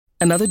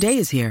Another day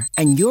is here,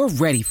 and you're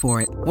ready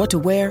for it. What to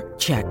wear?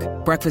 Check.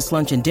 Breakfast,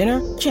 lunch, and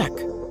dinner? Check.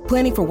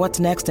 Planning for what's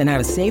next and how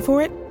to save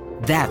for it?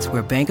 That's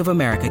where Bank of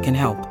America can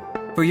help.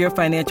 For your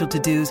financial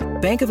to-dos,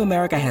 Bank of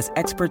America has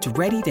experts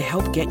ready to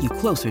help get you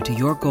closer to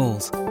your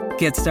goals.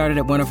 Get started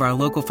at one of our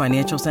local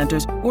financial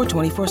centers or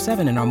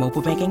 24/7 in our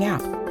mobile banking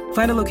app.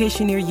 Find a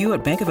location near you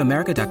at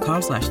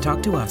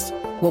bankofamerica.com/talktous.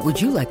 What would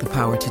you like the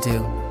power to do?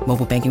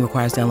 Mobile banking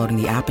requires downloading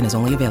the app and is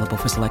only available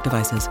for select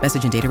devices.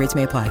 Message and data rates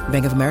may apply.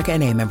 Bank of America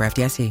N.A., member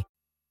FDIC.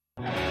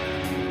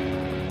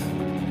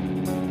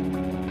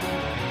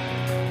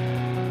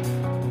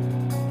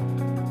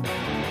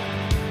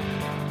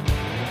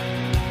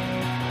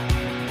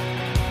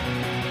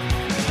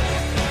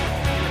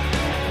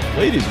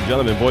 Ladies and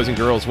gentlemen, boys and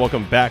girls,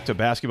 welcome back to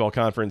Basketball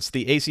Conference,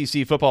 the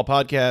ACC Football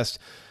Podcast.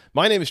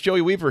 My name is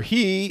Joey Weaver.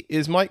 He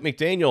is Mike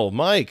McDaniel.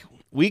 Mike,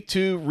 Week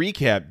 2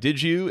 recap.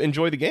 Did you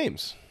enjoy the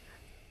games?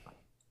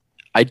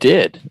 I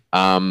did.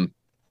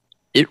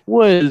 It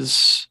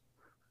was,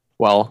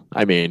 well,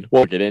 I mean,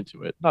 we'll get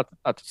into it. Not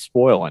to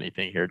spoil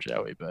anything here,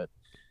 Joey, but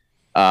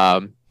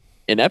an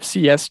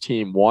FCS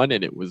team won,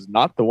 and it was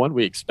not the one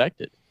we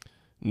expected.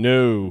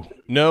 No,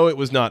 it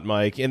was not,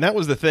 Mike. And that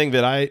was the thing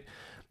that I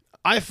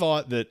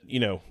thought that,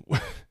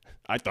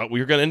 I thought we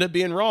were going to end up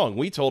being wrong.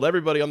 We told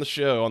everybody on the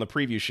show, on the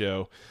preview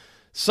show,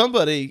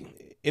 somebody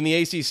in the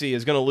ACC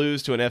is going to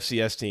lose to an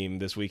FCS team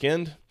this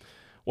weekend.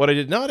 What I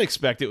did not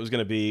expect it was going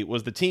to be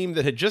was the team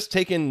that had just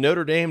taken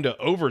Notre Dame to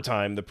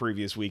overtime the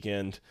previous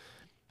weekend,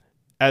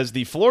 as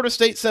the Florida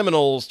State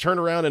Seminoles turn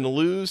around and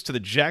lose to the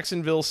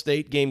Jacksonville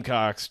State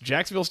Gamecocks.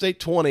 Jacksonville State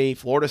 20,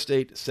 Florida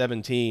State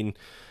 17.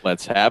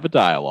 Let's have a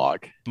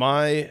dialogue.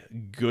 My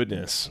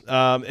goodness.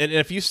 And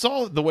if you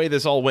saw the way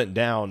this all went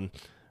down,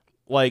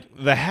 like,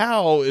 the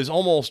how is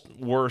almost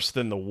worse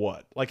than the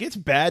what. Like, it's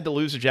bad to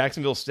lose to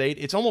Jacksonville State.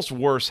 It's almost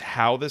worse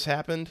how this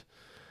happened.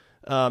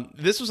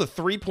 This was a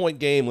 3-point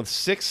game with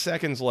 6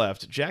 seconds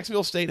left.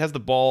 Jacksonville State has the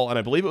ball, and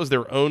I believe it was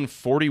their own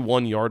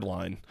 41-yard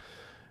line.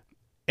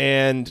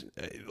 And,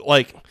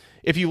 like,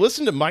 if you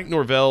listen to Mike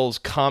Norvell's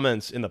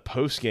comments in the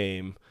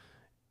postgame,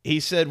 he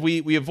said,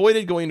 we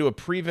avoided going to a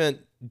prevent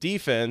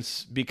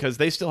defense because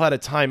they still had a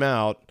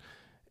timeout,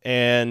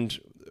 and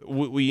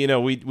we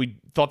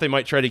thought they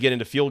might try to get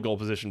into field goal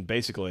position,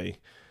 basically.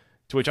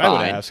 To which I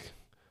would ask,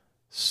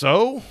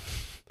 so?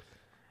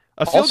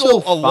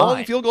 A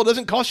long field goal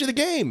doesn't cost you the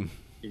game.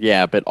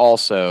 Yeah, but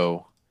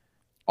also,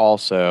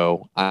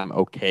 I'm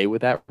okay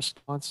with that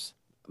response.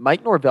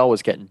 Mike Norvell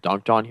was getting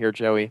dunked on here,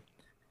 Joey.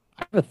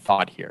 I have a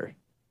thought here.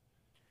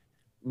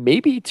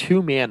 Maybe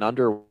 2-man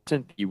under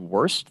wasn't the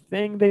worst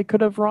thing they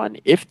could have run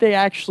if they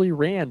actually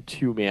ran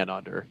 2-man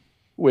under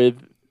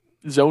with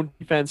zone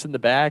defense in the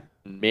back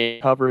and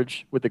man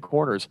coverage with the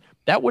corners.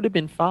 That would have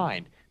been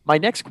fine. My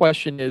next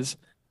question is,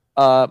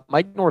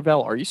 Mike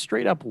Norvell, are you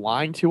straight up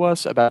lying to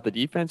us about the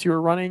defense you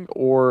were running,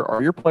 or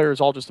are your players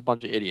all just a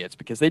bunch of idiots?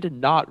 Because they did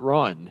not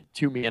run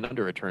 2-man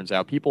under, it turns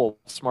out. People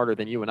smarter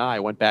than you and I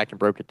went back and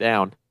broke it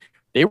down.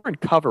 They were in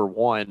cover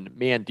 1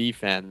 man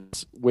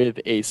defense with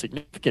a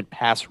significant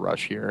pass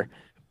rush here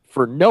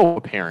for no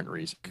apparent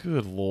reason.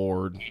 Good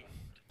Lord.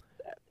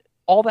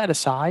 All that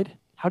aside,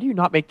 how do you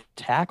not make the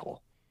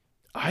tackle?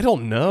 I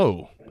don't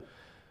know.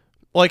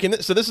 Like,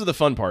 so this is the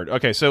fun part.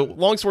 Okay, so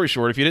long story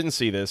short, if you didn't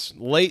see this,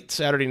 late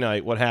Saturday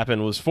night, what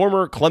happened was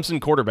former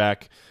Clemson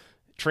quarterback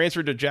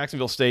transferred to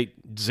Jacksonville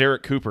State,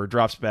 Zarek Cooper,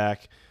 drops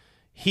back,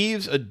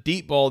 heaves a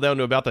deep ball down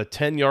to about the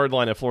 10-yard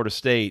line of Florida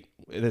State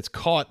that's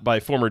caught by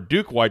former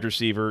Duke wide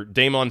receiver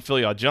Damon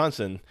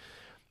Philyaw-Johnson.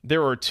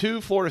 There are 2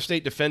 Florida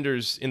State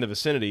defenders in the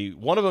vicinity.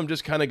 One of them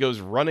just kind of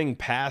goes running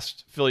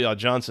past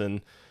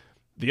Philyaw-Johnson.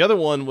 The other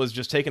one was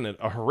just taking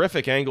a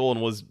horrific angle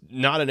and was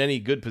not in any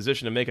good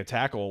position to make a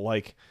tackle.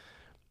 Like,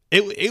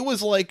 it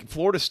was like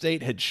Florida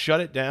State had shut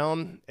it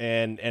down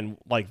and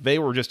like they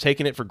were just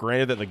taking it for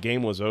granted that the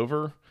game was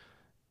over,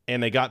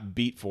 and they got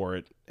beat for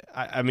it.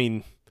 I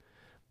mean,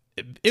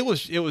 it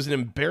was an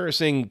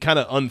embarrassing, kind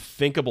of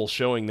unthinkable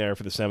showing there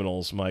for the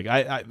Seminoles, Mike.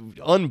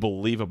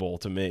 Unbelievable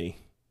to me.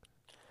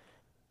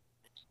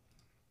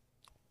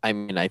 I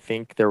mean, I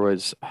think there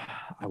was,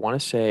 I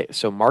want to say,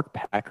 so Mark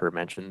Packer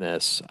mentioned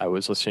this. I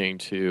was listening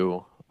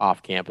to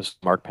Off Campus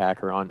Mark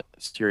Packer on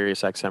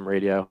Sirius XM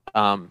radio.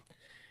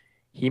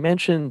 He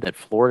mentioned that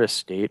Florida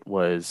State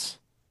was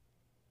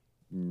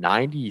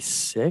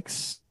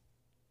 96-0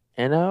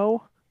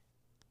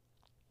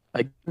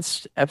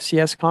 against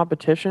FCS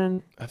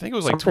competition. I think it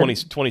was like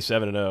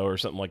 27-0 or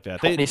something like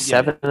that.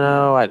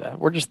 27-0.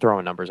 We're just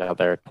throwing numbers out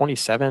there.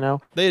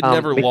 27-0. They had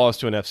never lost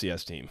to an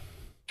FCS team.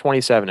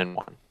 27-1.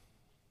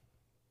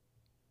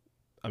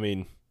 I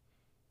mean,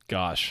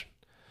 gosh.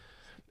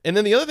 And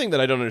then the other thing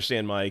that I don't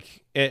understand,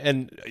 Mike,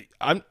 and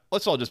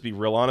let's all just be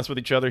real honest with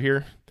each other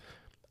here.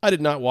 I did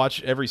not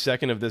watch every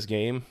second of this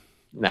game.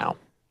 No.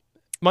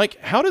 Mike,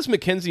 how does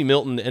Mackenzie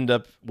Milton end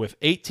up with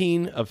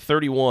 18 of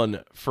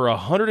 31 for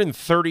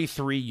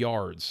 133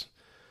 yards?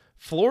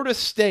 Florida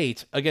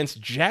State against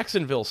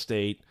Jacksonville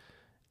State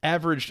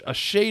averaged a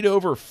shade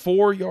over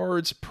 4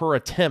 yards per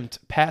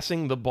attempt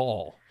passing the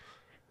ball.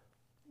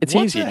 It's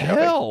what easy, the Joey.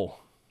 hell?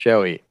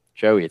 Joey,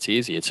 it's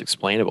easy. It's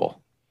explainable.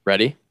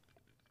 Ready?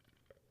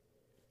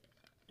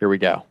 Here we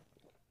go.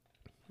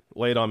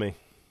 Lay it on me.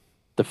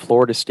 The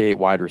Florida State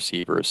wide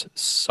receivers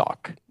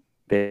suck.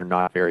 They're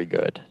not very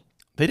good.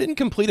 They didn't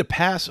complete a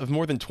pass of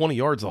more than 20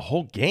 yards the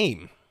whole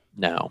game.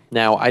 No.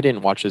 Now, I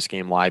didn't watch this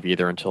game live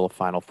either until the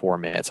final 4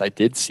 minutes. I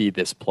did see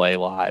this play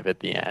live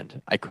at the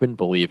end. I couldn't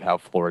believe how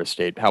poorly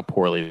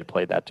they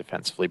played that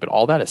defensively. But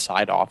all that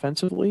aside,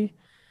 offensively,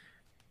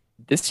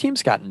 this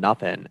team's got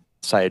nothing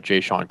aside Jay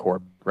Sean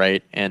Corbett,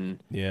 right? And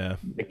yeah,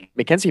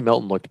 Mackenzie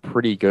Milton looked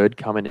pretty good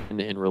coming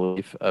in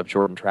relief of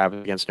Jordan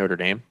Travis against Notre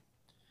Dame.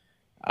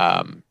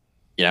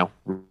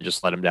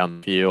 Just let him down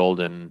the field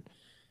and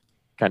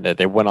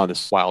they went on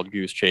this wild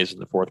goose chase in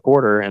the fourth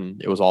quarter,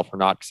 and it was all for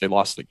naught because they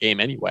lost the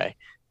game anyway.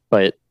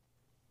 But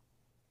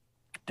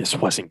this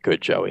wasn't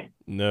good, Joey.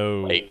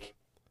 No.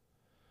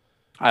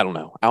 I don't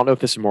know. I don't know if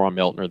this is more on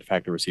Milton or the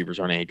fact the receivers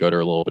aren't any good or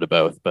a little bit of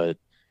both, but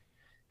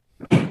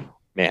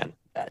man,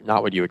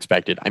 not what you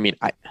expected. I mean,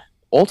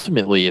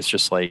 ultimately, it's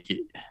just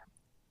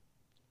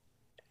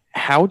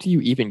how do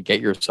you even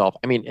get yourself?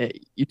 I mean,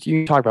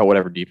 you talk about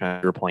whatever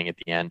defense you're playing at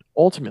the end.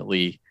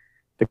 Ultimately,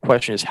 the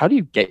question is, how do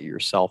you get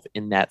yourself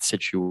in that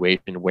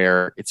situation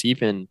where it's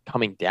even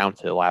coming down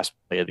to the last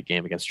play of the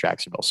game against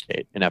Jacksonville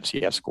State, an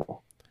FCS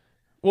school?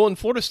 Well, and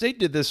Florida State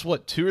did this,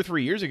 2 or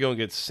 3 years ago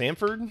against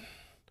Samford?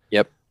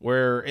 Yep.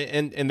 Where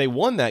and they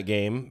won that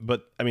game,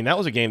 but I mean, that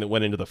was a game that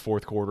went into the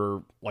fourth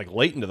quarter,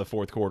 late into the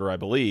fourth quarter, I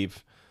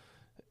believe.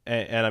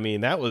 And I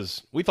mean,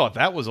 we thought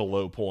that was a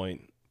low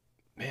point.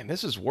 Man,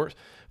 this is worse.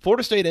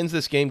 Florida State ends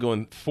this game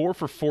going 4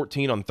 for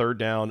 14 on third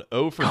down,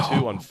 0 for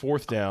 2 on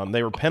fourth down.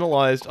 They were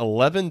penalized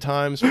 11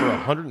 times for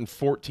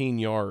 114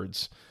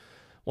 yards.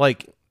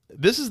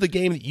 This is the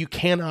game that you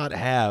cannot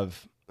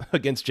have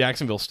against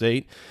Jacksonville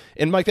State.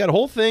 And Mike, that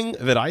whole thing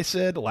that I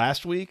said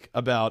last week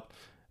about,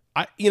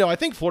 I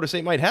think Florida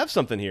State might have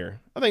something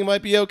here. I think it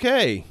might be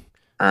okay.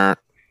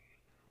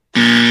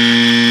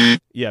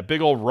 Yeah,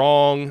 big old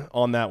wrong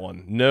on that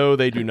one. No,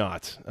 they do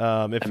not.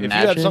 If you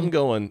have something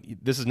going,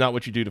 this is not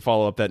what you do to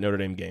follow up that Notre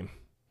Dame game.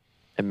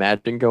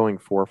 Imagine going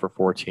 4 for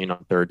 14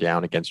 on third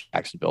down against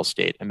Jacksonville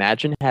State.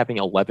 Imagine having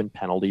 11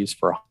 penalties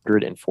for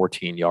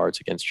 114 yards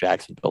against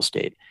Jacksonville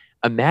State.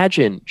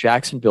 Imagine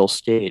Jacksonville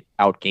State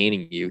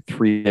outgaining you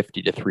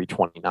 350 to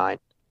 329.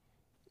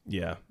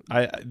 Yeah,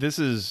 this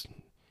is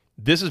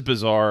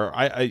bizarre.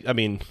 I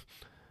mean.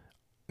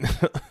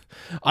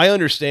 I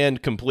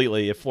understand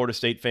completely if Florida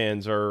State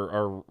fans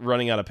are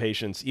running out of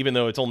patience, even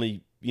though it's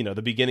only,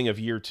 the beginning of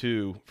year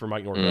 2 for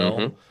Mike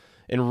Norvell,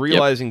 and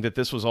realizing that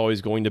this was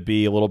always going to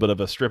be a little bit of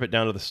a strip it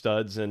down to the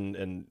studs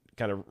and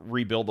kind of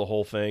rebuild the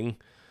whole thing.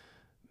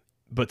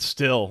 But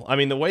still, I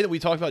mean, the way that we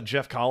talked about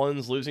Jeff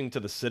Collins losing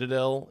to the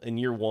Citadel in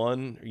year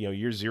 1,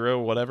 year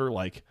 0, whatever,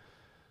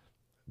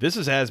 this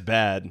is as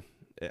bad.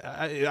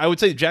 I would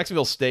say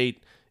Jacksonville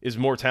State is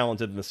more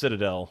talented than the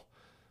Citadel,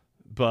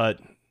 but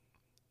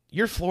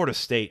you're Florida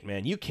State,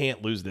 man. You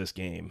can't lose this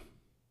game.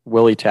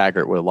 Willie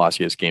Taggart would have lost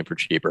you this game for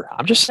cheaper.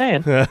 I'm just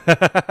saying.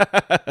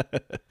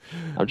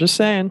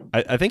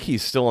 I think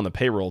he's still on the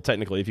payroll,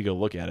 technically, if you go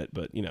look at it.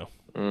 But, just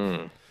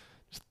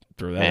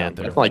throw that out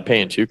there. It's like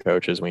paying 2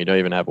 coaches when you don't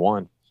even have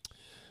one.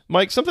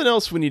 Mike, something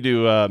else we need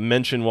to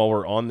mention while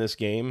we're on this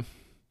game.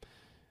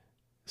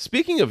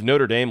 Speaking of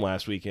Notre Dame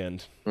last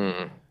weekend,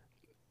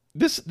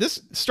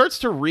 this starts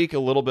to reek a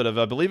little bit of,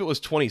 I believe it was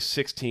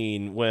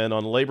 2016, when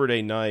on Labor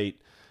Day night,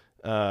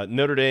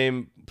 Notre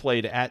Dame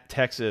played at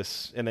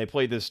Texas, and they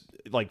played this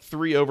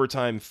 3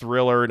 overtime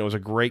thriller, and it was a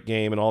great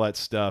game and all that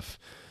stuff.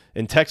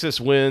 And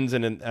Texas wins,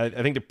 and I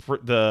think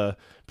the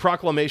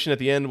proclamation at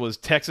the end was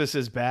Texas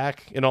is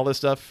back and all this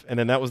stuff. And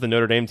then that was the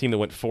Notre Dame team that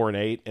went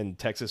 4-8, and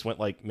Texas went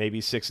maybe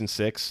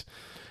 6-6.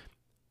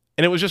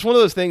 And it was just one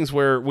of those things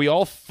where we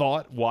all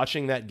thought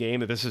watching that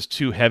game that this is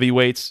 2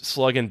 heavyweights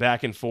slugging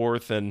back and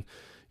forth, and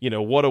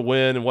what a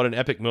win and what an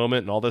epic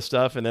moment and all this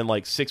stuff. And then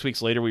 6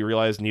 weeks later, we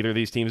realized neither of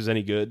these teams is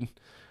any good.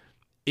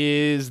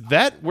 Is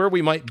that where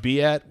we might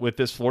be at with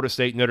this Florida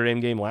State Notre Dame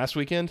game last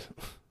weekend?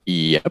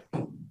 Yep.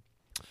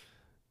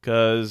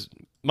 Because,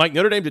 Mike,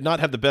 Notre Dame did not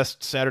have the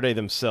best Saturday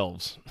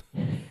themselves.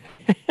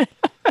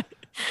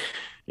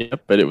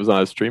 Yep, but it was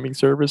on a streaming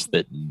service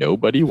that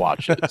nobody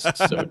watches,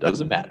 so it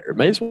doesn't matter. It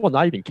may as well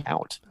not even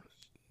count.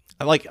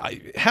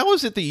 How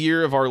is it the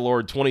year of our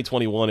Lord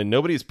 2021 and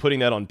nobody's putting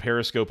that on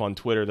Periscope on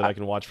Twitter that I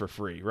can watch for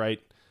free, right?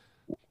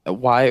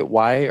 Why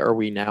are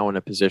we now in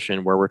a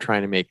position where we're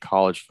trying to make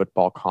college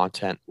football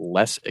content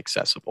less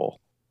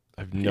accessible?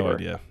 I have no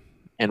idea.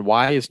 And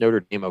why is Notre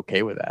Dame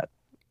okay with that?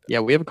 Yeah,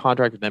 we have a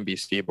contract with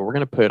NBC, but we're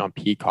going to put it on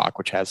Peacock,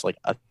 which has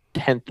a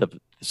 10th of the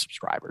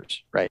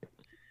subscribers, right?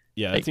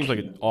 Yeah, it seems like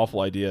an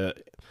awful idea.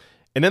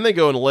 And then they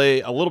go and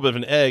lay a little bit of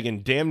an egg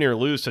and damn near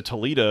lose to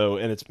Toledo,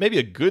 and it's maybe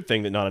a good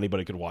thing that not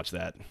anybody could watch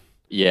that.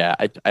 Yeah,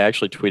 I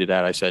actually tweeted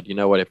out. I said, you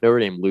know what? If Notre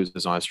Dame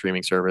loses on a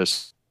streaming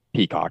service,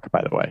 Peacock,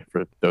 by the way,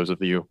 for those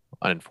of you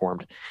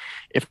uninformed,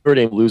 if Notre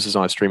Dame loses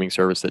on a streaming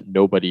service that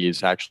nobody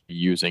is actually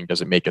using,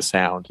 does it make a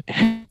sound?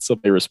 And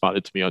somebody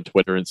responded to me on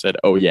Twitter and said,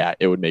 oh, yeah,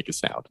 it would make a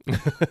sound.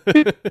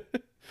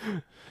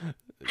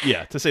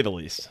 Yeah, to say the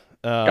least.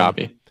 Got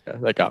me. Yeah,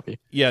 that got me.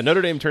 Yeah,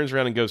 Notre Dame turns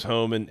around and goes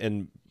home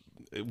and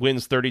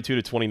wins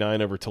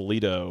 32-29 over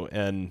Toledo.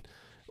 And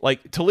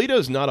like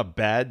Toledo's not a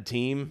bad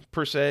team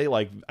per se.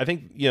 Like I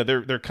think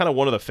they're kind of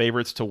one of the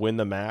favorites to win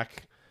the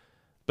MAC.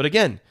 But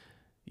again,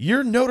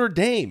 you're Notre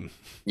Dame.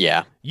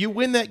 Yeah. You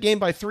win that game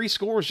by 3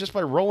 scores just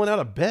by rolling out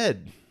of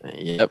bed.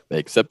 Yep,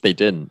 except they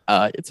didn't.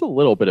 It's a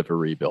little bit of a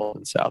rebuild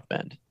in South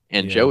Bend.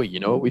 And Yeah. Joey, you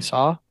know what we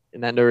saw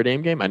in that Notre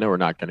Dame game? I know we're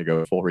not going to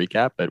go full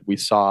recap, but we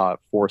saw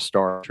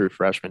 4-star true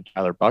freshman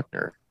Tyler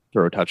Buckner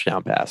throw a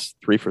touchdown pass,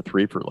 3 for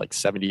 3 for like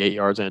 78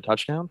 yards and a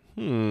touchdown.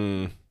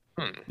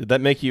 Did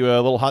that make you a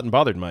little hot and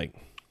bothered, Mike?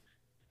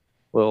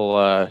 A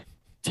little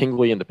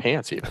tingly in the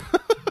pants even.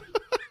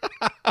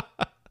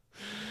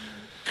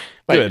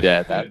 Good.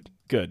 Yeah, that.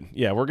 Good.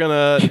 Yeah, we're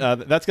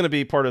gonna. That's gonna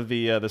be part of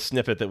the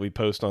snippet that we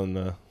post on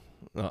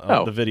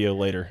the video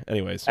later.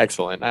 Anyways,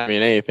 Excellent. I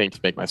mean, anything to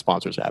make my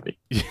sponsors happy.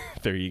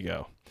 there you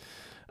go.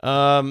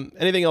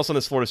 Anything else on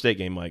this Florida State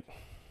game, Mike?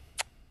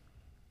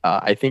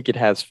 I think it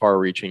has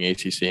far-reaching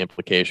ACC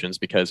implications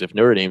because if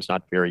Notre Dame's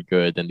not very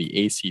good, then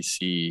the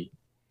ACC,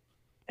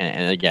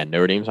 and again,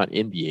 Notre Dame's not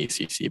in the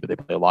ACC, but they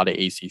play a lot of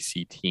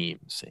ACC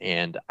teams.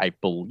 And I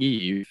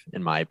believe,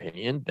 in my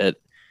opinion, that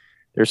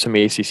there's some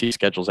ACC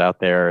schedules out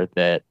there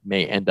that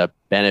may end up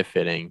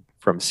benefiting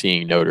from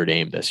seeing Notre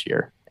Dame this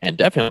year and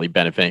definitely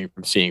benefiting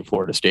from seeing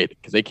Florida State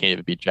because they can't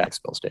even beat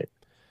Jacksonville State.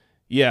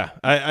 Yeah,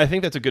 I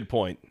think that's a good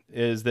point,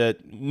 is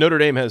that Notre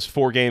Dame has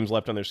 4 games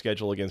left on their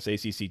schedule against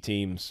ACC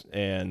teams,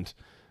 and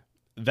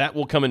that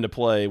will come into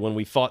play when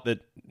we thought that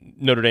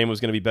Notre Dame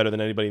was going to be better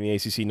than anybody in the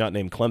ACC, not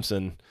named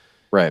Clemson.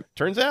 Right.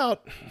 Turns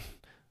out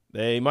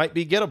they might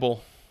be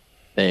gettable.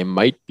 They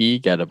might be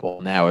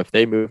gettable. Now, if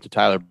they move to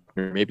Tyler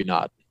Buckner, maybe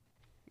not.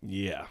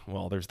 Yeah,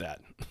 well, there's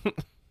that.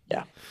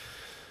 Yeah.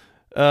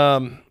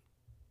 All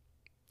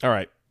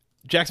right.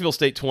 Jacksonville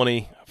State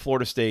 20,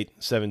 Florida State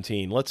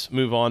 17. Let's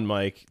move on,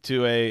 Mike,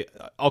 to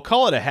I'll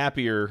call it a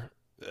happier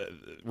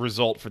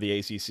result for the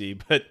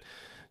ACC, but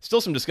still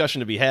some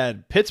discussion to be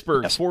had.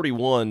 Pittsburgh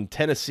 41,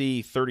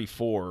 Tennessee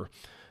 34.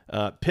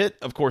 Pitt,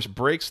 of course,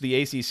 breaks the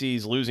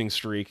ACC's losing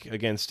streak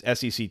against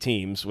SEC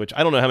teams, which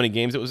I don't know how many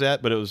games it was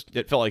at, but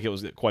it felt like it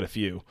was quite a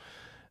few.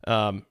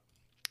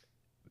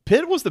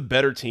 Pitt was the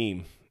better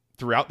team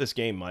throughout this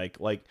game, Mike.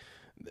 Like,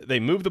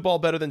 they moved the ball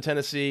better than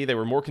Tennessee. They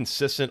were more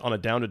consistent on a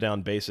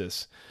down-to-down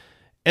basis.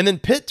 And then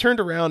Pitt turned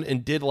around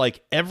and did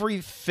like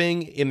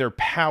everything in their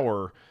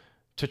power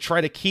to try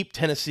to keep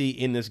Tennessee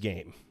in this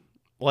game.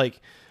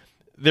 Like,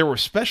 there were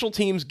special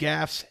teams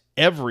gaffes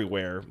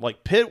everywhere.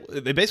 Like, Pitt,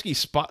 they basically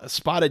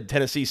spotted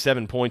Tennessee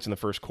 7 points in the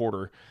first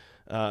quarter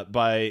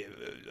by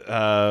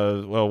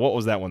what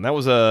was that one? That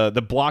was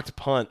the blocked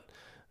punt.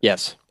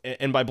 Yes.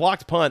 And by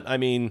blocked punt, I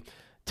mean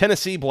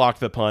Tennessee blocked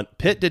the punt.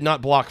 Pitt did not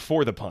block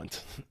for the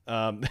punt.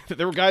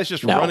 There were guys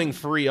just running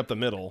free up the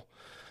middle.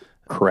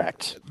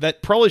 Correct.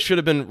 That probably should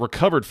have been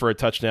recovered for a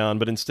touchdown,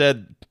 but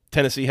instead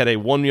Tennessee had a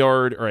 1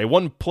 yard or a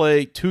 1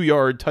 play, 2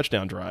 yard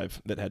touchdown drive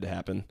that had to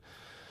happen.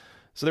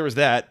 So there was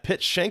that.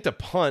 Pitt shanked a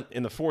punt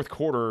in the fourth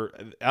quarter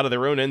out of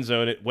their own end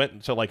zone. It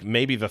went to like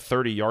maybe the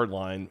 30-yard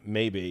line,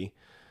 maybe.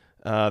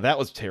 That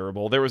was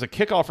terrible. There was a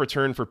kickoff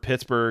return for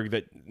Pittsburgh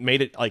that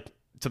made it like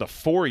to the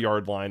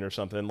 4-yard line or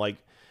something. Like,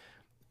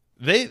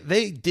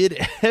 They did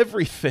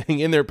everything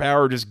in their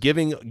power, just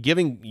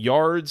giving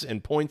yards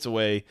and points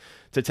away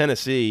to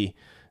Tennessee,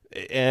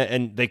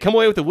 and they come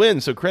away with the win,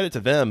 so credit to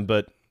them.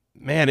 But,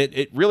 man,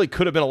 it really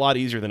could have been a lot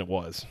easier than it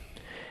was.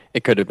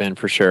 It could have been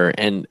for sure.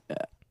 And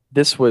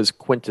this was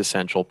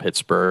quintessential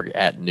Pittsburgh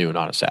at noon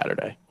on a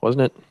Saturday,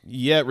 wasn't it?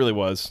 Yeah, it really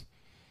was.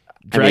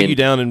 Drag you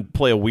down and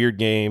play a weird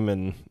game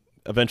and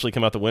eventually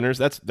come out the winners.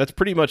 That's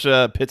pretty much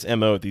Pitt's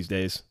MO these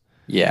days.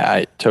 Yeah,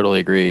 I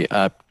totally agree.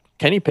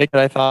 Kenny Pickett,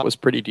 I thought, was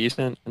pretty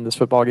decent in this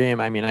football game.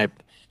 I mean,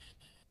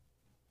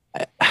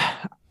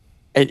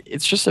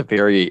 it's just a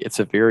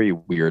very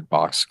weird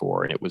box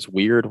score, and it was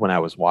weird when I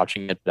was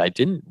watching it. But I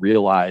didn't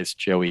realize,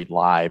 Joey,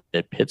 live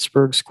that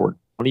Pittsburgh scored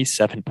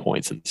 27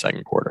 points in the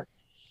second quarter.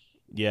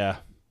 Yeah,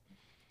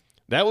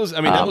 that was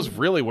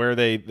really where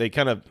they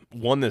kind of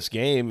won this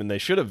game, and they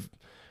should have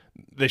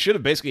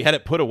basically had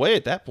it put away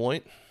at that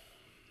point.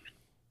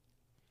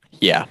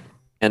 Yeah.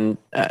 And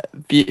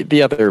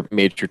the other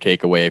major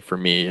takeaway for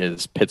me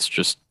is Pitt's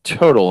just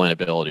total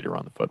inability to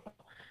run the football.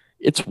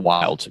 It's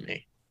wild to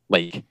me.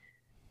 Like,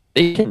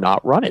 they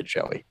cannot run it,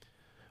 Joey.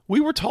 We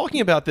were talking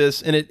about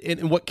this,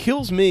 and what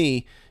kills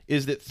me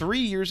is that 3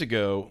 years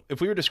ago, if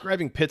we were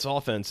describing Pitt's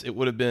offense, it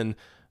would have been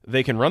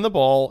they can run the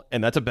ball,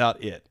 and that's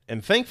about it.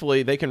 And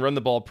thankfully, they can run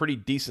the ball pretty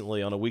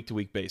decently on a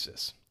week-to-week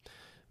basis.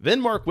 Then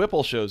Mark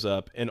Whipple shows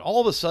up, and all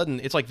of a sudden,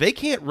 it's like they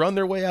can't run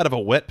their way out of a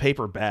wet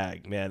paper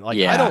bag, man. Like,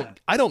 yeah.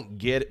 I don't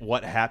get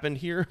what happened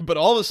here, but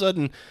all of a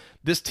sudden,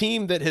 this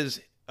team that has,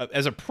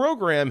 as a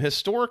program,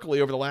 historically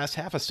over the last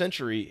half a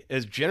century,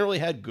 has generally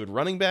had good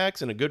running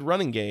backs and a good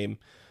running game.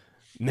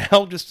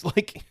 Now, just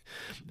like,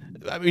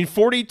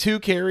 42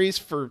 carries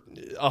for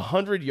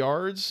 100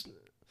 yards.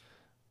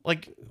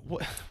 Like,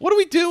 what are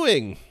we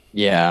doing?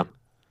 Yeah.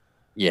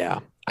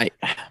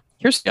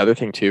 Here's the other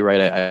thing too, right?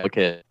 I look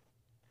at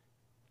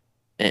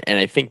and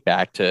I think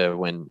back to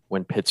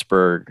when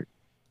Pittsburgh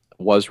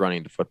was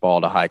running the football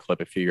at a high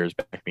clip a few years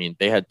back. I mean,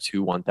 they had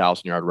two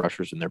 1,000-yard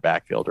rushers in their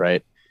backfield,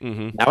 right?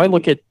 Mm-hmm. Now I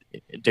look at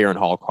Darren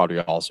Hall,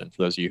 Claudio Allison,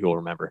 for those of you who will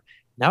remember.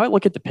 Now I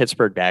look at the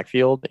Pittsburgh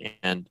backfield,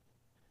 and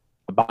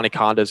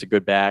Bonniconda is a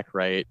good back,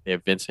 right? They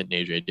have Vincent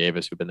and AJ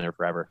Davis, who've been there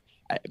forever.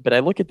 But I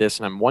look at this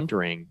and I'm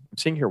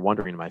sitting here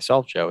wondering to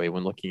myself, Joey,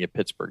 when looking at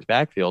Pittsburgh's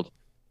backfield,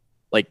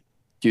 like,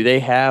 do they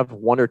have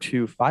one or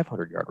two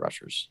 500-yard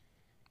rushers?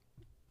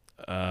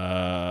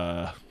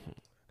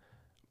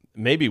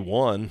 Maybe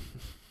one.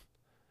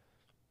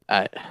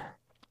 I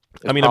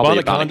mean,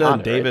 Bonniconda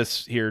and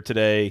Davis here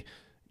today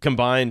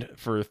combined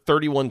for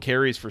 31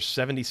 carries for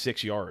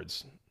 76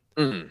 yards.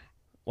 Mm-hmm.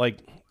 Like,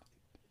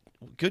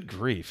 good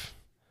grief.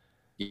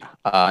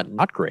 Yeah,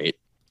 not great.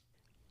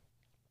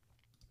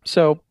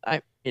 So,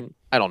 I mean,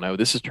 I don't know.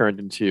 This has turned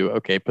into,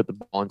 okay, put the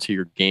ball into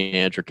your game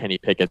manager, Kenny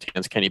Pickett's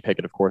hands. Kenny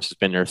Pickett, of course, has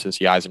been there since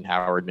the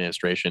Eisenhower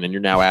administration, and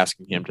you're now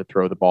asking him to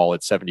throw the ball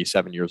at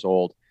 77 years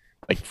old,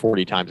 like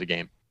 40 times a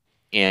game.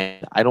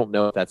 And I don't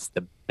know if that's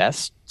the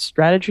best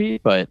strategy,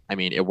 but, I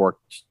mean, it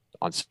worked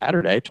on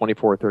Saturday,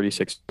 24,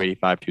 36,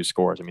 85, 2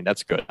 scores. I mean,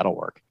 that's good. That'll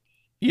work.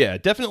 Yeah,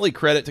 definitely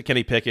credit to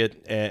Kenny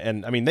Pickett,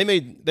 and I mean they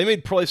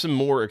made probably some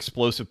more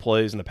explosive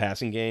plays in the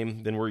passing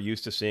game than we're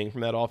used to seeing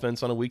from that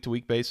offense on a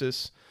week-to-week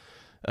basis.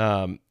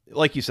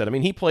 Like you said, I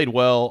mean he played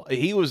well.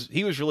 He was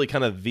really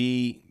kind of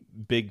the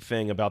big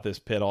thing about this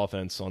Pitt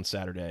offense on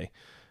Saturday.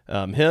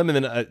 Him and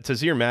then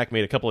Tazir Mack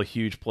made a couple of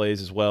huge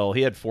plays as well.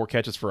 He had 4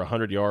 catches for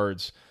 100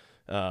 yards.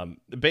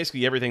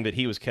 Basically everything that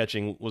he was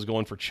catching was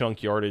going for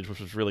chunk yardage, which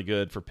was really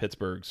good for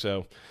Pittsburgh.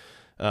 So,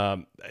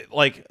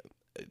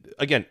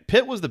 again,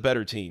 Pitt was the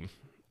better team.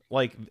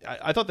 Like,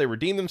 I thought they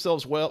redeemed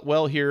themselves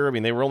well here. I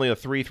mean, they were only a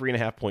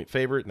 3.5 point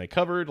favorite, and they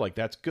covered. Like,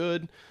 that's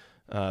good.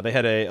 They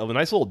had a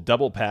nice little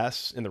double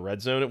pass in the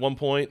red zone at one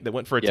point that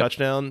went for a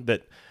touchdown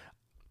that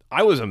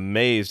I was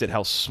amazed at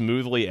how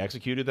smoothly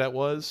executed that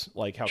was.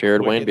 Like, how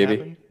Jared quick Wayne, it baby.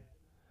 happened.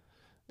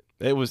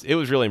 It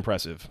was really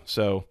impressive.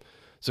 So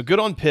good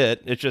on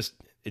Pitt.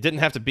 It didn't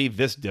have to be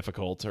this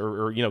difficult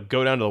or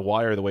go down to the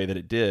wire the way that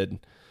it did.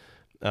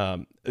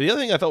 The other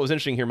thing I thought was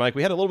interesting here, Mike,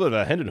 we had a little bit of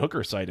a Hendon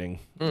Hooker sighting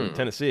from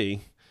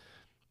Tennessee.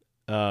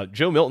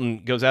 Joe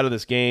Milton goes out of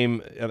this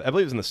game, I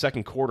believe it was in the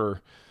second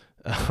quarter.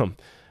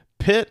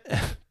 Pitt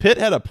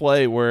had a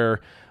play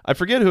where, I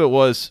forget who it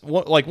was,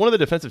 like one of the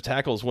defensive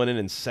tackles went in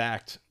and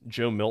sacked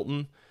Joe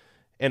Milton,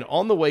 and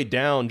on the way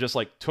down just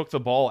like took the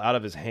ball out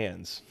of his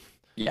hands.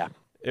 Yeah.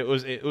 It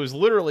was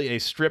literally a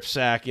strip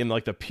sack in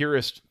like the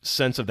purest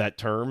sense of that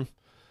term.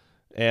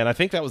 And I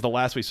think that was the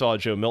last we saw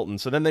of Joe Milton.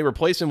 So then they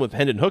replaced him with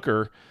Hendon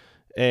Hooker,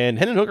 and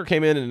Hendon Hooker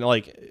came in and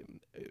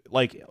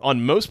like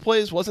on most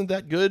plays wasn't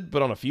that good,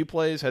 but on a few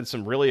plays had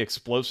some really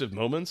explosive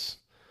moments.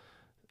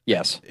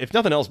 Yes. If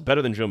nothing else,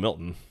 better than Joe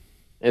Milton.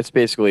 It's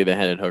basically the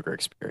Hendon Hooker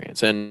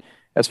experience. And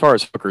as far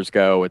as hookers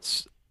go,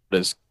 it's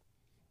as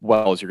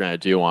well as you're going to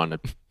do on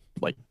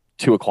like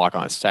 2:00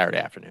 on a Saturday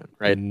afternoon,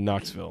 right? In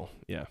Knoxville.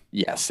 Yeah.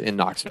 Yes. In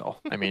Knoxville.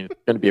 I mean,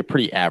 it's going to be a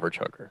pretty average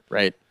hooker,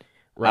 right?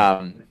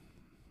 Right.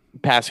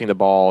 Passing the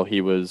ball,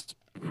 he was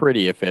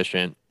pretty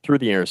efficient. Threw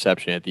the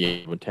interception at the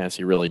end when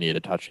Tennessee really needed a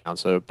touchdown,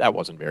 so that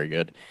wasn't very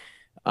good.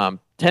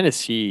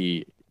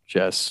 Tennessee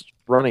just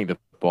running the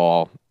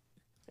ball.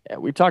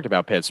 We talked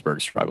about Pittsburgh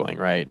struggling,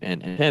 right?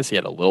 And Tennessee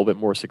had a little bit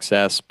more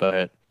success,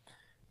 but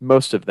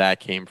most of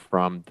that came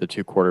from the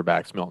 2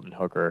 quarterbacks, Milton and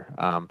Hooker.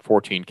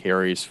 14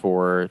 carries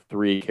for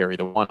 3, carry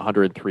the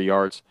 103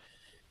 yards.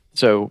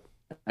 So,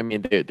 I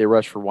mean, they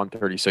rushed for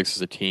 136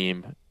 as a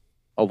team.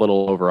 A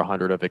little over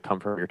 100 of it come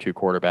from your 2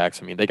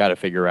 quarterbacks. I mean, they got to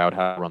figure out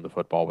how to run the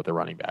football with the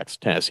running backs.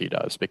 Tennessee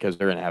does, because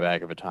they're going to have a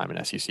heck of a time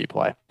in SEC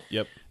play.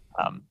 Yep.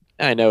 And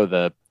I know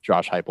the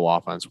Josh Heupel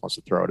offense wants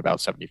to throw it about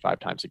 75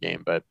 times a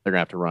game, but they're going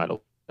to have to run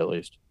it at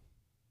least.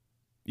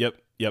 Yep.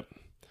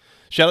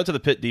 Shout out to the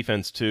Pitt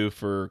defense, too,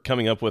 for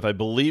coming up with, I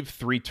believe,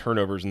 3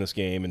 turnovers in this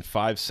game and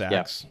 5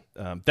 sacks.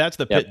 Yeah. That's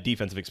the Pitt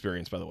defensive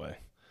experience, by the way.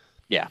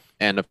 Yeah,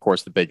 and of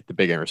course the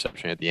big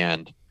interception at the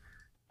end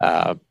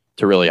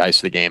to really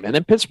ice the game. And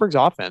then Pittsburgh's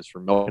offense for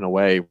milking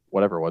away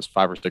whatever it was,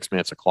 5 or 6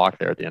 minutes of clock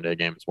there at the end of the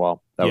game as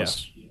well. That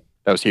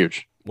was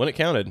huge. When it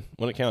counted.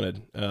 By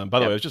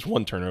the way, it was just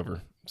 1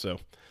 turnover. So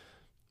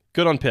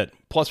good on Pitt.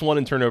 +1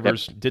 in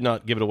turnovers. Did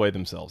not give it away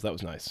themselves. That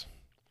was nice.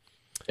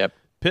 Yep.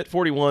 Pitt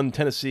 41,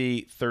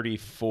 Tennessee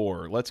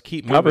 34. Let's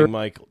keep moving,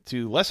 Mike,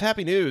 to less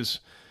happy news.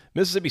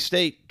 Mississippi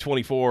State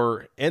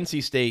 24,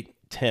 NC State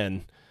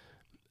 10.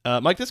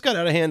 Mike, this got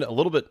out of hand a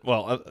little bit.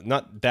 Well,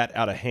 not that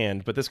out of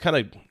hand, but this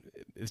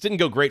didn't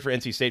go great for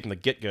NC State from the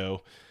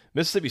get-go.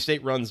 Mississippi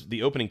State runs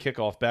the opening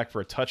kickoff back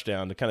for a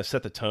touchdown to kind of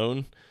set the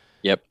tone.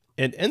 Yep.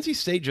 And NC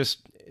State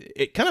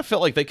it kind of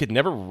felt like they could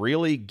never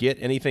really get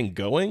anything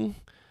going.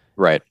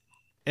 Right.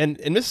 And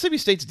Mississippi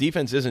State's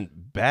defense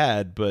isn't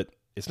bad, but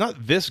it's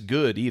not this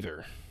good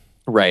either.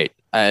 Right.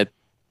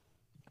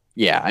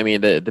 Yeah, I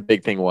mean, the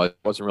big thing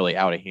wasn't really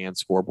out of hand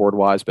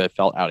scoreboard-wise, but it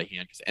felt out of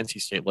hand because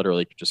NC State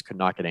literally just could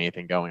not get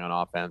anything going on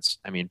offense.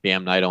 I mean,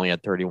 Bam Knight only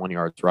had 31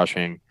 yards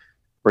rushing.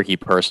 Ricky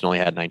personally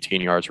had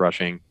 19 yards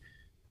rushing.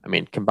 I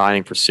mean,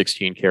 combining for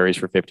 16 carries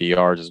for 50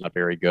 yards is not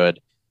very good.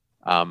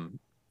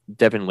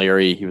 Devin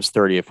Leary, he was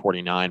 30 of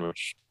 49,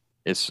 which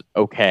is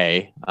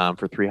okay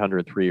for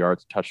 303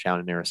 yards, touchdown,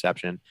 and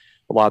interception.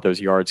 A lot of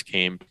those yards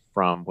came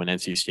from when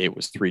NC State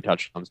was 3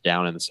 touchdowns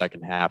down in the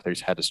second half. They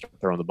just had to start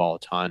throwing the ball a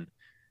ton.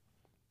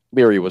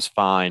 Leary was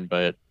fine,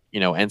 but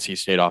NC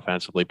State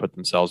offensively put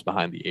themselves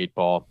behind the 8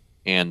 ball.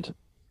 And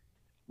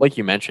like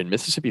you mentioned,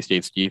 Mississippi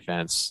State's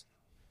defense,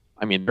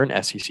 I mean, they're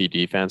an SEC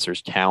defense.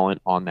 There's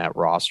talent on that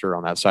roster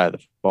on that side of the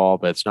football,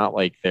 but it's not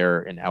like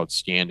they're an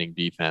outstanding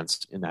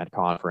defense in that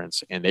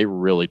conference. And they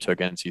really took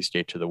NC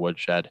State to the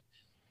woodshed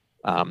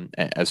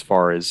as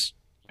far as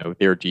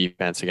their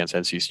defense against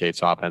NC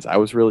State's offense. I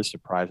was really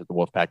surprised that the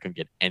Wolfpack couldn't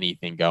get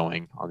anything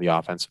going on the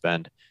offensive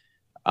end.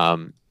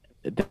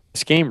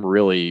 This game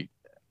really,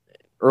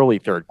 early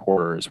third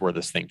quarter is where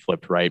this thing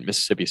flipped right.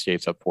 Mississippi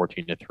State's up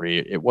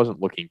 14-3. It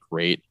wasn't looking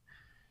great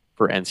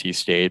for NC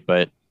State,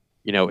 but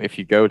if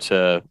you go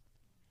to,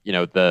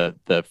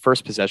 the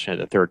first possession of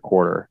the third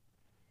quarter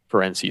for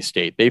NC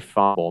State, they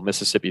fumble.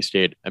 Mississippi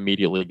State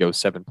immediately goes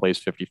 7 plays,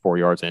 54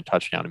 yards, and a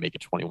touchdown to make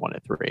it 21-3.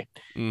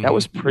 Mm-hmm. That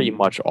was pretty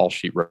much all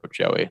she wrote,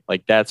 Joey.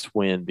 Like, that's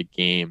when the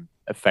game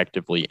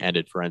effectively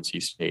ended for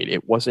NC State.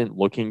 It wasn't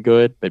looking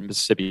good, but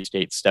Mississippi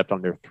State stepped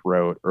on their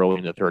throat early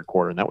in the third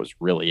quarter, and that was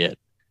really it.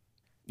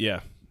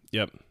 Yeah.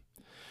 Yep.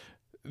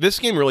 This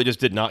game really just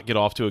did not get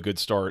off to a good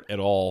start at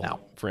all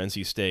for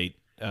NC State.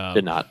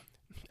 Did not.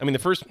 I mean, the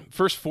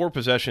first 4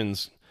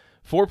 possessions,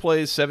 4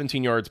 plays,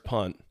 17 yards,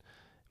 punt.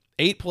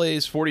 8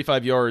 plays,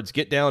 45 yards,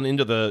 get down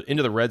into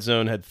the red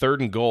zone, had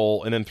 3rd and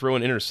goal, and then throw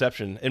an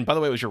interception. And by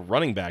the way, it was your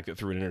running back that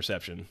threw an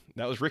interception.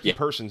 That was Ricky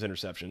Person's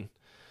interception.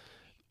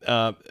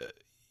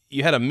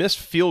 You had a missed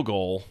field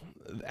goal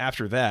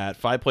after that.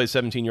 5 plays,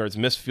 17 yards,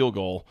 missed field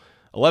goal.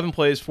 11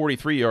 plays,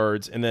 43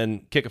 yards, and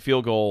then kick a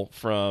field goal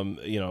from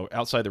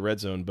outside the red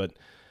zone. But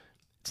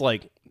it's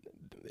like,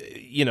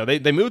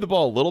 they moved the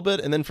ball a little bit,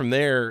 and then from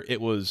there it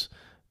was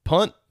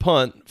punt,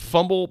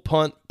 fumble,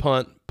 punt,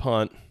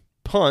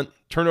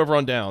 turnover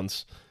on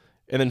downs,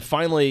 and then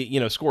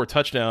finally, score a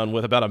touchdown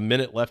with about a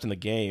minute left in the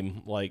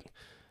game. Like,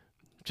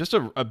 just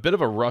a bit of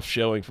a rough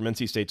showing from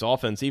NC State's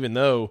offense, even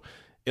though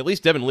at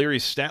least Devin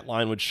Leary's stat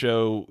line would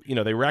show,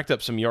 they racked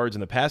up some yards in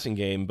the passing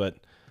game. But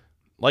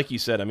like you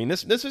said, I mean,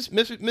 this is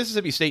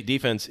Mississippi State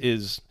defense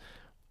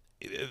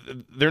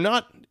they're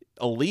not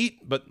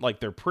elite, but like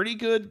they're pretty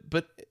good.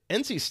 But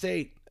NC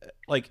State,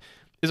 like,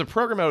 is a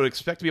program I would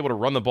expect to be able to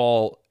run the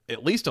ball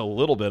at least a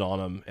little bit on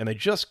them, and they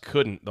just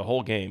couldn't the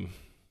whole game.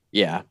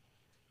 Yeah.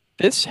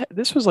 This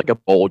was like a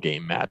bowl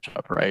game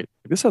matchup, right?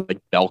 This has like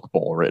Belk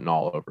Bowl written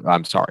all over.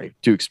 I'm sorry,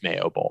 Duke's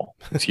Mayo Bowl.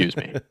 Excuse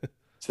me. It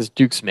says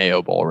Duke's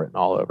Mayo Bowl written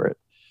all over it.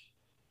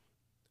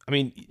 I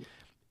mean,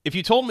 if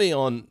you told me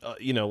on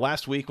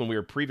last week when we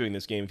were previewing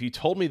this game, if you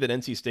told me that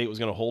NC State was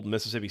going to hold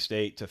Mississippi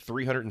State to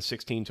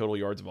 316 total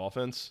yards of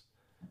offense,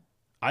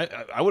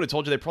 I would have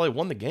told you they probably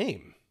won the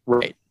game.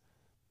 Right.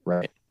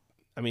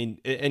 I mean,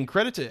 and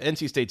credit to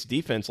NC State's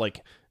defense,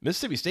 like,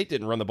 Mississippi State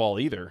didn't run the ball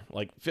either.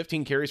 Like,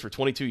 15 carries for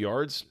 22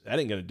 yards, that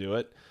ain't going to do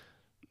it.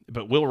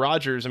 But Will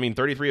Rogers, I mean,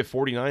 33 of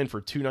 49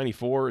 for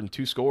 294 and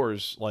 2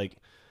 scores. Like,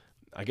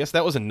 I guess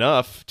that was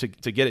enough to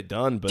get it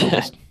done. But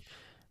just,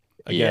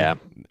 again,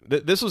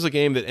 this was a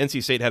game that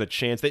NC State had a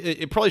chance.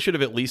 It probably should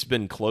have at least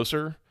been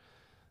closer.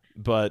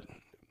 But,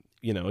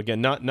 again,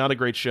 not a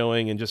great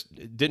showing, and just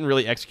didn't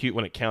really execute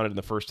when it counted in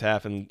the first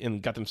half,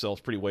 and got themselves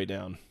pretty way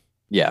down.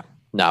 Yeah,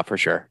 no, for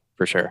sure.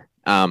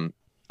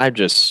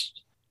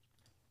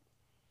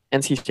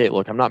 NC State,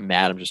 look, I'm not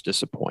mad. I'm just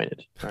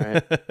disappointed. All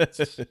right.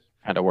 That's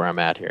kind of where I'm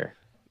at here.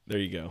 There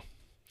you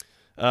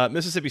go.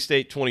 Mississippi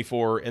State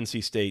 24,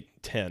 NC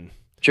State 10.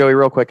 Joey,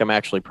 real quick, I'm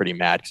actually pretty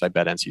mad because I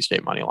bet NC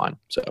State money line.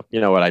 So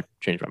you know what? I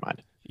changed my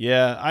mind.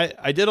 Yeah,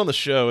 I did on the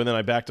show, and then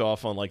I backed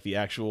off on like the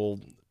actual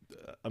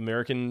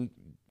American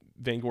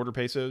Van Gorder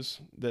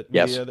pesos that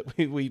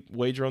we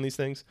wager on these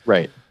things.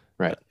 Right.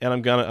 And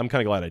I'm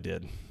kind of glad I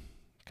did.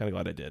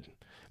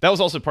 That was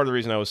also part of the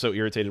reason I was so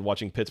irritated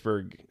watching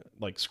Pittsburgh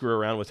like screw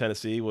around with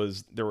Tennessee,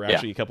 was there were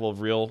actually a couple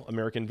of real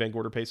American Van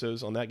Gorder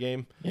pesos on that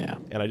game. Yeah.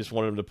 And I just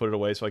wanted them to put it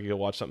away so I could go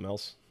watch something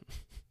else.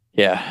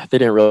 Yeah, they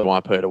didn't really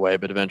want to put it away,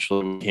 but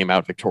eventually we came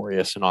out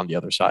victorious and on the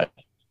other side.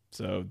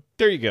 So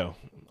there you go.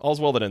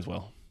 All's well that ends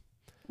well.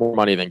 More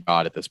money than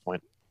God at this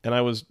point. And I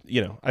was,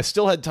 I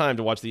still had time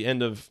to watch the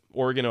end of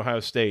Oregon,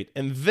 Ohio State.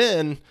 And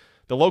then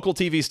the local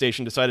TV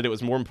station decided it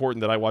was more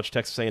important that I watch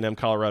Texas A&M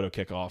Colorado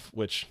kickoff,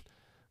 which,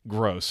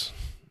 gross.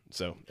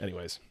 So,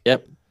 anyways.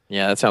 Yep.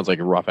 Yeah, that sounds like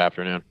a rough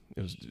afternoon.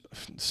 It was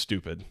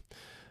stupid.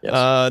 Yes.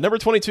 Number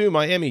 22,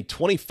 Miami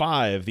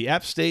 25. The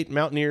App State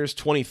Mountaineers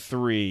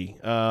 23.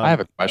 I have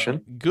a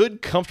question.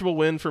 Good, comfortable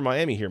win for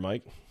Miami here,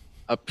 Mike.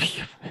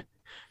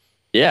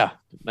 Yeah,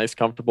 nice,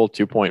 comfortable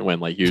 2-point win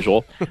like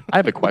usual. I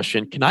have a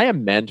question. Can I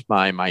amend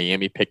my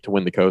Miami pick to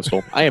win the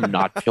Coastal? I am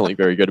not feeling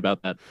very good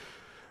about that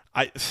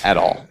at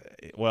all.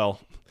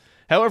 Well,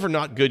 however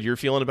not good you're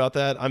feeling about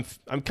that, I'm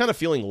kind of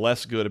feeling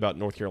less good about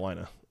North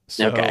Carolina.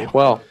 So, okay,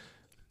 well,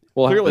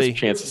 We'll clearly have a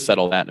chance to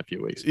settle that in a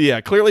few weeks. Yeah,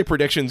 clearly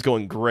predictions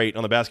going great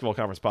on the Basketball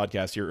Conference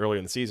podcast here earlier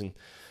in the season.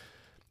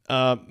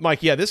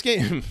 Mike, yeah, this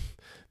game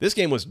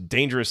was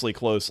dangerously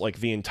close like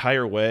the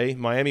entire way.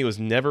 Miami was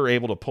never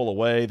able to pull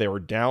away. They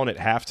were down at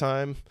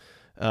halftime.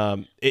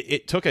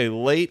 It took a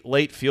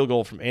late field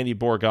goal from Andy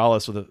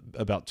Borregales with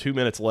about 2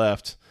 minutes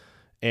left,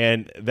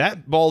 and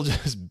that ball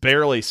just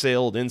barely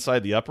sailed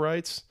inside the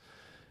uprights.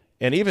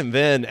 And even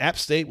then, App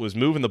State was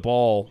moving the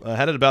ball,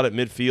 had it about at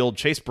midfield.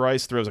 Chase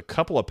Bryce throws a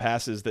couple of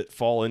passes that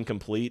fall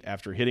incomplete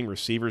after hitting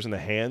receivers in the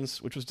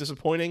hands, which was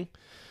disappointing.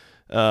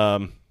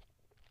 But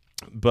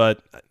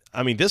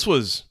I mean, this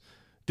was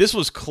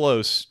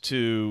close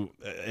to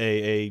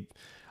it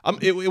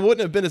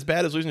wouldn't have been as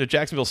bad as losing to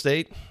Jacksonville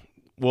State.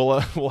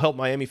 We'll help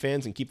Miami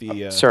fans and keep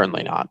the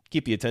certainly not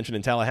keep the attention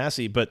in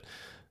Tallahassee. But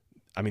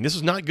I mean, this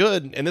was not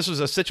good, and this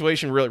was a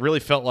situation really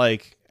felt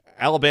like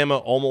Alabama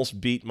almost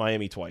beat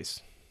Miami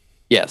twice.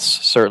 Yes,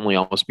 certainly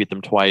almost beat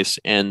them twice.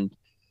 And,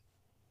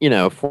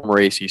 former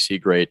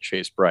ACC great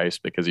Chase Bryce,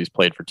 because he's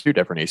played for 2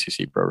 different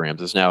ACC programs,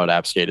 is now at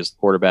App State as the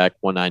quarterback,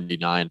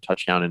 199,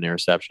 touchdown and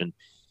interception.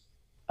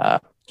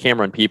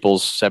 Cameron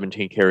Peoples,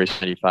 17 carries,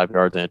 95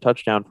 yards, and a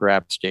touchdown for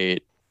App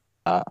State.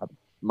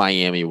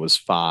 Miami was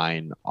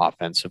fine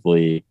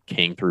offensively.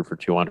 King threw for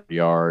 200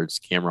 yards.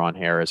 Cameron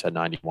Harris had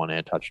 91 and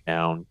a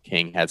touchdown.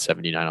 King had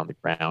 79 on the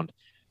ground.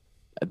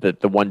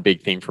 The one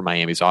big thing for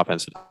Miami's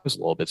offense that I was a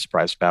little bit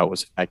surprised about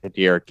was the fact that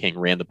D'Eriq King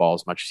ran the ball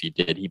as much as he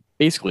did. He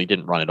basically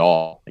didn't run at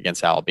all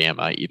against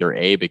Alabama, either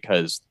A,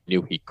 because they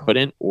knew he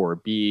couldn't, or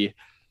B,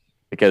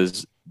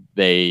 because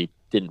they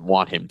didn't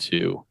want him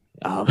to.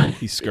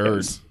 He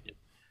scared.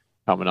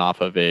 Coming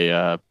off of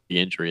the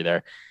injury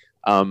there.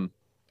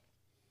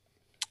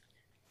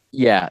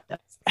 Yeah.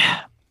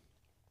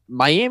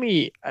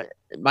 Miami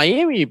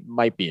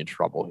might be in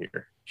trouble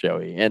here,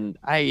 Joey. And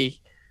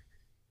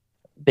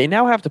they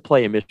now have to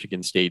play a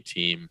Michigan State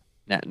team.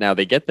 Now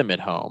they get them at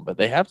home, but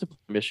they have to play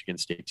a Michigan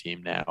State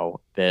team now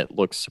that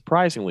looks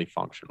surprisingly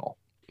functional.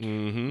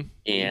 Mm-hmm.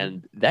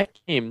 And that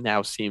game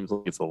now seems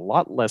like it's a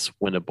lot less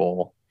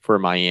winnable for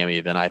Miami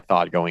than I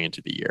thought going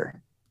into the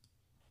year.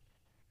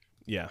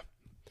 Yeah.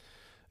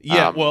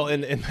 Yeah, well,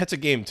 and that's a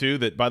game, too,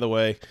 that, by the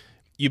way,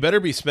 you better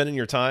be spending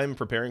your time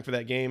preparing for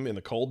that game in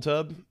the cold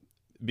tub,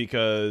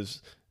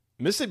 because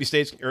Mississippi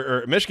State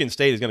or Michigan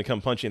State is going to come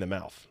punch you in the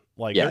mouth.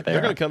 Like, they're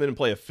going to come in and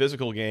play a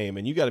physical game,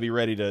 and you got to be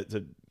ready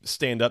to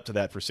stand up to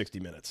that for 60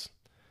 minutes.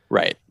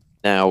 Right.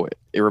 Now,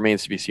 it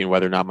remains to be seen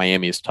whether or not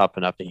Miami is tough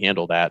enough to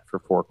handle that for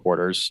 4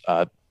 quarters.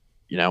 At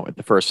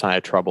the first sign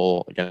of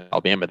trouble against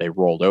Alabama, they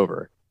rolled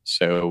over.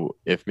 So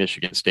if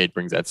Michigan State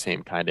brings that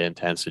same kind of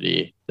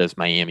intensity, does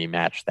Miami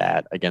match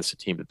that against a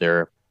team that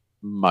they're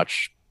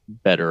much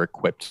better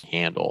equipped to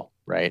handle,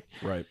 right?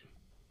 Right.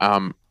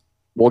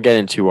 We'll get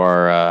into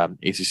our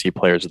ACC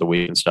players of the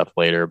week and stuff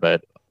later,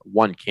 but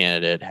one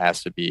candidate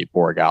has to be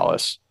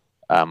Borregales,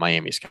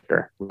 Miami's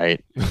kicker,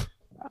 right?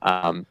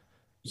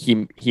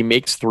 He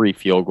makes 3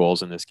 field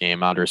goals in this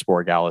game. Andres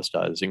Borregales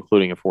does,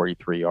 including a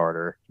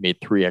 43-yarder. He made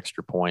 3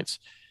 extra points.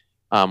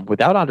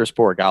 Without Andres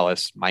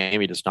Borregales,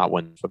 Miami does not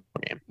win the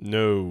football game.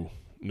 No.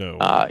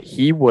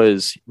 He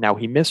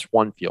missed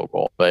 1 field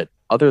goal, but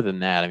other than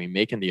that, I mean,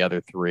 making the other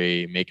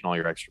 3, making all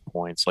your extra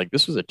points, like,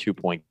 this was a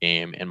 2-point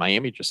game, and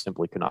Miami just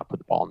simply could not put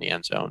the ball in the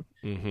end zone.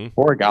 Mm-hmm.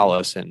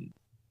 Borregales and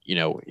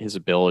his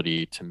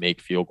ability to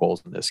make field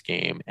goals in this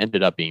game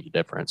ended up being the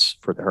difference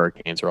for the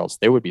Hurricanes, or else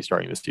they would be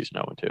starting this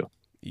season 0-2.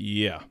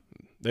 Yeah,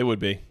 they would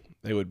be.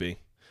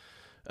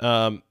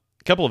 A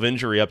couple of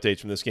injury updates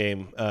from this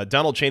game.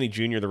 Donald Chaney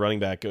Jr., the running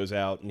back, goes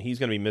out, and he's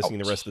going to be missing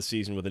the rest of the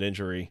season with an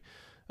injury.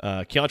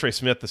 Keontre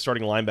Smith, the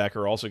starting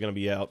linebacker, also going to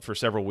be out for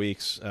several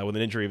weeks with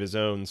an injury of his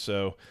own.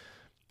 So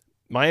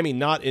Miami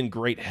not in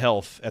great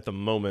health at the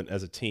moment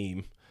as a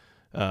team.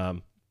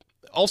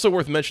 Also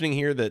worth mentioning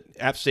here that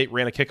App State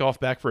ran a kickoff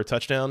back for a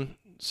touchdown.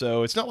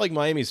 So it's not like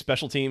Miami's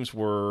special teams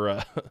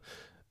were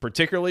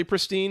particularly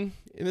pristine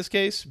in this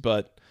case,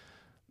 but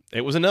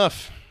it was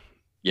enough.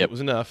 Yep. It was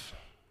enough.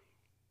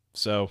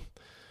 So,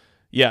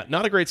 yeah,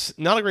 not a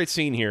great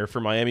scene here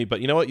for Miami,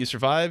 but you know what? You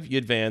survive, you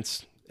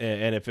advance,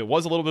 and if it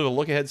was a little bit of a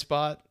look-ahead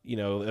spot,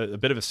 a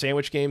bit of a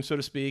sandwich game, so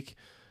to speak,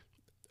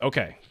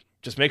 okay,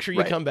 just make sure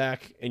you come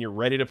back and you're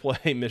ready to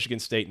play Michigan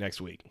State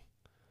next week.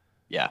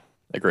 Yeah,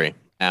 agree.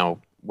 Now,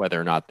 whether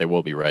or not they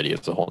will be ready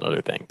is a whole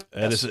other thing.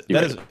 That is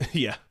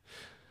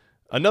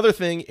another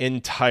thing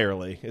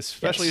entirely,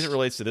 especially as it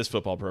relates to this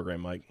football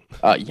program, Mike.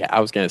 Yeah, I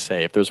was going to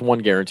say, if there's one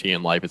guarantee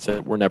in life, it's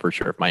that we're never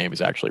sure if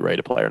Miami's actually ready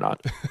to play or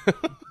not. At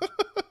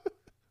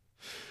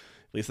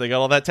least they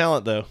got all that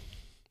talent, though.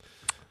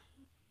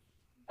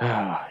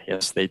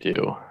 Yes, they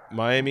do.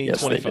 Miami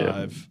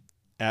 25,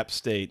 App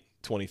State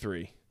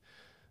 23.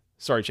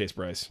 Sorry, Chase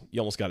Bryce.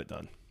 You almost got it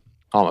done.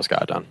 Almost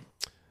got it done.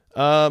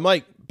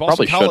 Mike,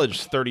 Boston Probably College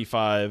shouldn't.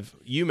 35,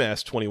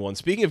 UMass 21.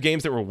 Speaking of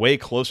games that were way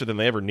closer than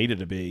they ever needed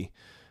to be,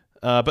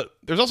 but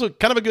there's also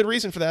kind of a good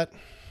reason for that.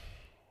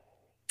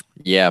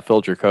 Yeah,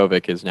 Phil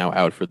Dracovic is now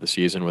out for the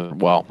season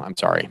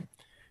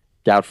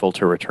doubtful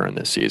to return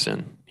this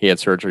season. He had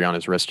surgery on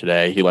his wrist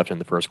today. He left in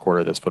the first quarter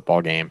of this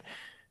football game.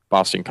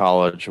 Boston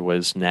College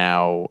was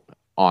now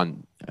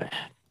on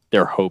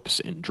their hopes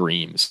and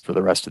dreams for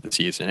the rest of the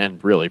season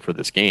and really for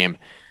this game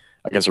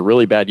against a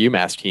really bad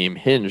UMass team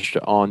hinged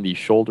on the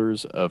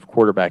shoulders of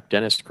quarterback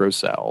Dennis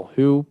Grosel,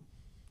 who,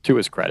 to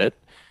his credit,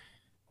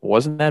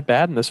 wasn't that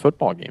bad in this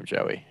football game,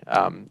 Joey.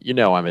 I'm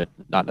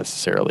not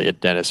necessarily a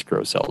Dennis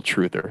Grosel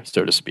truther,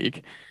 so to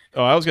speak.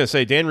 Oh, I was going to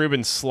say Dan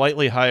Rubin's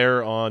slightly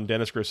higher on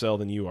Dennis Grosel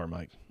than you are,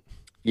 Mike.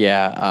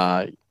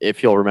 Yeah,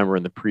 if you'll remember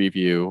in the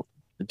preview,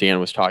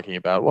 Dan was talking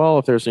about, well,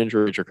 if there's an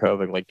injury to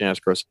Dracovic, like Dennis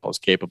Grosel is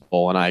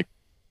capable, and I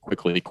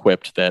quickly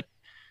quipped that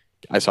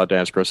I saw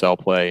Dennis Grosel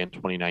play in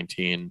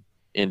 2019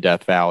 in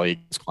Death Valley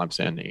against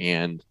Clemson,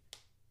 and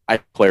I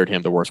declared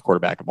him the worst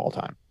quarterback of all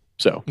time.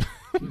 So,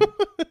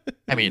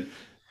 I mean,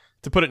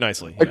 to put it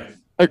nicely,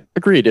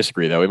 agree or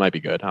disagree, though. It might be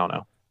good. I don't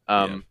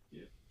know.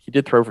 He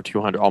did throw for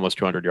almost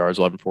 200 yards,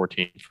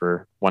 11-14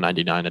 for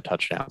 199, a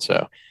touchdown.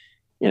 So,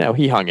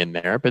 he hung in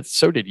there, but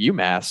so did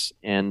UMass.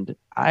 And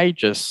I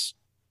just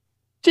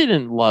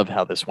didn't love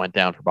how this went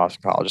down for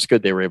Boston College. It's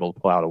good they were able to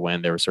pull out a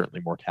win. They were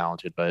certainly more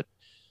talented, but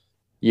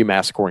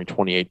UMass scoring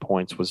 28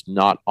 points was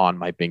not on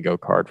my bingo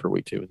card for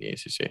week 2 in the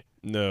ACC.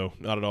 No,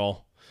 not at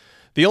all.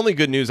 The only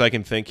good news I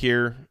can think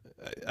here,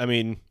 I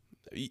mean,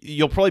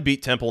 you'll probably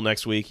beat Temple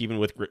next week, even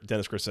with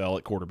Dennis Grosel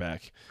at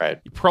quarterback.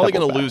 Right. You're probably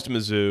going to lose to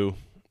Mizzou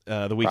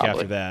the week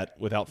after that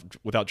without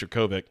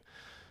Dracovic.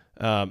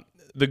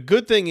 The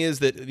good thing is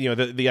that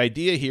the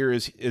idea here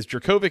is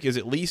Dracovic is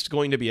at least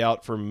going to be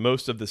out for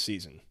most of the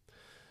season.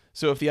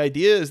 So if the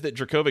idea is that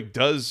Dracovic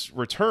does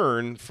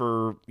return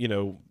for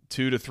 2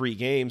 to 3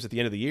 games at the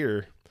end of the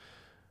year,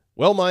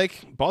 well,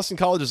 Mike, Boston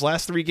College's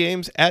last 3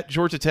 games at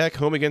Georgia Tech,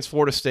 home against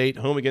Florida State,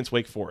 home against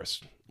Wake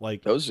Forest,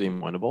 like those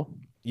seem winnable.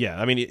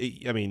 Yeah, I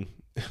mean,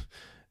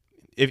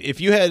 if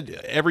you had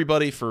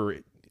everybody for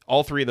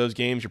all 3 of those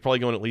games, you're probably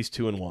going at least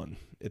 2-1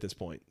 at this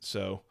point.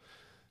 So,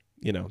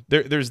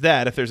 there's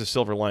that if there's a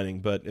silver lining,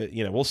 but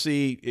we'll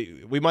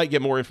see. We might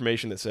get more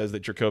information that says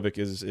that Dracovic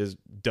is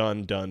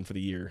done for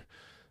the year.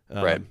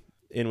 Right.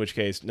 In which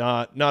case,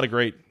 not a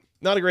great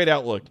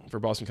outlook for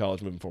Boston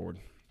College moving forward.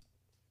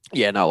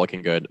 Yeah, not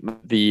looking good.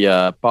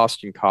 The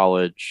Boston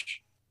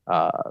College,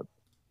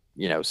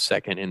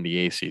 second in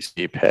the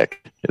ACC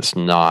pick is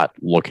not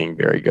looking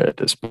very good at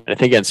this point. I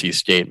think NC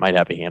State might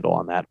have a handle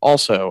on that.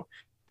 Also,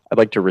 I'd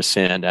like to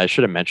rescind. I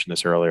should have mentioned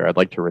this earlier. I'd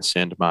like to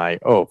rescind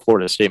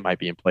Florida State might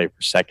be in play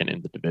for second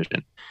in the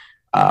division.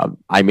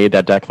 I made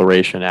that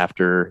declaration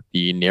after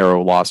the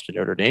narrow loss to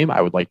Notre Dame.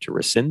 I would like to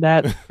rescind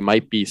that. It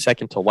might be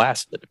second to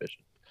last in the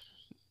division.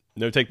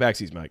 No take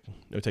backsies, Mike.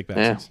 No take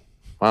backsies.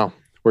 Yeah. Wow.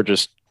 We're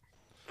just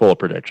full of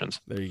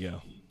predictions. There you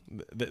go.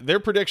 They're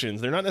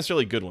predictions. They're not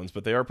necessarily good ones,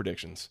 but they are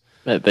predictions.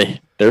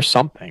 There's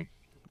something.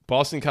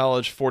 Boston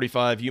College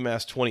 45,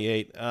 UMass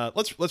 28.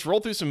 Let's roll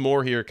through some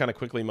more here kind of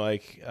quickly,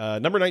 Mike.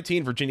 Number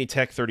 19, Virginia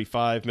Tech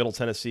 35, Middle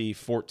Tennessee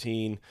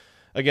 14.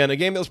 Again, a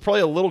game that was probably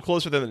a little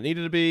closer than it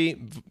needed to be.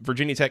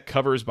 Virginia Tech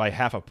covers by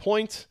half a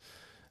point.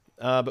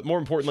 But more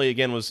importantly,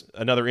 again, was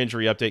another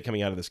injury update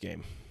coming out of this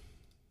game.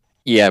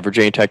 Yeah,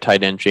 Virginia Tech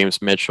tight end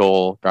James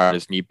Mitchell got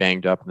his knee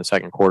banged up in the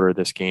second quarter of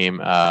this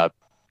game.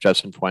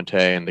 Justin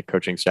Fuente and the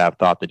coaching staff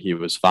thought that he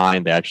was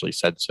fine. They actually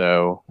said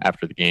so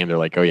after the game. They're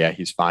like, oh, yeah,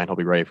 he's fine. He'll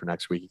be ready for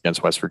next week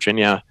against West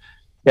Virginia.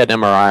 He had an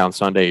MRI on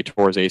Sunday. He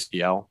tore his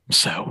ACL.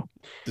 So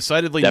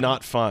decidedly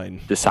not fine.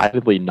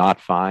 Decidedly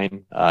not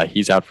fine.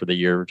 He's out for the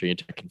year. Virginia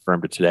Tech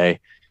confirmed it today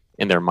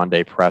in their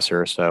Monday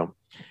presser. So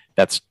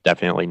that's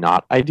definitely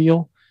not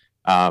ideal.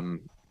 So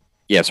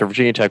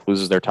Virginia Tech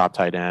loses their top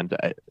tight end.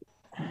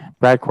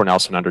 Brad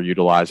Cornelson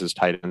underutilizes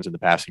tight ends in the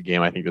passing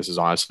game. I think this is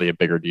honestly a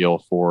bigger deal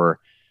for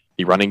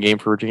the running game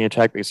for Virginia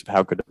Tech because of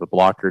how good of a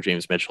blocker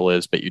James Mitchell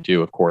is. But you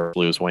do, of course,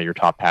 lose one of your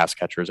top pass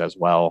catchers as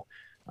well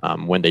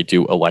when they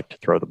do elect to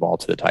throw the ball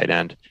to the tight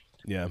end.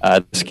 Yeah.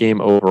 This game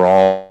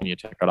overall, Virginia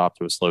Tech got off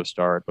to a slow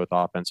start, both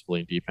offensively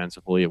and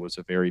defensively. It was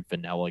a very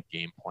vanilla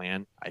game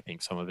plan. I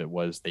think some of it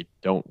was they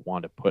don't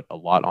want to put a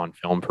lot on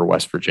film for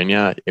West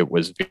Virginia. It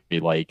was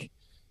very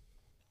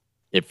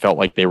it felt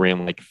like they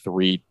ran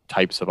 3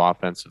 types of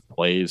offensive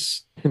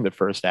plays in the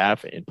first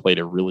half and played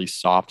a really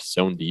soft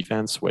zone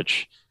defense,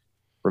 which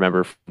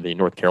remember from the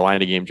North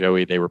Carolina game,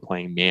 Joey, they were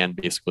playing man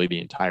basically the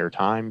entire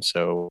time.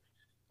 So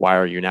why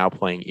are you now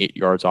playing 8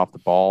 yards off the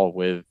ball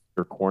with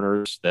your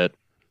corners that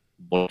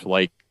looked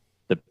like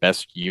the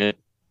best unit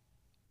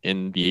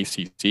in the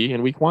ACC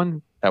in week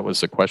 1? That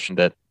was a question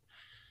that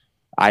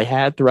I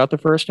had throughout the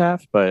first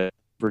half, but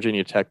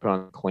Virginia Tech put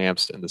on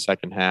clamps in the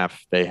second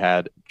half. They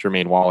had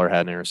Jermaine Waller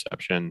had an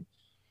interception.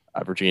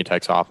 Virginia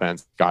Tech's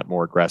offense got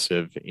more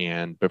aggressive,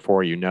 and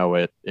before you know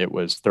it, it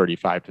was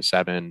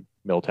 35-7.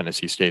 Middle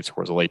Tennessee State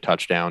scores a late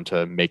touchdown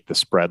to make the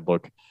spread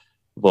look a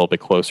little bit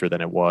closer than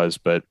it was,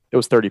 but it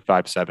was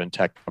 35-7.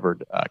 Tech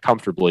covered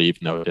comfortably, even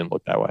though it didn't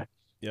look that way.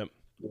 Yep.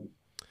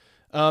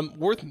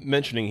 Worth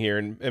mentioning here,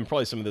 and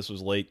probably some of this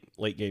was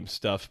late game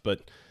stuff,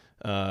 but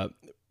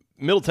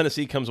Middle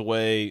Tennessee comes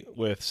away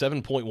with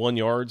 7.1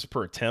 yards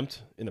per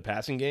attempt in the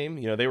passing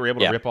game. They were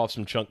able to rip off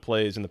some chunk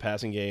plays in the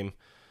passing game.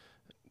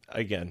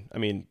 again, I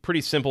mean,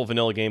 pretty simple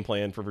vanilla game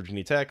plan for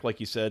Virginia Tech. Like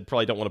you said,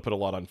 probably don't want to put a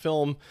lot on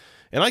film.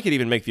 And I could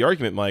even make the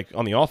argument, Mike,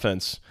 on the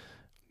offense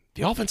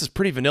is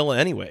pretty vanilla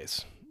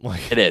anyways.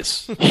 Like It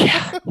is.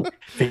 Yeah.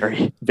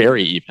 Very,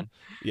 very even.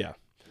 Yeah.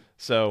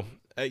 So,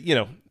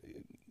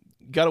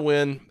 got to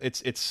win.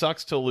 It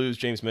sucks to lose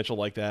James Mitchell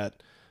like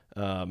that.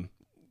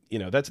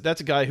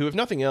 That's a guy who, if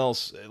nothing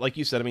else, like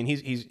you said, I mean,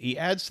 he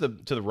adds to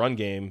the run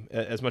game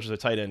as much as a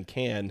tight end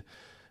can.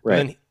 Right.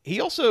 And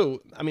he also,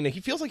 I mean, he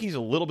feels like he's a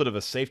little bit of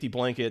a safety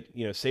blanket,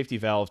 safety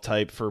valve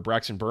type for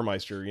Braxton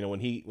Burmeister. When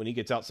he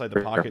gets outside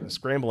the pocket and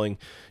scrambling,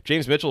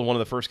 James Mitchell is one of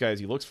the first guys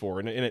he looks for,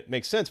 and it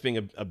makes sense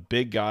being a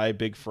big guy,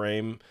 big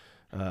frame,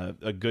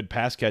 a good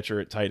pass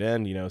catcher at tight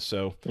end.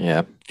 So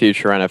yeah,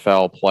 future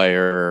NFL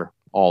player,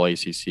 all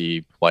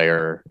ACC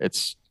player.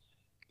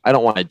 I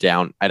don't want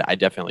to I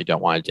definitely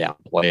don't want to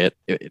downplay it.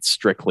 It's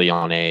strictly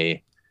on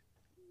a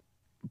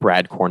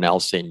Brad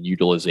Cornelison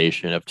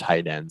utilization of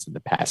tight ends in the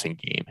passing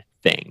game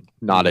thing,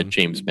 not a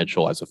James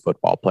Mitchell as a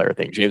football player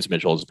thing. James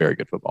Mitchell is a very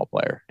good football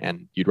player,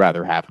 and you'd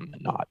rather have him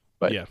than not.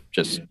 But yeah.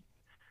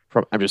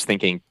 I'm just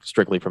thinking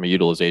strictly from a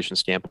utilization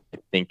standpoint, I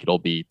think it'll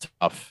be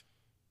tough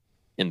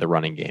in the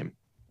running game.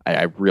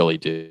 I really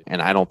do.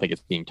 And I don't think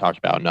it's being talked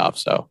about enough.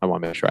 So I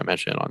want to make sure I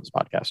mention it on this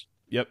podcast.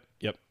 Yep,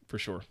 for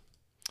sure.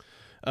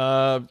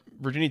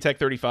 Virginia Tech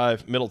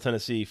 35, Middle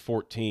Tennessee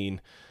 14.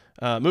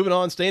 Moving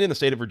on, staying in the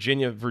state of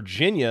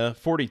Virginia,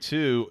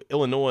 42,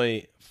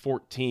 Illinois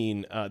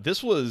 14.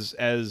 This was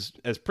as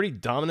pretty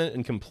dominant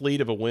and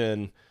complete of a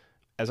win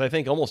as I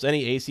think almost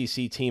any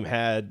ACC team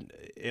had,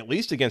 at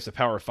least against a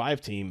Power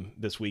 5 team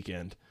this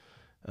weekend.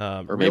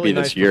 Or really maybe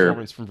nice this year.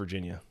 Performance from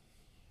Virginia.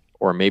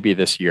 Or maybe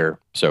this year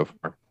so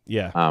far.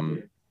 Yeah.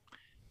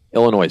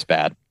 Illinois is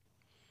bad.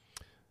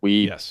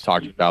 We Yes.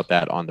 talked about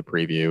that on the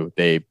preview.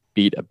 They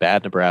beat a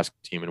bad Nebraska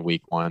team in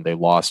week 1. They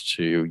lost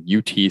to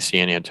UT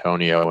San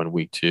Antonio in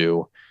week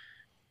 2.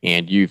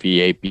 And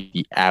UVA beat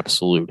the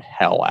absolute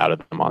hell out of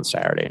them on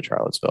Saturday in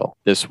Charlottesville.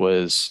 This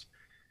was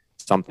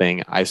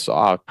something I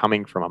saw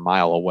coming from a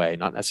mile away,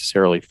 not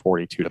necessarily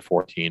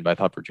 42-14, but I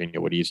thought Virginia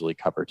would easily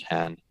cover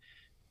 10.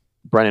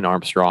 Brennan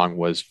Armstrong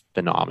was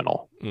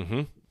phenomenal.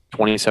 Mm-hmm.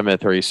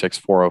 27-36,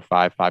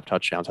 405, 5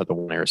 touchdowns, had the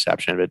 1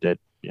 interception. It did,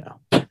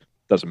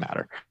 doesn't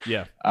matter.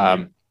 Yeah.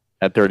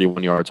 At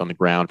 31 yards on the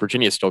ground.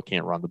 Virginia still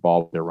can't run the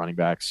ball with their running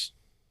backs.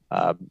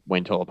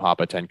 Wayne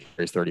Tolapapa, 10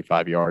 carries,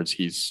 35 yards.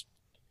 He's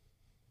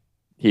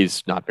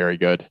not very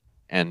good.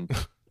 And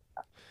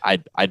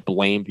I'd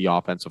blame the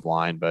offensive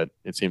line, but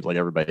it seems like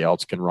everybody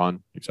else can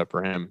run except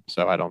for him.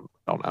 So I don't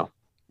know.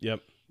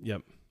 Yep.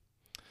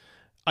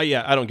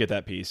 I don't get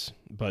that piece,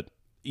 but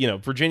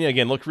Virginia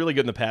again looked really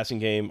good in the passing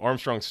game.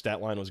 Armstrong's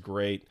stat line was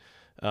great.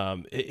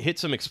 It hit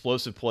some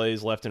explosive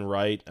plays left and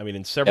right. I mean,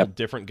 and several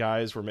different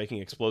guys were making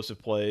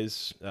explosive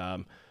plays.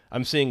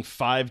 I'm seeing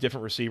 5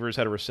 different receivers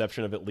had a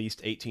reception of at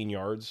least 18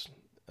 yards.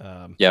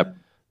 Yep.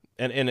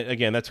 And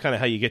again, that's kind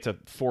of how you get to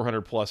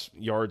 400 plus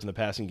yards in the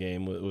passing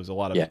game. It was a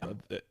lot of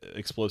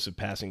explosive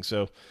passing.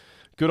 So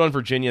good on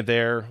Virginia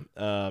there.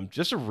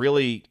 Just a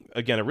really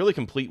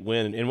complete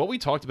win. And what we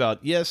talked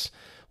about, yes,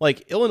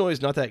 like Illinois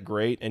is not that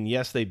great, and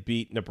yes, they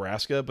beat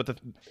Nebraska, but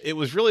it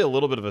was really a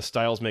little bit of a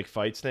styles make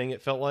fights thing.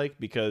 It felt like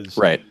because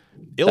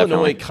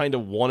Illinois kind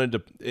of wanted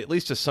to, at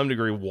least to some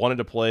degree, wanted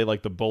to play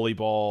like the bully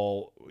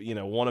ball.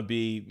 Want to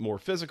be more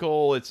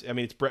physical. It's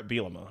Brett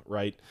Bielema,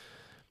 right?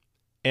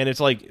 And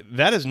it's like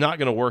that is not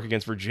going to work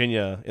against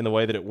Virginia in the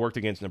way that it worked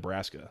against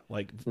Nebraska.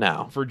 Like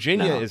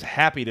Virginia is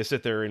happy to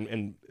sit there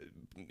and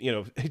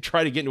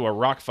try to get into a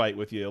rock fight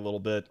with you a little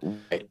bit.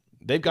 Right.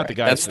 They've got the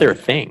guys. That's their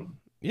thing.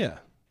 Yeah.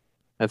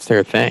 That's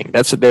their thing.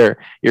 If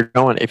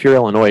you're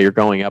Illinois, you're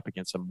going up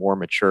against a more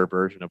mature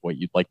version of what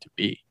you'd like to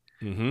be.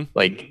 Mm-hmm.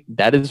 Like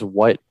that is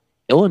what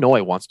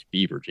Illinois wants to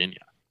be Virginia.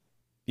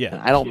 Yeah.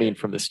 And I don't mean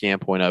from the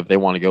standpoint of they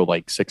want to go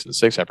like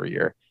 6-6 every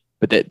year,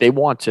 but they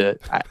want to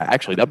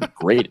actually, that'd be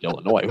great at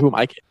Illinois. Who am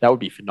I kidding? That would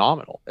be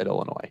phenomenal at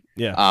Illinois.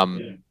 Yeah.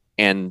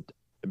 And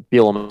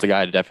Bielema's a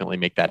guy to definitely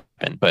make that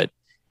happen. But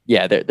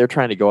yeah, they're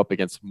trying to go up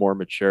against a more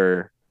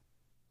mature,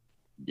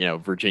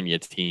 Virginia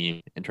team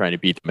and trying to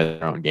beat them in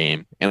their own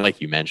game. And like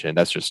you mentioned,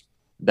 that's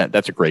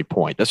a great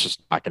point. That's just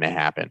not going to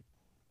happen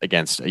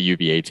against a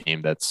UVA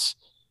team that's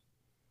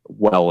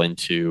well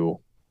into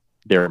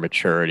their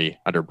maturity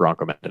under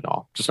Bronco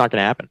Mendenhall. Just not going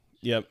to happen.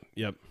 Yep.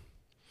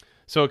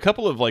 So a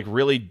couple of like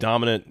really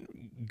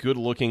dominant,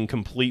 good-looking,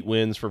 complete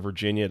wins for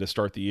Virginia to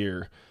start the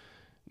year.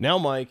 Now,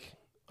 Mike,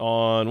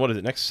 on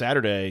next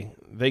Saturday,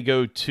 they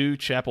go to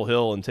Chapel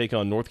Hill and take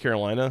on North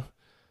Carolina,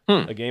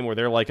 a game where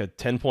they're like a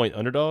 10-point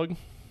underdog.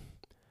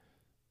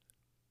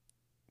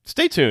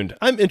 Stay tuned.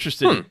 I'm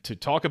interested to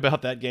talk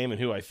about that game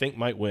and who I think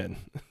might win.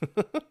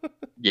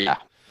 Yeah,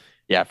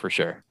 for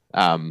sure.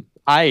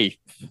 I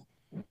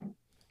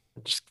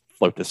just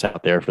float this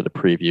out there for the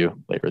preview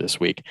later this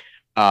week.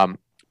 I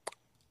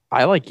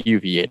like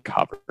UVA to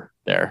cover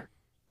there.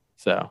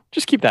 So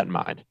just keep that in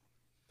mind.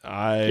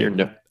 I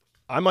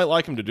might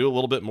like him to do a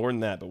little bit more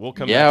than that, but we'll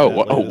come back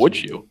to that would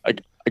you?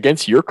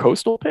 Against your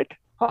Coastal pick?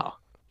 Huh.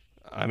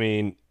 I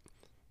mean,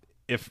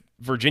 if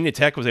Virginia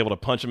Tech was able to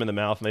punch them in the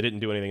mouth and they didn't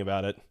do anything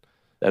about it,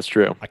 That's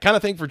true. I kind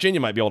of think Virginia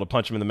might be able to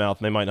punch them in the mouth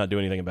and they might not do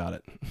anything about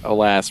it.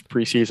 Alas,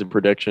 preseason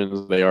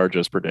predictions, they are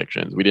just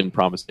predictions. We didn't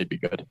promise they'd be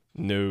good.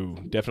 No,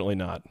 definitely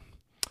not.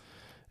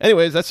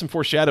 Anyways, that's some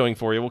foreshadowing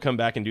for you. We'll come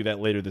back and do that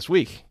later this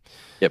week.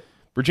 Yep.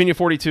 Virginia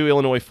 42,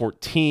 Illinois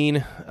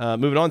 14.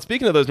 Moving on,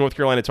 speaking of those North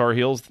Carolina Tar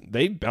Heels,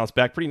 they bounced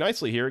back pretty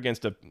nicely here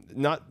against a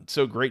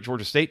not-so-great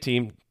Georgia State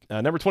team.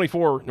 Number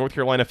 24, North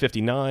Carolina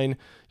 59,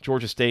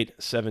 Georgia State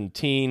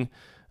 17.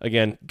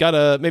 Again, got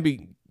a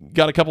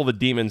couple of the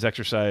demons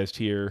exercised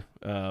here.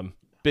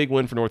 Big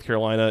win for North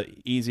Carolina.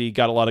 Easy,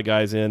 got a lot of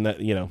guys in. That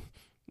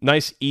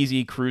nice,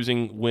 easy,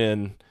 cruising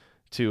win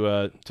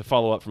to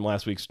follow up from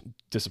last week's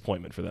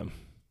disappointment for them.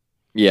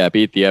 Yeah,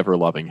 beat the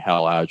ever-loving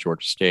hell out of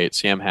Georgia State.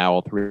 Sam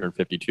Howell,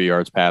 352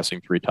 yards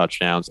passing, 3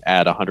 touchdowns,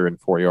 add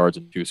 104 yards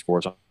and 2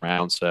 scores on the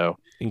round. So,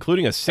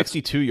 including a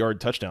 62-yard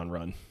touchdown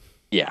run.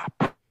 Yeah,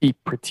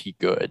 pretty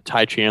good.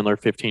 Ty Chandler,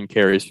 15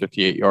 carries,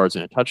 58 yards,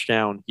 and a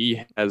touchdown.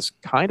 He has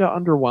kind of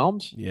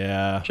underwhelmed.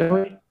 Yeah,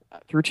 Joey,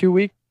 through 2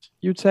 weeks,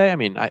 you'd say. I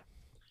mean, I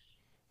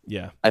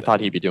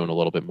thought he'd be doing a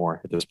little bit more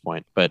at this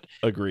point, but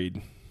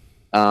agreed.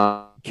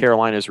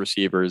 Carolina's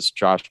receivers,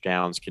 Josh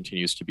Downs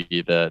continues to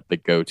be the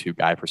go-to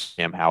guy for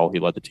Sam Howell. He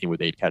led the team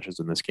with 8 catches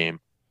in this game.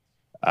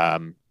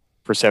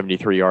 For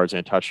 73 yards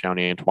and a touchdown.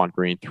 Antoine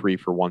Green, 3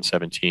 for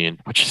 117,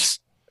 which is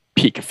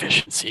peak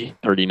efficiency.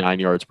 39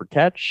 yards per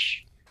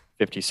catch,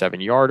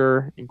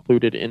 57-yarder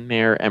included in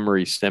there.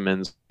 Emery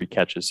Simmons, 3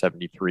 catches,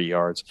 73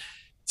 yards.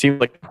 It seems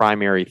like the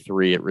primary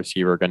 3 at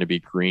receiver are going to be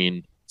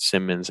Green,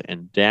 Simmons,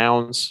 and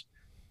Downs.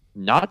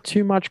 Not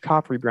too much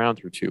Coffrey Brown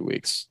through 2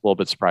 weeks. A little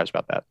bit surprised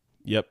about that.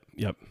 Yep.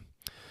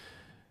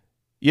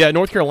 Yeah,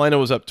 North Carolina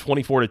was up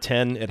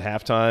 24-10 at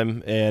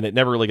halftime, and it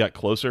never really got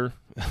closer.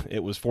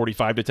 It was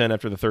 45-10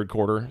 after the third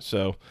quarter.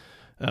 So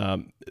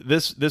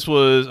this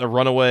was a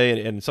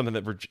runaway and something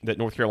that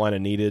North Carolina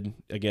needed.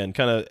 Again,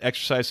 kind of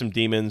exercise some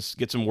demons,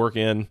 get some work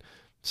in,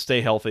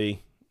 stay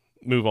healthy,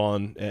 move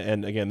on,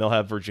 and again, they'll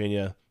have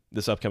Virginia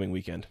this upcoming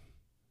weekend.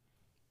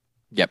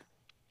 Yep.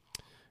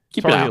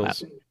 Keep an eye on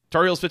that.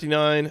 Tar Heels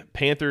 59,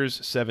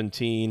 Panthers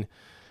 17.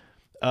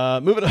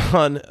 Moving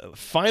on,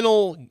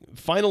 final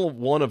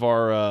one of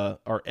our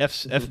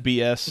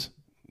FBS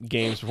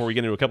games before we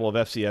get into a couple of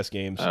FCS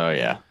games. Oh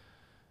yeah,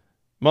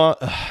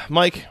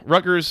 Mike,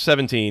 Rutgers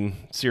 17,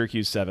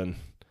 Syracuse 7.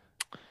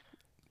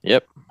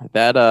 Yep,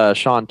 that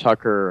Sean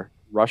Tucker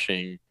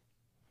rushing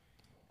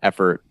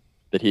effort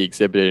that he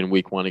exhibited in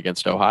Week 1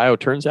 against Ohio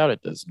turns out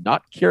it does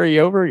not carry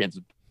over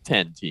against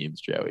 10 teams.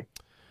 Joey.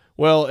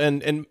 Well,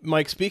 and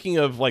Mike, speaking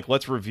of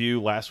let's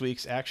review last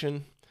week's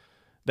action.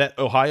 That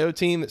Ohio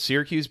team that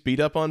Syracuse beat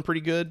up on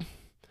pretty good,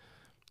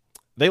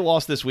 they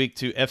lost this week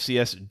to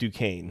FCS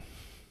Duquesne.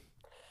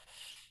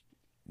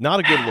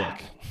 Not a good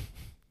look.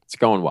 It's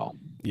going well.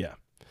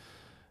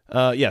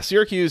 Yeah.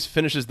 Syracuse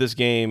finishes this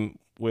game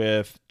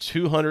with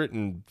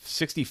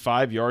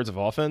 265 yards of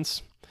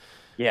offense,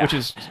 which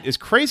is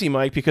crazy,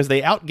 Mike, because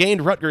they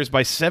outgained Rutgers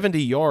by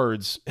 70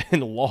 yards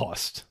and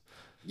lost.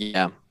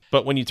 Yeah.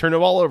 But when you turn the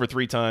ball over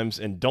 3 times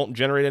and don't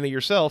generate any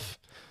yourself,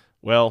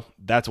 well,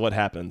 that's what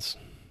happens.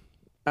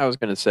 I was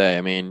going to say,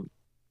 I mean,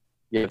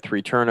 you have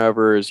 3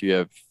 turnovers, you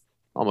have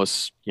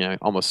almost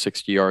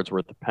 60 yards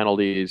worth of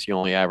penalties. You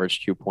only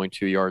average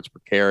 2.2 yards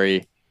per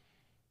carry.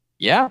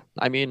 Yeah,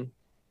 I mean,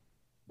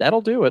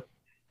 that'll do it.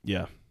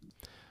 Yeah.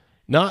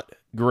 Not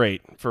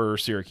great for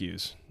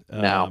Syracuse.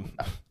 No,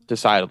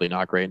 decidedly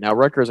not great. Now,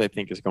 Rutgers, I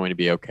think, is going to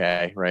be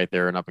okay, right?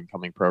 They're an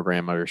up-and-coming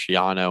program under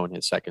Schiano in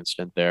his second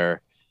stint there.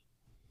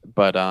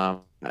 But,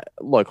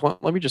 look,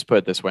 let me just put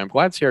it this way. I'm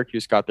glad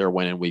Syracuse got their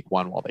win in Week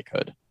 1 while they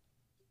could.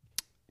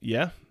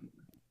 Yeah.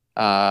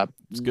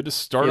 It's good to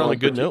start on a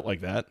good note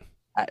like that.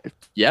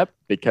 Yep,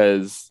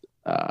 because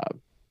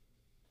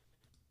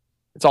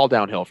it's all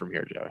downhill from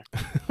here, Joey.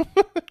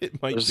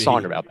 There's a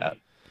song about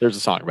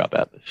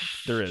that.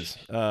 There is.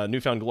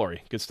 Newfound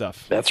Glory. Good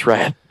stuff. That's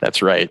right.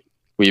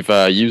 We've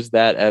used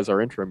that as our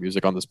intro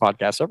music on this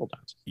podcast several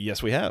times.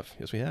 Yes, we have.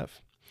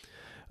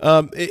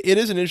 It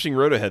is an interesting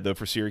road ahead, though,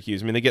 for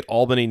Syracuse. I mean, they get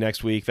Albany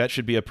next week. That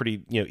should be a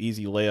pretty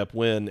easy layup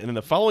win. And then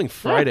the following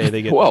Friday,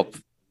 they get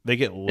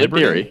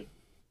Liberty.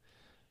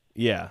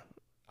 Yeah.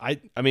 I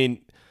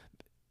mean,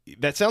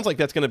 that sounds like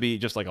that's going to be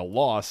just like a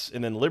loss.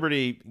 And then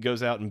Liberty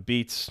goes out and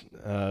beats,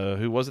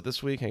 who was it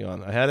this week? Hang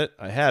on. I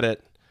had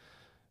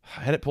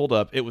it pulled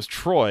up. It was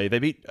Troy. They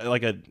beat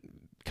like a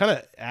kind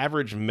of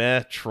average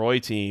Troy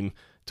team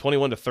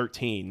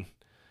 21-13.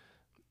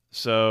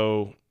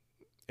 So,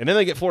 and then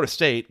they get Florida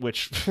State,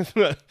 which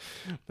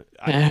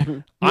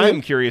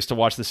I'm curious to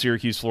watch the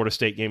Syracuse-Florida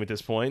State game at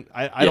this point.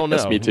 I don't know.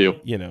 Yes, me too.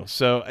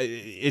 So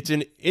it's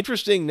an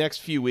interesting next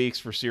few weeks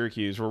for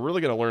Syracuse. We're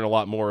really going to learn a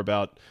lot more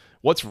about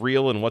what's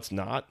real and what's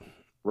not.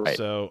 Right.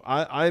 So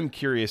I'm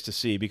curious to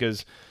see,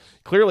 because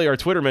clearly our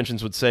Twitter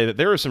mentions would say that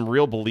there are some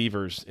real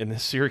believers in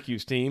this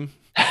Syracuse team.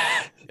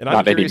 And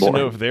I'm curious to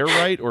know if they're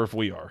right or if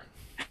we are.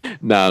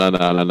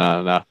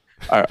 No.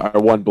 Our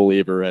one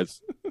believer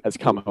has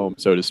come home,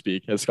 so to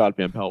speak, as Scott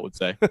Van Pelt would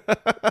say.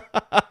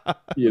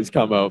 He has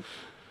come home.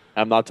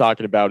 I'm not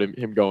talking about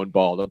him going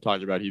bald. I'm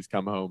talking about he's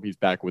come home. He's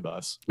back with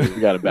us. We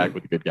got him back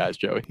with the good guys,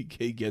 Joey.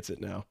 He gets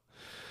it now.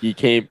 He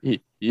came.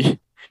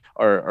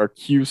 Our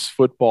Cuse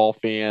football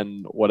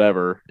fan,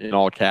 whatever, in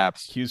all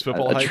caps. Cuse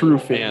football. A true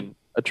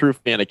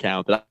fan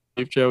account that I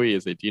believe Joey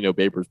is a Dino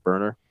Babers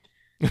burner.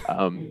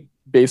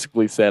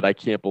 Basically said, I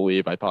can't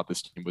believe I thought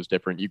this team was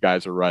different. You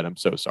guys are right. I'm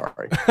so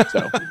sorry.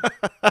 So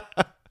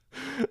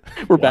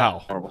we're back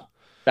to normal.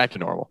 Back to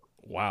normal.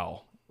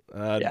 Wow.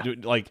 Yeah.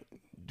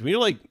 Do we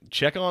like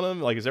check on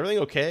him? Like, is everything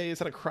okay? Is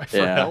that a cry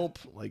for help?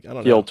 Like, I don't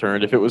know. Heel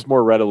turned. If it was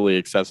more readily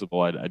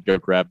accessible, I'd go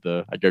grab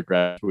the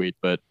tweet.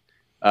 But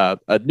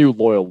a new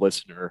loyal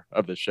listener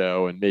of the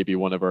show and maybe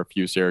one of our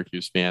few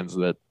Syracuse fans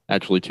that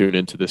actually tuned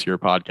into this year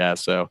podcast.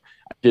 So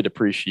I did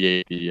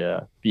appreciate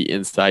the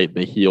insight,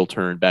 the heel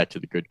turn back to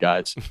the good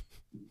guys.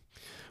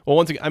 Well,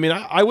 once again, I mean,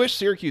 I wish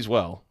Syracuse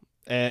well,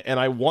 and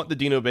I want the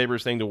Dino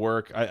Babers thing to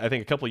work. I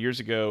think a couple of years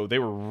ago they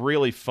were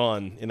really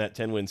fun in that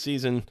 10-win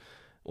season.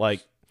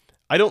 Like,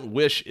 I don't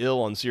wish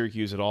ill on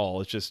Syracuse at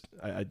all. It's just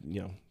I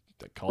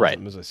call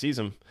them as I see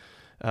them.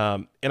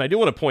 And I do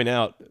want to point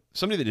out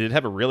somebody that did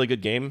have a really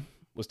good game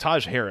was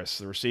Taj Harris,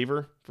 the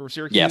receiver for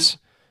Syracuse. Yes.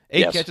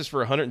 8 catches for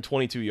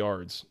 122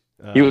 yards.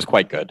 He was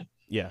quite good.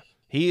 Yeah.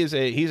 He's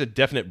a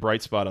definite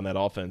bright spot on that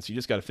offense. You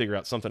just got to figure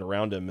out something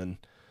around him, and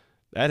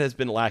that has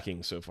been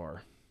lacking so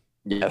far.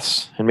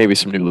 Yes, and maybe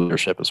some new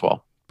leadership as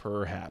well.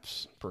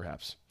 Perhaps.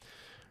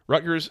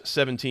 Rutgers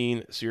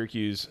 17,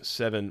 Syracuse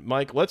 7.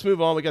 Mike, let's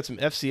move on. We got some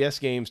FCS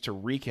games to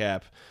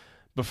recap.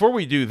 Before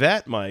we do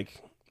that,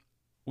 Mike,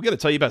 we got to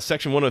tell you about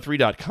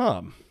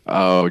section103.com.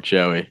 Oh,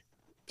 Joey.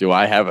 Do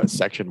I have a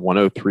Section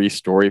 103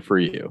 story for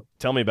you?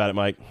 Tell me about it,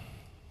 Mike.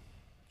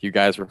 If you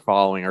guys were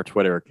following our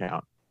Twitter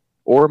account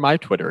or my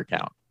Twitter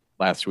account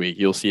last week,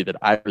 you'll see that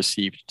I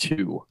received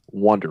 2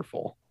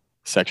 wonderful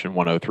Section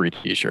 103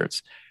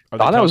 t-shirts.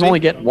 Thought I was only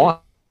getting one.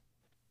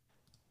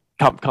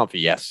 Comfy,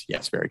 yes,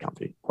 very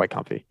comfy, quite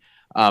comfy.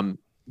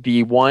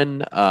 The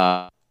one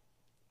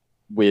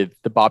with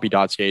the Bobby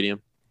Dodd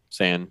Stadium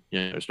saying,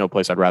 there's no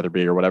place I'd rather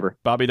be or whatever.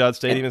 Bobby Dodd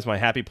Stadium is my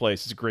happy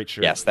place. It's a great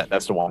shirt. Yes,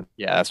 that's the one.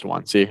 Yeah, that's the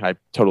one. See, I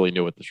totally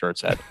knew what the shirt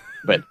said,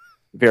 but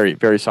very,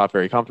 very soft,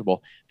 very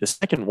comfortable. The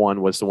second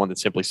one was the one that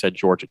simply said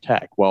Georgia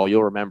Tech. Well,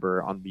 you'll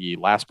remember on the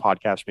last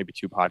podcast, maybe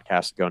 2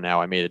 podcasts ago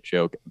now, I made a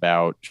joke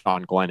about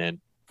Sean Glennon,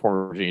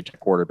 former Virginia Tech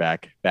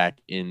quarterback, back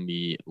in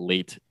the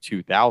late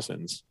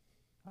 2000s.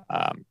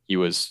 He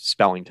was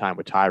spelling time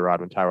with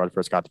Tyrod when Tyrod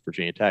first got to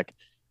Virginia Tech.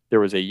 There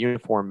was a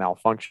uniform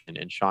malfunction,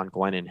 and Sean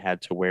Glennon had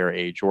to wear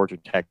a Georgia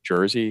Tech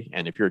jersey.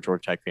 And if you're a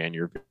Georgia Tech fan,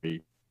 you're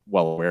very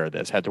well aware of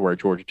this. Had to wear a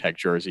Georgia Tech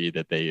jersey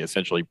that they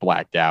essentially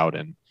blacked out,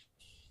 and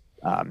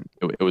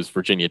it was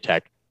Virginia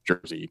Tech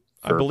jersey.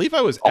 I believe I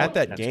was at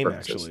that game,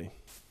 actually.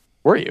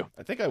 Were you?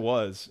 I think I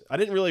was. I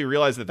didn't really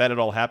realize that had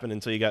all happened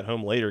until you got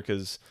home later,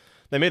 because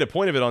they made a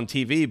point of it on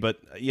TV. But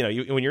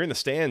when you're in the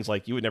stands,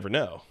 like, you would never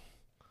know.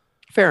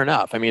 Fair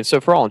enough. I mean, so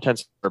for all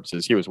intents and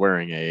purposes, he was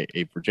wearing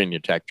a Virginia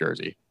Tech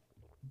jersey,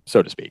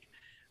 so to speak.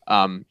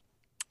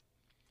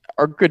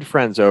 Our good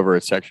friends over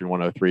at Section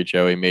 103,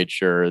 Joey, made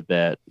sure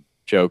that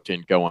joke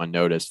didn't go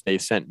unnoticed. They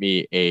sent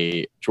me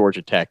a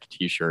Georgia Tech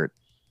t-shirt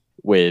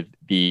with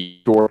the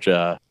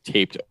Georgia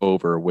taped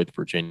over with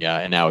Virginia,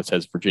 and now it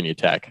says Virginia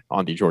Tech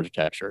on the Georgia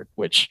Tech shirt,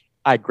 which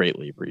I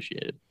greatly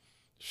appreciated.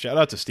 Shout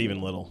out to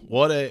Stephen Little.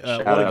 What a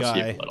guy.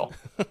 Stephen Little.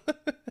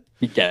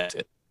 He gets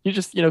it. You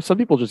just, some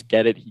people just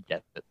get it. He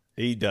gets it.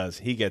 He does.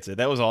 He gets it.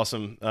 That was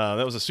awesome.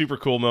 That was a super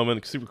cool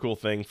moment, super cool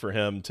thing for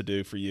him to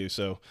do for you.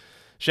 So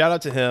shout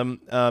out to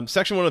him.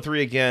 Section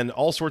 103, again,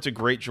 all sorts of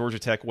great Georgia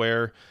Tech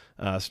wear,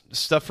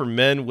 stuff for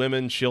men,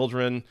 women,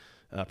 children,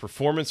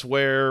 performance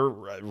wear,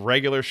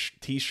 regular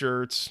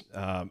t-shirts.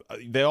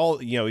 They all,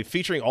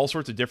 featuring all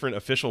sorts of different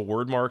official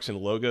word marks and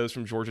logos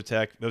from Georgia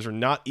Tech. Those are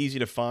not easy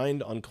to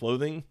find on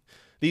clothing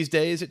these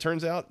days, it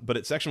turns out, but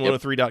at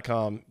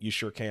section103.com, you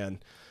sure can.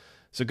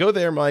 So go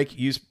there, Mike.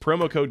 Use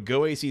promo code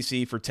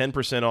GOACC for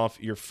 10% off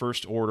your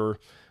first order.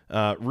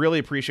 Really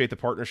appreciate the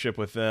partnership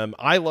with them.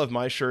 I love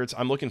my shirts.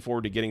 I'm looking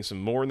forward to getting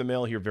some more in the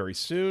mail here very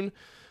soon.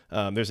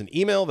 There's an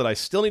email that I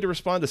still need to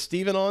respond to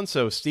Steven on.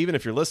 So, Steven,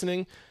 if you're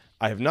listening,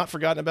 I have not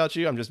forgotten about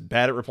you. I'm just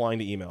bad at replying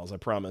to emails, I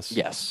promise.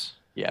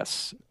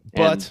 Yes.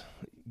 But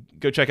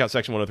go check out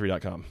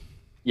section103.com.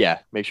 Yeah,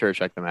 make sure to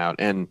check them out.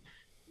 And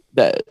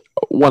that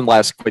one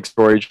last quick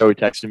story. Joey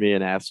texted me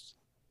and asked,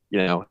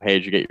 hey,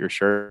 did you get your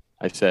shirt?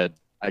 I said,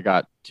 I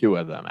got 2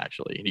 of them,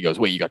 actually. And he goes,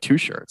 wait, you got 2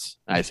 shirts?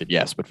 And I said,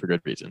 yes, but for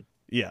good reason.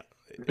 Yeah,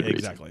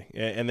 exactly.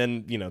 And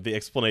then, the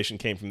explanation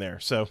came from there.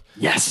 So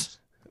yes,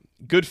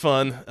 good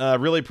fun.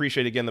 Really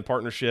appreciate, again, the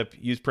partnership.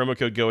 Use promo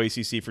code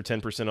GOACC for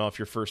 10% off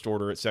your first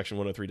order at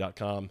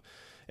section103.com.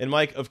 And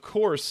Mike, of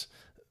course,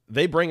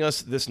 they bring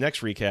us this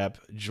next recap.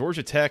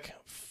 Georgia Tech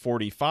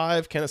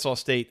 45, Kennesaw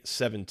State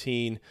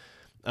 17.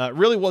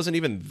 Really wasn't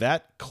even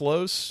that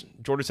close.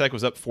 Georgia Tech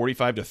was up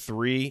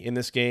 45-3 in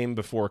this game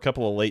before a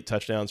couple of late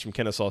touchdowns from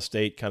Kennesaw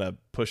State kind of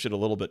pushed it a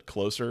little bit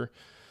closer.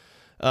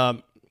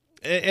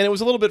 And it was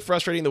a little bit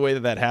frustrating the way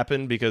that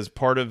happened, because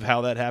part of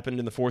how that happened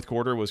in the fourth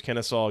quarter was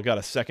Kennesaw got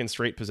a second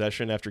straight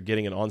possession after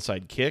getting an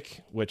onside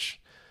kick,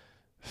 which,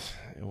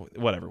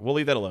 whatever, we'll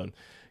leave that alone.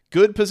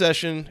 Good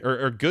possession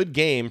or good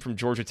game from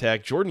Georgia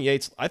Tech. Jordan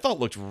Yates, I thought,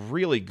 looked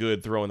really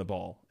good throwing the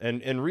ball,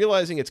 and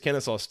realizing it's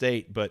Kennesaw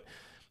State, but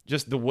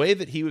just the way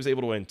that he was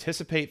able to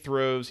anticipate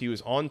throws, he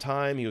was on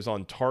time, he was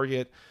on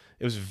target.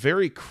 It was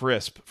very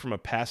crisp from a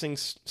passing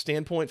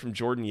standpoint from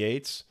Jordan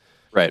Yates.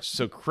 Right.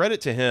 So credit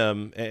to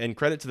him, and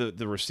credit to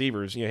the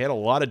receivers. You know, he had a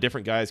lot of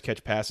different guys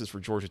catch passes for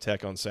Georgia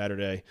Tech on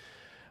Saturday.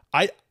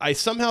 I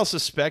somehow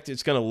suspect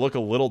it's going to look a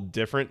little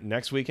different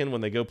next weekend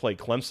when they go play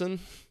Clemson.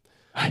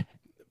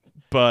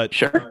 But,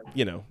 sure,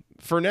 you know,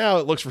 for now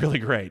it looks really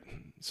great.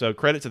 So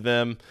credit to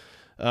them.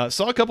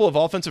 Saw a couple of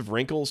offensive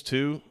wrinkles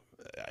too.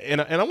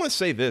 And I want to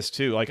say this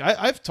too. Like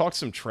I've talked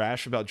some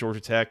trash about Georgia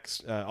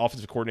Tech's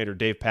offensive coordinator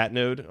Dave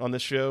Patnode on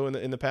this show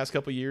in the past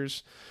couple of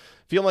years.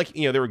 Feeling like,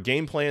 you know, there were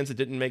game plans that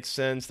didn't make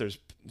sense. There's,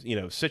 you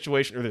know,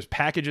 there's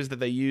packages that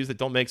they use that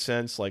don't make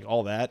sense, like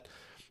all that.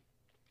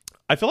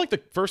 I feel like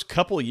the first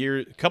couple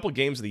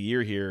games of the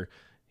year here,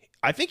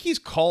 I think he's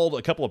called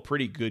a couple of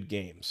pretty good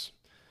games.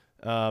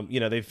 You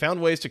know, they've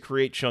found ways to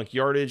create chunk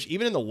yardage.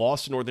 Even in the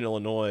loss to Northern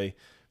Illinois,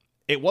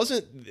 it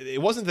wasn't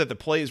that the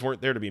plays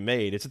weren't there to be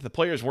made. It's that the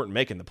players weren't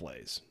making the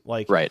plays.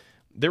 Like, right.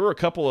 There were a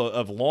couple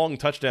of long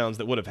touchdowns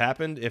that would have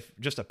happened if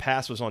just a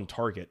pass was on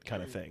target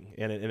kind of thing,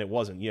 and it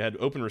wasn't. You had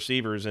open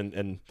receivers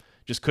and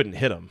just couldn't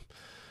hit them.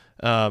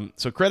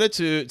 So credit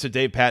to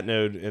Dave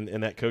Patnode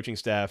and that coaching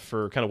staff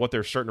for kind of what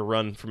they're starting to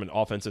run from an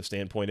offensive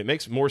standpoint. It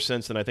makes more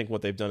sense than I think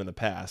what they've done in the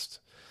past.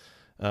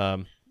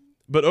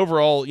 But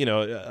overall, you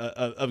know,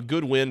 a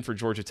good win for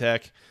Georgia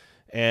Tech.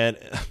 And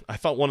I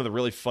thought one of the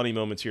really funny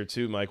moments here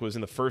too, Mike, was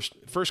in the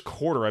first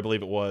quarter, I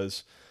believe it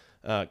was.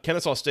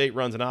 Kennesaw State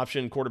runs an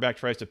option, quarterback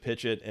tries to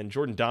pitch it, and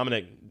Jordan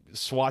Dominic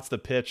swats the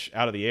pitch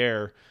out of the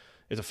air.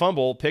 It's a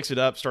fumble, picks it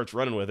up, starts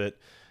running with it,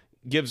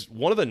 gives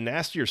one of the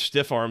nastier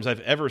stiff arms I've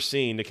ever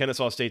seen to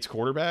Kennesaw State's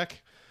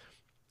quarterback,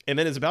 and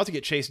then is about to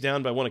get chased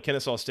down by one of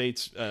Kennesaw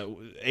State's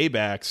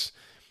A-backs,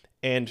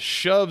 and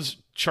shoves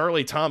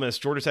Charlie Thomas,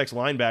 Georgia Tech's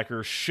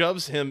linebacker,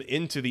 shoves him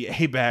into the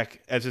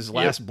A-back as his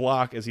last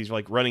block as he's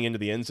like running into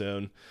the end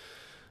zone.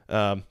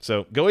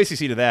 So go ACC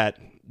to that,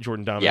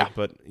 Jordan Dominic. Yeah.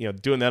 But you know,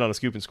 doing that on a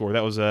scoop and score,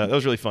 that was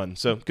really fun.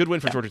 So good win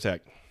for Georgia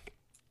Tech.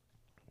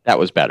 That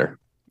was better.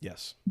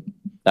 Yes,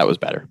 that was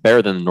better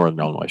than the Northern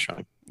Illinois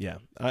showing. Yeah,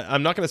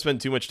 I'm not going to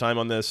spend too much time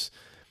on this.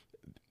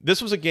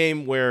 This was a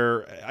game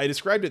where I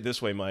described it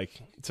this way,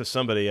 Mike, to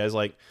somebody as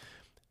like,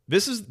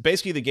 this is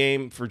basically the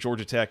game for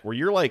Georgia Tech where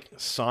you're like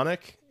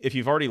Sonic if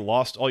you've already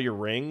lost all your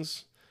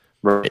rings,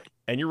 right?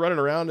 And you're running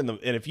around and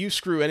if you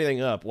screw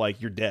anything up,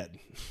 like you're dead.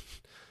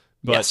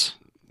 But yes.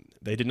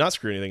 They did not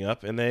screw anything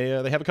up, and they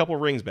have a couple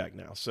of rings back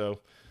now.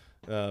 So,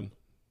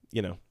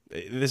 you know,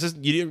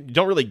 you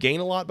don't really gain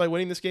a lot by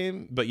winning this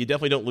game, but you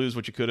definitely don't lose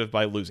what you could have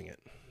by losing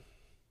it.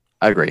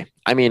 I agree.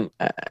 I mean,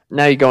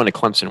 now you go into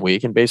Clemson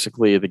week, and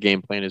basically the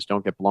game plan is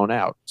don't get blown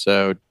out.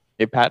 So,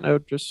 hey,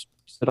 Patnode, just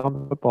sit on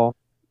the football.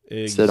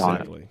 Exactly. Sit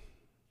on it.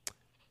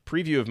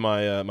 Preview of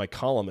my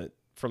column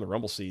from the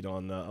Rumble Seat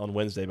on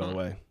Wednesday, by the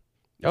way.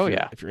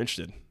 If you're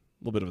interested, a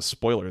little bit of a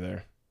spoiler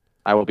there.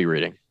 I will be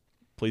reading.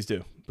 Please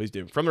do.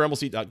 From the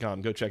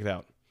rumbleseat.com. Go check it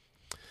out.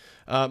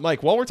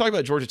 Mike, while we're talking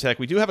about Georgia Tech,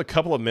 we do have a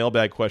couple of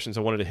mailbag questions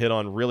I wanted to hit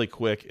on really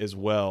quick as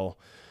well.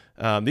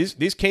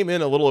 These came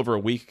in a little over a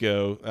week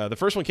ago. The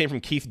first one came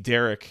from Keith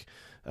Derrick,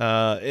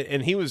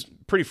 and he was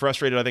pretty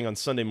frustrated, I think, on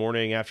Sunday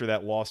morning after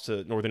that loss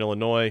to Northern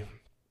Illinois.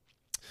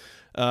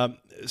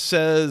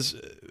 Says,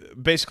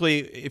 basically,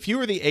 if you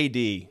were the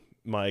AD,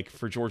 Mike,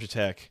 for Georgia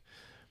Tech,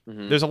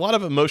 there's a lot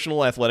of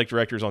emotional athletic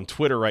directors on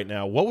Twitter right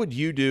now. What would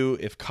you do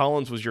if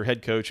Collins was your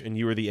head coach and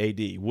you were the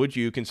AD? Would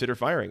you consider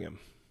firing him?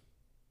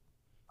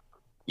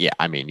 Yeah,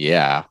 I mean,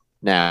 yeah.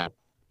 Now,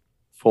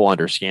 full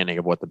understanding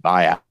of what the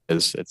buyout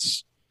is,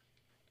 it's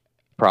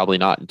probably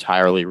not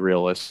entirely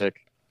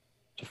realistic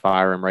to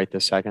fire him right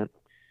this second.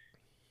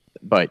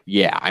 But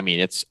yeah, I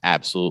mean, it's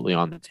absolutely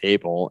on the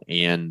table.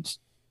 And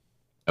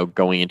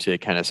going into the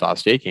Kennesaw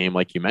State game,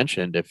 like you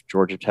mentioned, if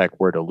Georgia Tech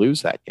were to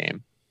lose that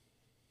game,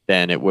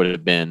 then it would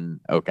have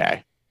been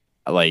okay.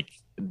 Like,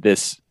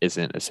 this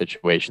isn't a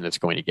situation that's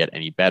going to get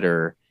any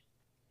better.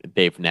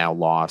 They've now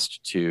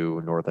lost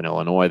to Northern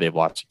Illinois. They've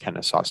lost to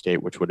Kennesaw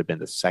State, which would have been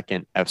the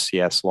second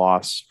FCS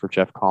loss for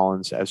Jeff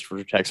Collins as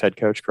Georgia Tech's head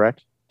coach,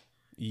 correct?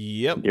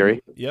 Yep. In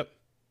theory? Yep.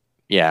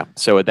 Yeah.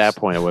 So at that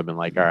point, it would have been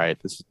like, all right,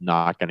 this is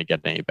not going to get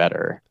any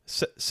better.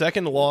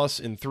 Second loss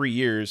in 3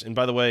 years. And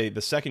by the way,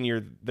 the second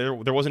year, there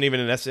wasn't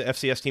even an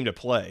FCS team to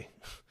play.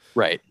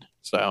 Right.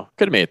 So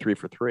could have made it 3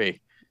 for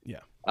 3. Yeah.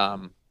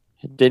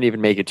 Didn't even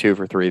make it 2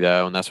 for 3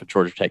 though, and that's what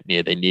Georgia Tech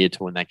needed. They needed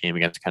to win that game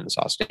against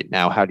Kennesaw State.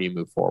 Now, how do you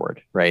move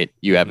forward? Right,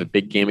 you have a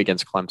big game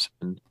against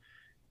Clemson,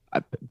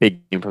 a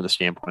big game from the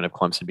standpoint of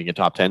Clemson being a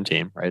top 10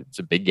 team. Right, it's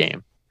a big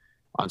game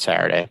on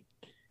Saturday.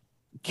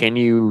 Can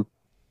you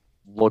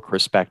look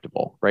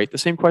respectable? Right, the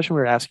same question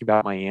we were asking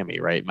about Miami.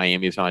 Right,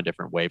 Miami is on a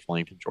different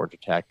wavelength than Georgia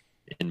Tech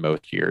in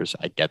most years.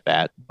 I get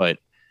that, but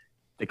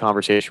the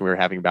conversation we were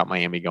having about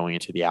Miami going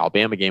into the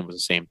Alabama game was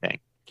the same thing.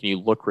 Can you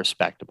look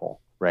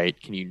respectable, right?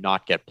 Can you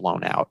not get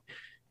blown out?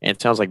 And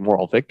it sounds like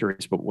moral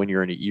victories, but when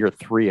you're in year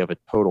 3 of a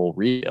total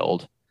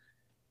rebuild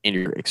and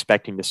you're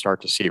expecting to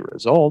start to see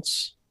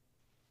results,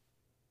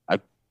 a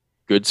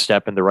good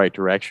step in the right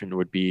direction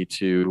would be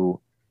to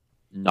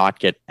not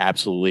get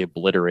absolutely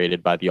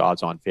obliterated by the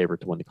odds-on favorite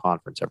to win the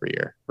conference every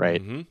year,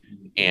 right? Mm-hmm.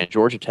 And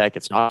Georgia Tech,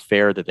 it's not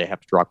fair that they have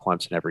to draw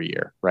Clemson every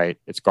year, right?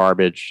 It's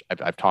garbage.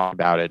 I've talked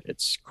about it.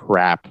 It's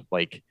crap.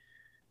 Like,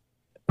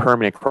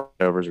 permanent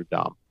crossovers are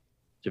dumb.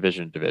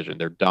 Division,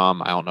 they're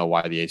dumb. I don't know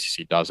why the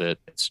ACC does it.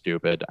 It's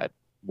stupid.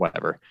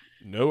 Whatever.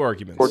 No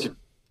arguments.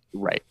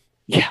 Right.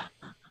 Yeah.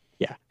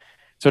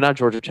 So now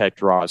Georgia Tech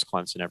draws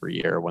Clemson every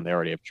year when they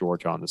already have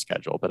Georgia on the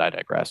schedule, but I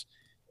digress.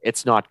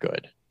 It's not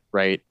good,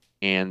 right?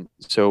 And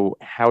so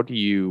how do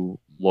you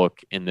look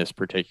in this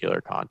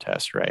particular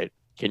contest, right?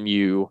 Can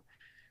you,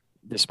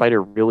 despite a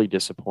really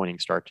disappointing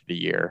start to the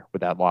year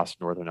with that loss to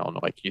Northern Illinois,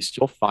 can you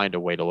still find a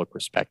way to look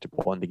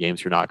respectable in the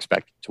games you're not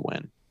expected to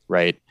win,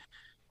 right?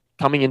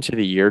 Coming into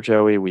the year,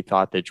 Joey, we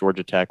thought that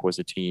Georgia Tech was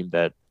a team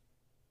that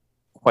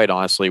quite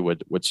honestly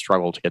would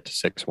struggle to get to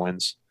 6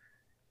 wins,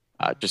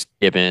 just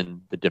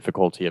given the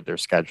difficulty of their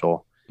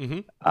schedule.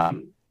 Mm-hmm.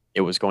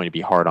 It was going to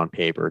be hard on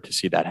paper to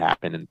see that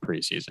happen in the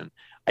preseason.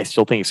 I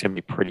still think it's going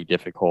to be pretty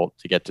difficult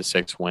to get to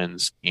 6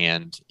 wins,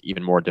 and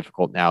even more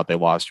difficult now they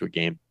lost to a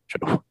team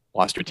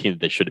that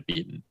they should have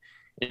beaten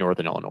in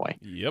Northern Illinois.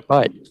 Yep.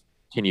 But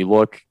can you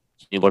look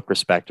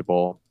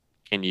respectable?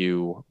 Can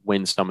you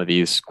win some of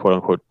these quote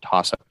unquote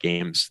toss-up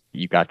games that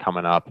you got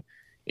coming up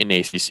in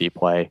ACC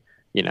play?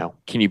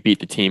 Can you beat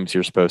the teams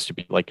you're supposed to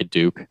beat, like a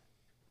Duke,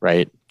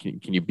 right?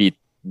 Can you beat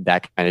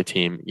that kind of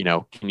team?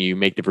 Can you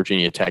make the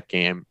Virginia Tech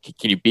game?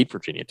 Can you beat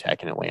Virginia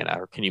Tech in Atlanta?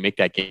 Or can you make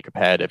that game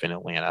competitive in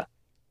Atlanta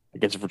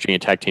against a Virginia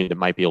Tech team that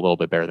might be a little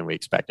bit better than we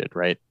expected,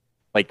 right?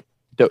 Like,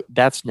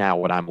 that's now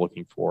what I'm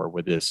looking for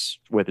with this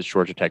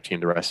Georgia Tech team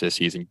the rest of the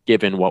season,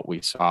 given what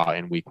we saw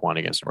in week 1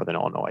 against Northern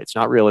Illinois. It's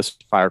not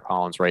realistic to fire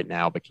Collins right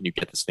now, but can you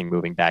get this thing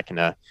moving back in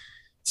a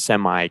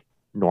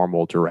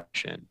semi-normal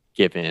direction,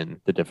 given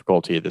the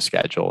difficulty of the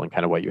schedule and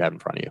kind of what you have in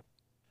front of you?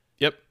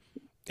 Yep.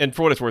 And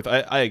for what it's worth,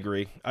 I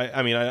agree.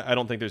 I mean, I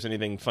don't think there's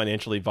anything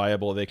financially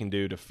viable they can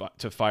do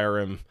to fire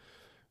him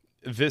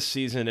this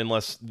season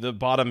unless the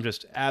bottom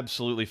just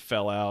absolutely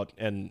fell out.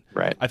 And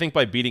right. I think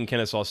by beating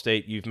Kennesaw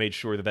State, you've made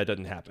sure that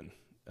doesn't happen.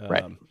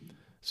 Right.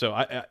 So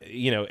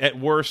at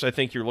worst, I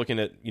think you're looking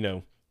at,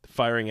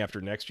 firing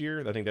after next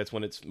year. I think that's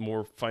when it's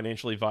more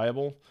financially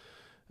viable.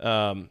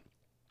 And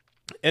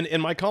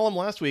my column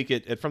last week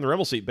at From the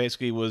Rebel Seat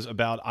basically was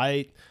about,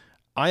 I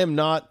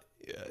don't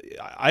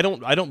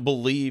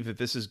believe that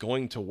this is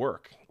going to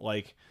work.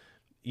 Like,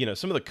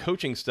 some of the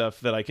coaching stuff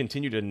that I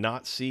continue to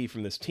not see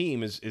from this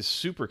team is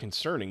super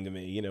concerning to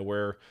me,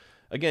 where,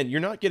 again,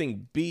 you're not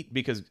getting beat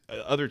because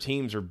other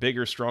teams are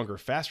bigger, stronger,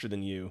 faster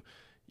than you.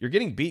 You're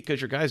getting beat because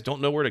your guys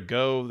don't know where to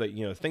go.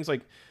 That, things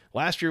like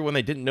last year when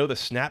they didn't know the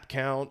snap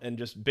count and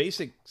just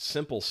basic,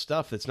 simple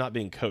stuff that's not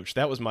being coached.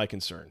 That was my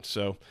concern.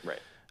 So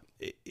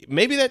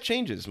maybe that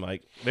changes,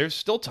 Mike. There's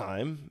still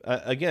time.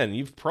 Again,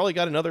 you've probably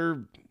got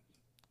another,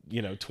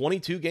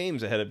 22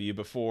 games ahead of you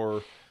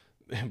before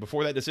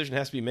that decision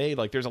has to be made.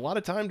 Like, there's a lot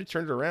of time to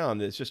turn it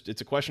around.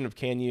 It's a question of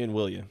can you and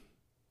will you?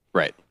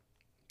 Right.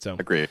 So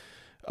agree.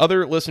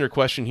 Other listener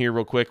question here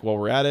real quick while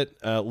we're at it.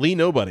 Lee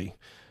Nobody.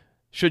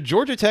 Should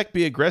Georgia Tech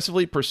be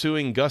aggressively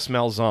pursuing Gus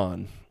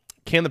Malzahn?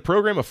 Can the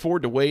program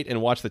afford to wait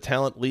and watch the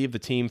talent leave the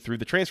team through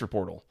the transfer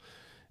portal?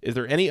 Is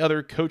there any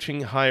other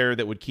coaching hire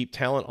that would keep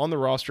talent on the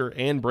roster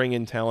and bring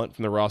in talent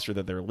from the roster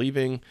that they're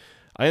leaving?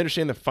 I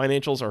understand the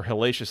financials are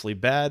hellaciously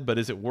bad, but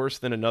is it worse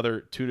than another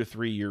 2 to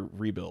 3 year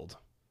rebuild?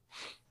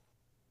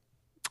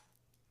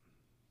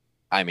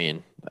 I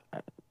mean,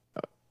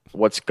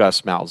 what's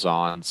Gus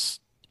Malzahn's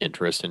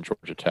interest in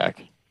Georgia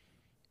Tech?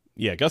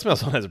 Yeah, Gus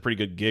Malzahn has a pretty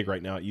good gig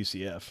right now at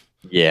UCF.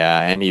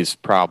 Yeah, and he's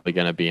probably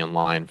going to be in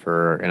line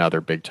for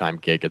another big-time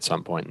gig at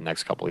some point in the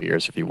next couple of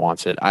years if he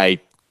wants it. I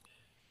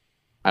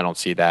don't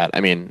see that.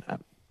 I mean, I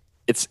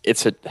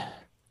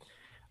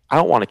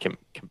don't want to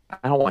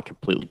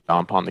completely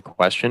dump on the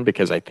question,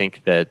 because I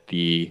think that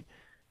the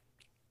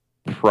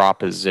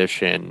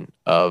proposition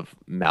of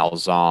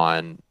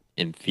Malzahn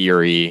in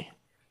theory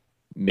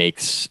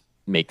makes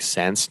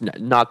sense.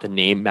 Not the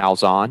name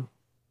Malzahn,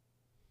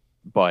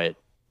 but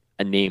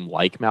a name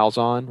like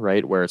Malzahn,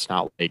 right? Where it's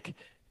not like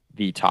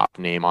the top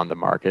name on the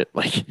market.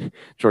 Like,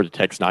 Georgia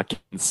Tech's not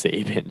getting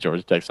Saban,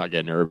 Georgia Tech's not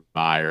getting Urban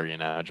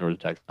Meyer, Georgia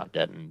Tech's not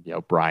getting,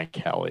 Brian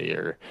Kelly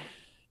or.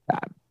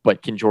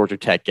 But can Georgia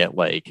Tech get,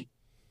 like,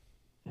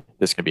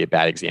 this could be a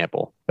bad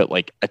example, but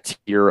like a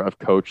tier of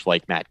coach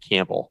like Matt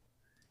Campbell?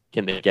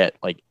 Can they get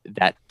like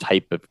that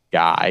type of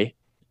guy?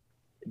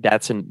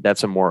 That's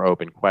a more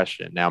open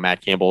question. Now,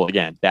 Matt Campbell,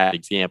 again, bad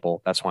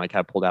example. That's one I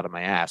kind of pulled out of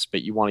my ass.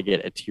 But you want to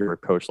get a tier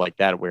of coach like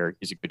that where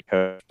he's a good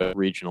coach, but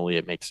regionally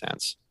it makes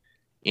sense.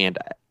 And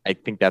I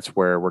think that's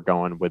where we're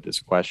going with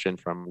this question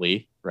from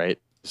Lee, right?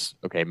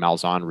 Okay,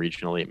 Malzahn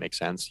regionally, it makes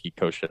sense. He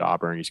coached at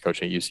Auburn. He's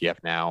coaching at UCF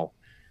now.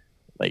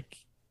 Like,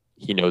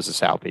 he knows the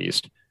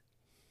Southeast.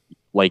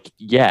 Like,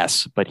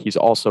 yes, but he's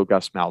also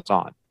Gus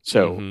Malzahn.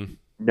 So,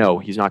 no,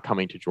 he's not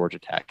coming to Georgia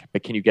Tech.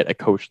 But can you get a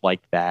coach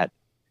like that?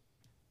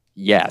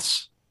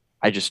 Yes.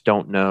 I just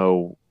don't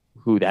know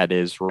who that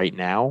is right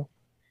now.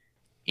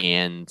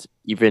 And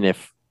even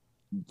if,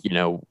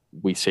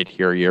 we sit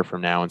here a year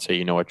from now and say,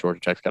 you know what, Georgia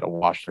Tech's got to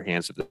wash their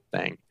hands of the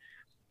thing,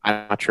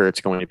 I'm not sure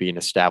it's going to be an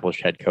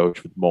established head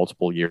coach with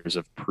multiple years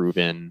of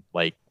proven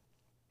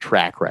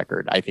track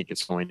record. I think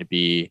it's going to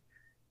be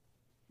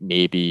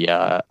maybe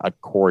an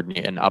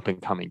up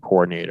and coming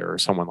coordinator or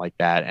someone like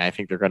that. And I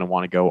think they're going to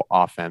want to go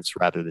offense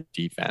rather than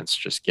defense,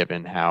 just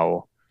given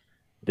how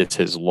this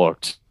has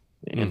looked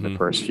in the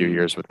first few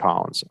years with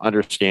Collins.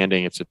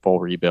 Understanding it's a full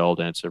rebuild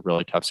and it's a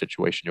really tough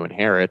situation to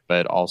inherit,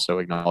 but also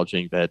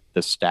acknowledging that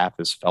the staff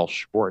has fell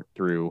short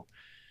through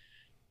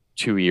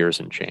 2 years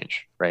and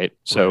change, right?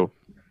 So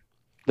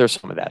there's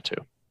some of that too.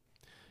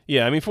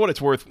 Yeah, I mean, for what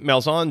it's worth,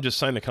 Malzahn just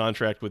signed a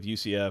contract with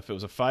UCF. It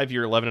was a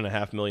 5-year,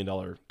 $11.5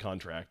 million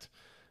contract.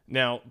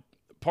 Now,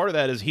 part of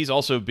that is he's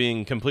also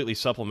being completely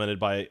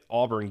supplemented by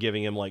Auburn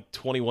giving him like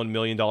 $21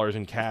 million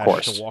in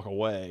cash to walk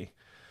away.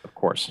 Of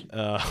course.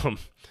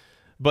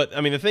 But,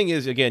 I mean, the thing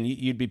is, again,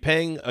 you'd be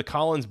paying a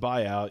Collins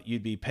buyout.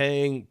 You'd be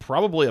paying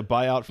probably a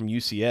buyout from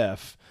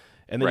UCF.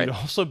 And then you'd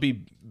also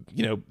be,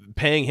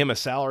 paying him a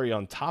salary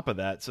on top of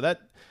that. So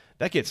that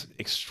gets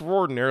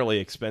extraordinarily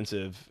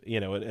expensive,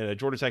 in a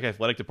Georgia Tech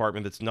athletic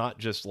department that's not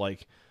just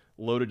like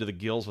loaded to the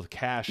gills with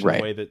cash in the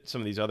way that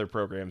some of these other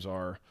programs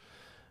are.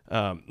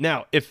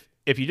 Now, if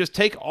you just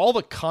take all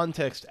the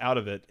context out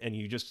of it and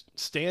you just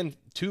stand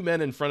two men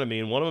in front of me,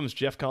 and one of them is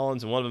Jeff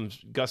Collins and one of them is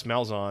Gus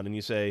Malzahn, and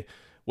you say,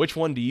 which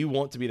one do you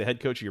want to be the head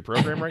coach of your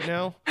program right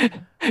now?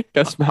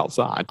 Gus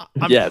Malzahn.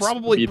 I'm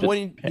probably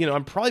pointing,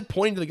 I'm probably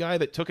pointing to the guy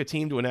that took a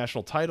team to a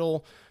national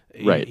title.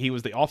 He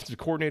was the offensive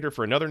coordinator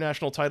for another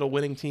national title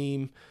winning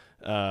team.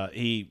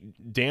 He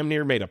damn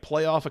near made a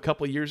playoff a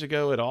couple of years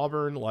ago at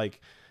Auburn.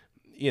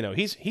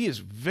 He is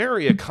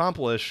very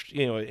accomplished,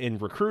 in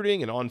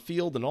recruiting and on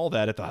field and all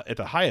that at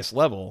the highest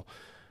level,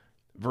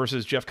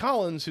 versus Jeff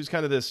Collins, who's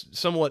kind of this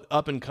somewhat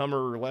up and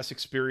comer, less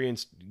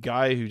experienced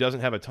guy who doesn't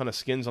have a ton of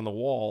skins on the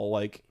wall.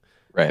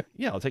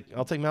 Yeah, I'll take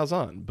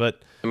Malzahn.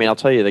 But I mean, I'll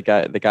tell you, the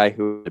guy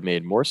who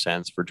made more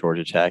sense for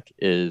Georgia Tech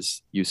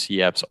is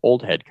UCF's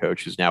old head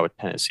coach, who's now at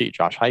Tennessee,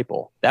 Josh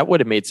Heupel. That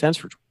would have made sense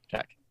for Georgia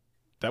Tech.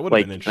 That would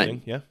have been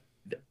interesting. Yeah.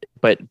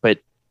 But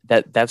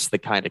that's the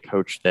kind of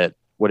coach that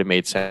would have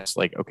made sense.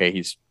 Okay,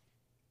 he's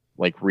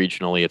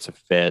regionally, it's a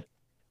fit.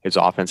 His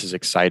offense is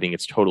exciting.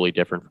 It's totally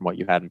different from what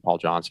you had in Paul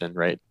Johnson,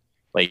 right?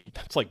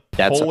 It's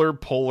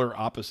polar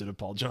opposite of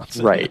Paul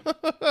Johnson. Right.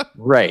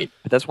 Right.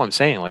 But that's what I'm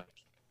saying.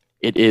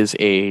 It is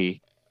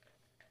a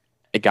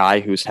guy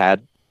who's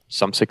had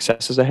some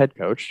success as a head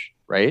coach,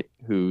 right?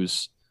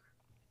 Who's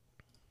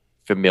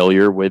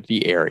familiar with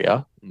the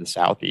area in the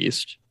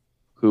Southeast,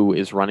 who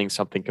is running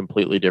something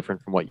completely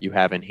different from what you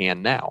have in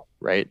hand now,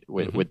 right?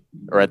 With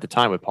or at the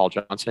time with Paul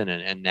Johnson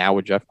and now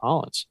with Jeff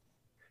Collins.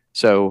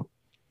 So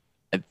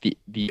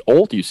the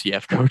old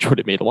UCF coach would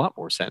have made a lot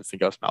more sense than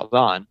Gus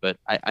Malzahn, but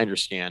I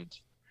understand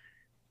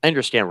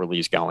where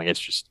Lee's going. It's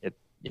just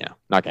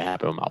not going to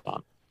happen with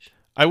Malzahn.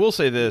 I will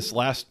say this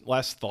last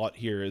thought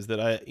here is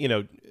that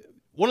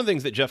one of the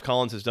things that Jeff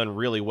Collins has done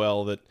really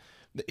well that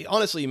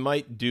honestly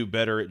might do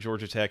better at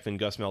Georgia Tech than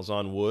Gus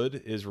Malzahn would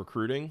is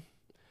recruiting.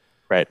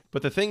 Right.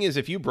 But the thing is,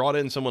 if you brought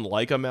in someone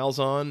like a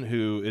Malzahn,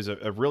 who is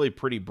a really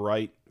pretty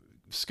bright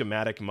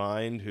schematic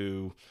mind,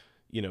 who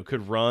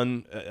could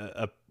run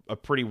a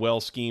pretty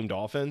well schemed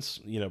offense,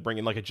 bring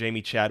in like a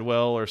Jamie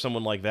Chadwell or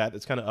someone like that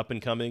that's kind of up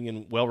and coming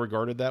and well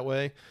regarded that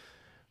way.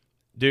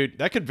 Dude,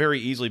 that could very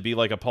easily be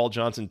like a Paul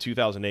Johnson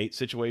 2008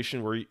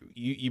 situation where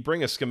you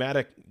bring a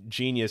schematic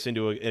genius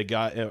into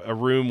a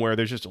room where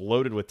there's just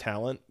loaded with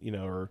talent,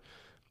 or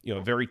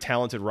a very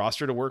talented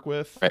roster to work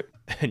with, right?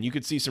 And you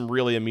could see some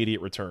really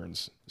immediate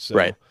returns. So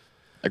right,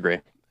 agree.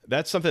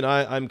 That's something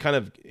I'm kind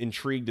of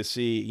intrigued to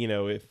see.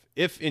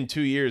 If in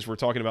 2 years we're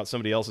talking about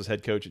somebody else's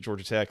head coach at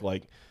Georgia Tech,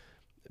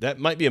 that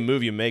might be a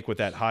move you make with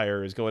that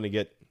hire, is going to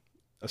get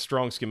a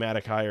strong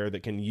schematic hire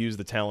that can use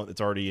the talent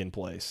that's already in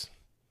place.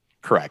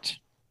 Correct.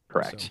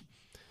 So,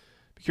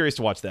 be curious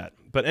to watch that.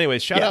 But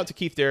anyways, shout out to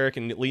Keith Derrick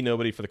and Lee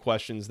Nobody for the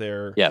questions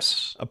there.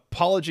 Yes.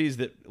 Apologies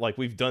that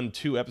we've done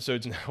 2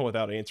 episodes now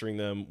without answering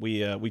them. We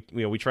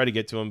try to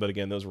get to them, but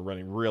again, those were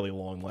running really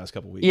long the last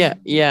couple of weeks.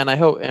 Yeah, and I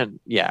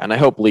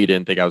hope Lee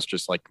didn't think I was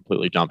just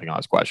completely dumping on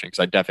his question, because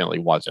I definitely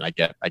wasn't. I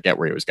get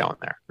where he was going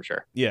there for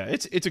sure. Yeah,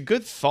 it's a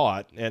good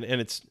thought, and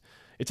it's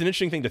an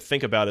interesting thing to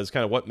think about, is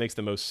kind of what makes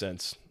the most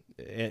sense.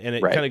 And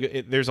it kind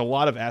of there's a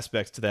lot of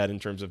aspects to that in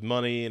terms of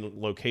money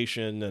and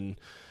location and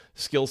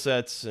skill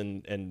sets,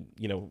 and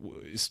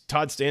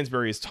Todd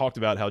Stansbury has talked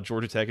about how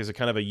Georgia Tech is a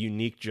kind of a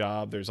unique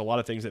job. There's a lot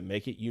of things that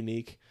make it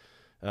unique.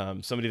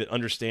 Somebody that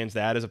understands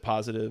that is a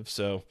positive.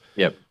 So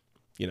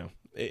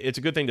it's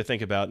a good thing to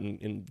think about,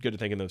 and good to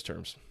think in those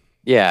terms.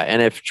 Yeah,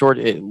 and if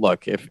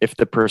if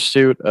the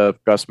pursuit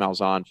of Gus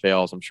Malzahn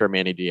fails, I'm sure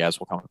Manny Diaz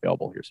will come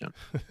available here soon.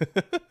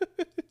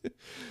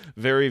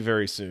 Very,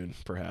 very soon,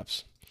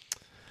 perhaps.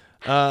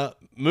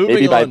 Moving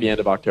Maybe by on. the end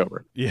of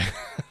October. Yeah,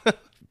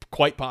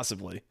 quite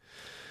possibly.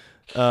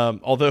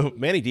 Although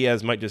Manny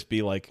Diaz might just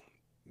be like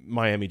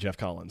Miami Jeff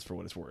Collins for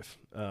what it's worth.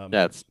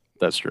 That's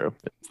true.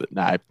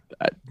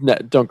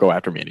 Don't go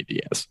after Manny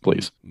Diaz,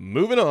 please.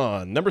 Moving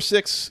on. Number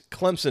 6,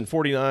 Clemson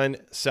 49,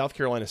 South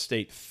Carolina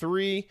State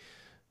 3.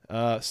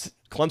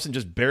 Clemson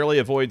just barely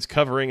avoids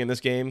covering in this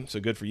game, so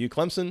good for you,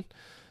 Clemson.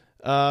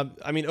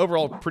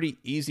 Overall, pretty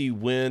easy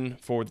win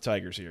for the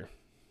Tigers here.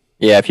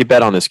 Yeah, if you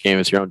bet on this game,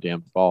 it's your own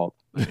damn fault.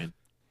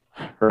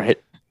 Right?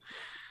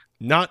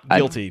 Not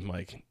guilty,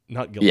 Mike.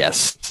 Not guilty.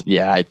 Yes.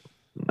 Yeah,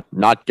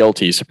 not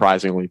guilty,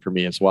 surprisingly for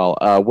me as well.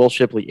 Will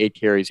Shipley, 8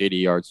 carries, 80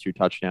 yards, 2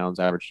 touchdowns,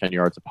 average 10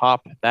 yards a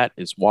pop. That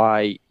is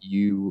why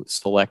you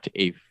select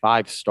a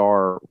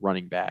 5-star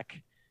running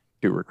back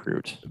to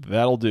recruit.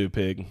 That'll do,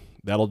 pig.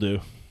 That'll do.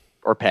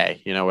 Or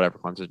pay, whatever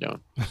Clemson's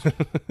doing.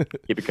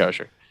 Keep it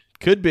kosher.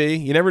 Could be.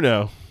 You never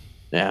know.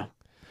 Yeah.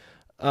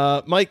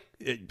 Mike,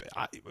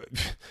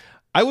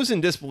 I was in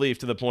disbelief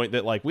to the point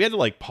that we had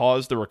to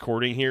pause the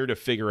recording here to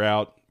figure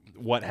out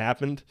what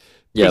happened.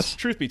 Yes.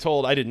 Truth be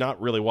told, I did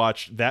not really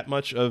watch that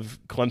much of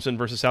Clemson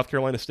versus South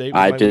Carolina State.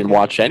 I didn't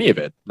watch any of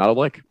it. Not a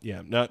lick.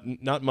 Yeah,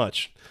 not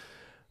much.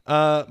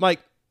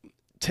 Mike,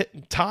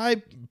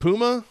 Tyson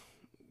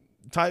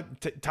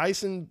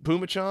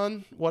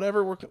Pumachan,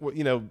 whatever.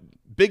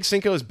 Big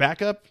Cinco's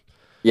backup.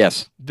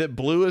 Yes. That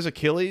blew his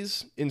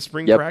Achilles in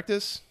spring Yep.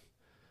 practice.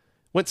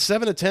 Went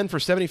 7 of 10 for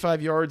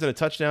 75 yards and a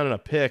touchdown and a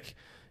pick.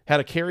 Had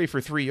a carry for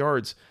 3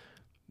 yards.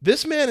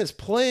 This man is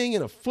playing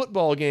in a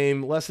football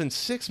game less than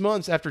 6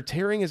 months after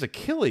tearing his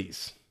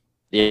Achilles.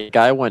 The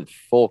guy went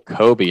full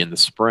Kobe in the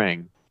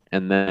spring,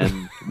 and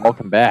then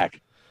welcome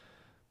back.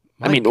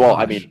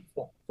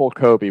 Full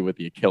Kobe with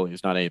the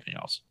Achilles, not anything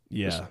else.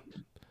 Yeah. Just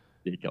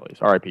the Achilles.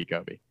 R.I.P.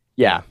 Kobe.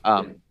 Yeah.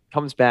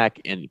 Comes back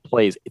and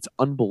plays. It's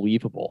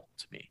unbelievable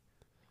to me.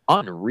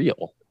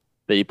 Unreal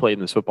that he played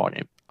in this football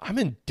game. I'm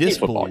in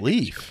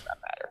disbelief.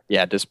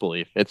 Yeah,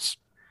 disbelief. It's,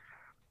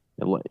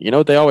 what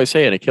they always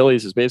say, an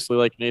Achilles is basically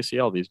like an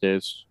ACL these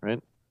days,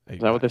 right? Is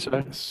that what they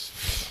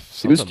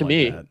say? News to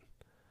me.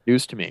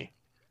 News to me.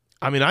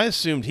 I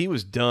assumed he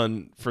was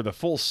done for the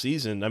full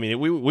season. We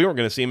weren't going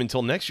to see him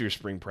until next year's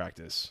spring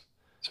practice.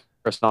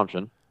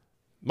 Assumption.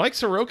 Mike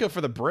Soroka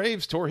for the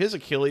Braves tore his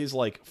Achilles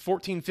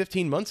 14,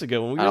 15 months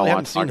ago, and we really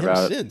haven't seen him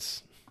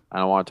since. I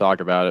don't want to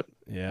talk about it.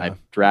 Yeah. I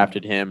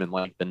drafted him in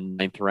the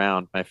 9th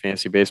round. My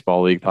fantasy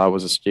baseball league thought it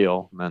was a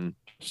steal, and then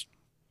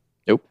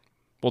nope.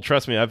 Well,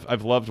 trust me,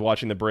 I've loved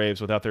watching the Braves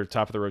without their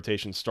top of the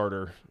rotation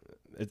starter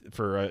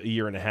for a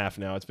year and a half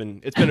now. It's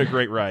been a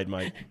great ride,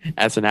 Mike.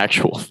 As an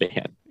actual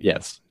fan,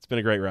 yes, it's been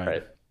a great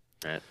ride.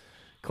 Right.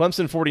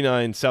 Clemson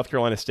 49, South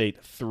Carolina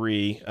State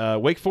 3,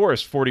 Wake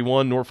Forest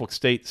 41, Norfolk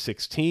State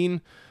 16.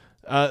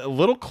 A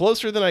little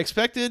closer than I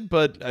expected,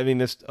 but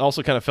this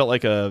also kind of felt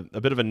like a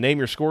bit of a name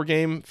your score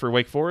game for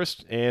Wake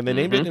Forest, and they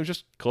named it, and it was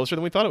just closer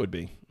than we thought it would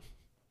be.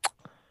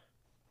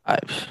 I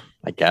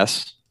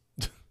guess.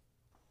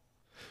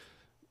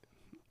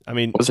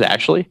 Was it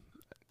actually?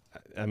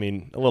 A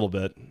little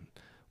bit.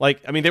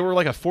 They were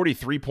like a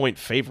 43-point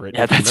favorite.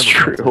 Yeah, that's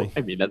true.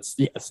 Correctly.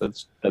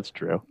 That's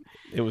true.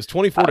 It was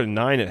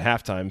 24-9 at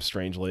halftime,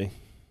 strangely.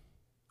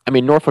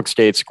 Norfolk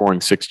State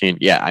scoring 16.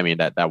 Yeah,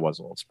 that was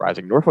a little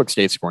surprising. Norfolk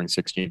State scoring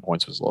 16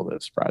 points was a little bit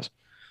of a surprise.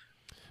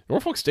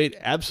 Norfolk State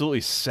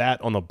absolutely sat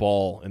on the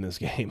ball in this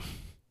game.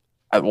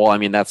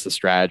 That's the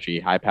strategy.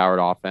 High-powered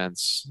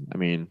offense.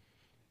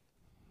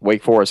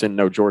 Wake Forest didn't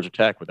know Georgia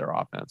Tech with their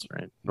offense,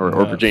 right? Or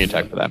Virginia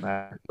Tech for that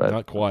matter. But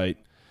not quite.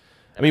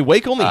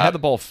 Wake only had the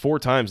ball 4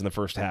 times in the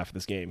first half of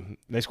this game.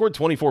 They scored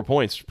 24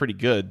 points, pretty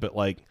good, but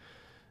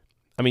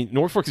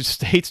Norfolk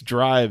State's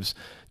drives,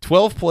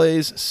 12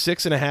 plays,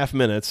 6.5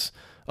 minutes,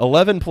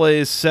 11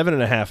 plays,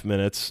 7.5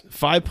 minutes,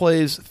 5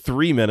 plays,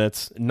 3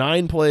 minutes,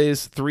 9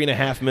 plays,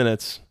 3.5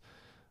 minutes.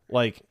 You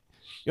want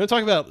to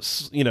talk about,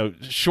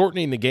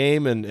 shortening the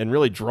game and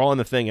really drawing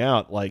the thing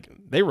out.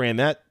 They ran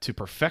that to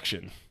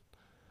perfection.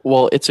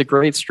 Well, it's a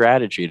great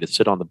strategy to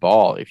sit on the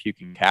ball if you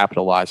can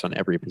capitalize on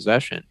every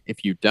possession.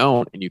 If you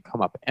don't and you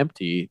come up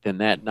empty, then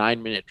that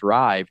 9-minute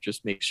drive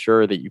just makes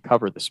sure that you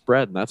cover the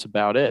spread, and that's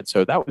about it.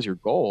 So that was your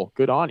goal.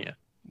 Good on you.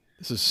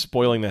 This is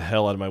spoiling the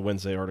hell out of my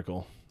Wednesday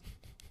article.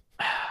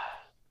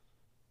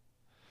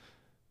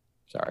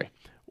 Sorry.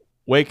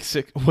 Wake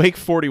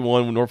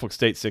 41, Norfolk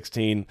State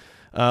 16.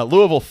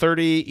 Louisville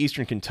 30,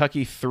 Eastern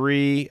Kentucky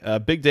 3.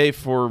 Big day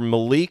for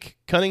Malik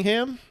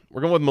Cunningham. We're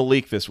going with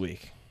Malik this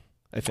week,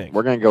 I think.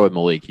 We're going to go with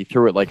Malik. He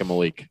threw it like a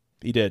Malik.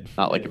 He did.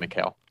 Not like a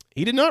McHale.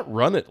 He did not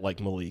run it like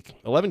Malik.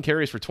 11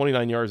 carries for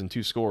 29 yards and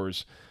 2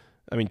 scores.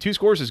 2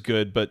 scores is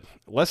good, but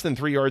less than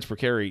 3 yards per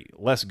carry,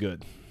 less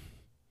good.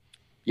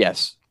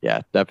 Yes.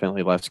 Yeah,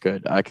 definitely less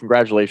good.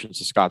 Congratulations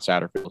to Scott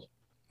Satterfield.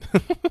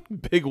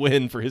 Big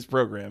win for his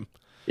program.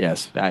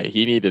 Yes,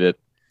 he needed it.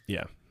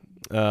 Yeah.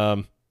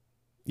 No.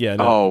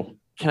 Oh,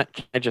 can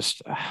I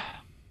just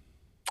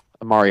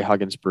Amari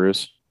Huggins,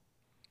 Bruce?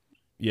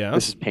 Yeah.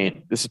 This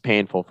is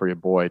painful for your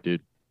boy,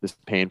 dude. This is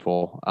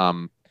painful.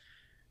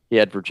 he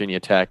had Virginia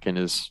Tech in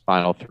his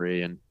final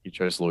three, and he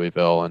chose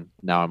Louisville. And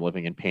now I'm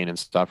living in pain and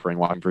suffering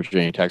watching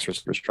Virginia Tech's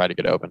receivers try to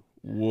get open.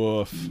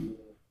 Woof.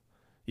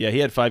 Yeah, he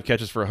had 5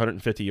 catches for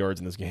 150 yards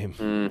in this game.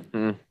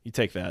 Mm-hmm. You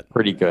take that.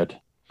 Pretty good.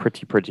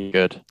 Pretty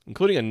good.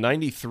 Including a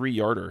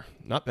 93-yarder.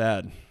 Not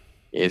bad.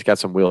 Yeah, he's got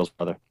some wheels,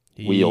 brother.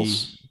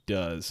 Wheels. He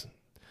does.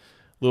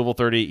 Louisville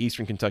 30,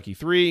 Eastern Kentucky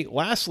 3.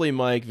 Lastly,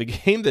 Mike, the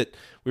game that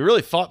we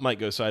really thought might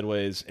go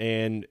sideways,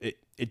 and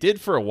it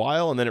did for a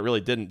while, and then it really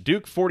didn't.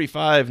 Duke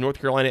 45, North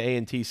Carolina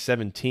A&T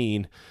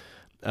 17.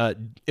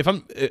 If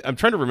I'm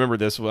trying to remember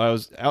this. I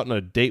was out on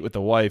a date with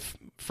the wife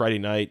Friday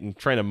night and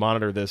trying to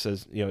monitor this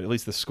as at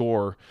least the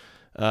score.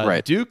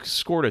 Right. Duke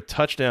scored a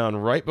touchdown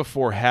right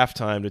before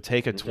halftime to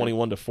take a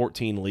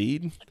 21-14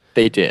 lead.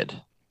 They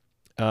did.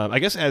 I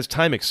guess as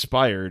time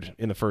expired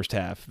in the first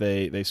half,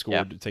 they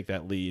scored to take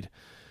that lead.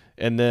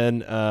 And then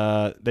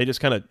they just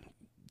kind of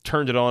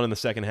turned it on in the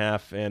second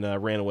half and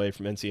ran away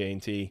from NC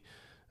A&T.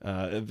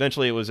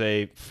 Eventually, it was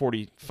a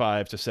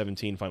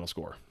 45-17 final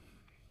score.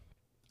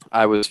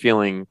 I was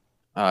feeling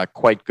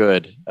quite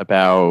good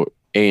about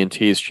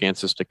A&T's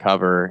chances to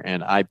cover,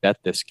 and I bet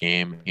this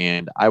game.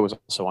 And I was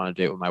also on a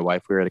date with my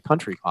wife. We were at a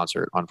country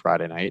concert on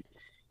Friday night,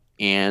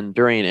 and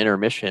during an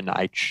intermission,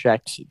 I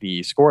checked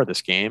the score of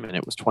this game, and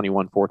it was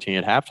 21-14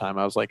 at halftime.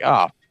 I was like,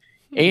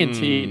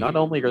 A&T, not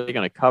only are they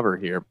going to cover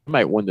here, they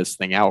might win this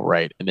thing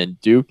outright. And then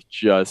Duke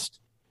just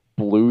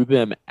blew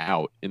them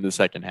out in the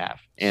second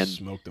half. And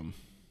smoked them.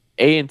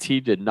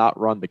 A&T did not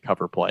run the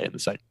cover play in the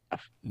second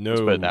half. No.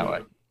 Let's put it that way.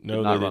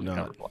 No, they did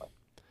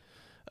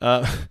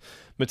not.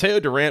 Mateo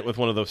Durant with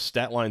one of those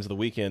stat lines of the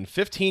weekend.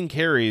 15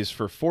 carries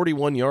for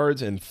 41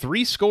 yards and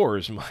 3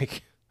 scores,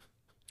 Mike.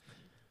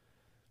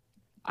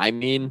 I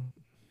mean,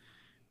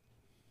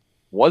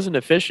 wasn't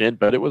efficient,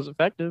 but it was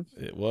effective.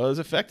 It was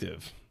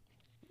effective.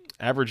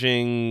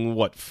 Averaging,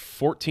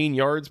 14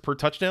 yards per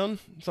touchdown?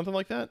 Something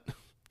like that?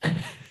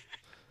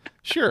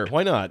 Sure,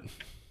 why not?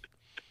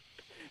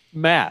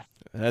 Math.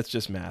 That's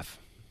just math.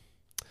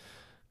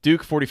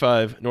 Duke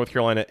 45, North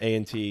Carolina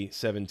A&T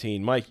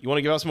 17. Mike, you want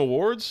to give out some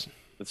awards?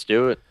 Let's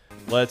do it.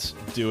 Let's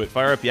do it.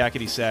 Fire up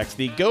Yakety Sax.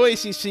 The Go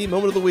ACC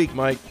Moment of the Week,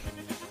 Mike.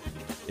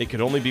 It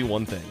could only be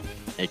one thing.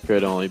 It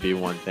could only be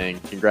one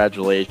thing.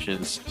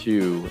 Congratulations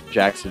to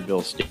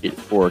Jacksonville State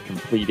for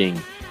completing,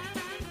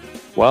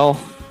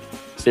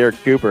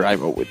 Zerrick Cooper.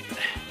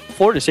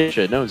 Florida State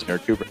should have known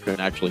Zerrick Cooper couldn't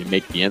actually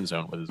make the end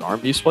zone with his arm.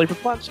 He used to play for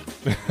Clemson.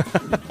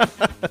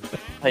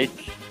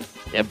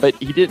 Yeah, but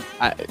he did.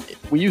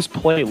 We used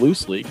play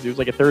loosely because he was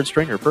like a third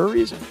stringer for a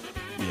reason.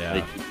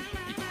 Yeah.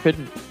 He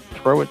couldn't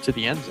throw it to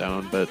the end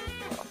zone, but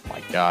oh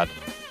my God,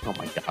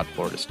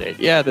 Florida State.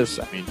 Yeah,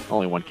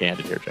 only one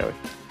candidate here, Joey.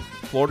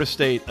 Florida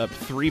State up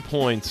 3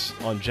 points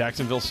on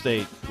Jacksonville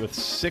State with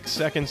 6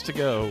 seconds to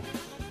go.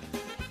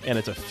 And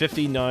it's a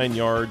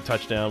 59-yard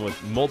touchdown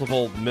with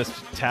multiple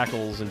missed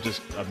tackles and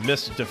just a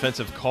missed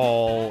defensive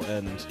call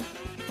and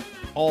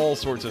all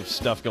sorts of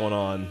stuff going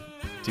on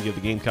to give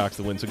the Gamecocks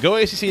the win. So go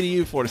ACC to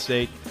you, Florida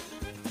State.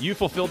 You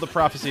fulfilled the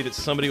prophecy that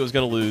somebody was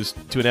going to lose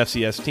to an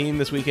FCS team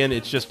this weekend.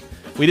 It's just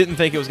we didn't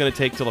think it was going to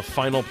take till the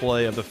final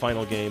play of the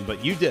final game,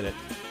 but you did it.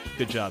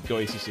 Good job. Go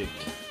ACC.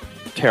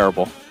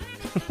 Terrible.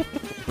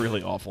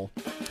 Really awful.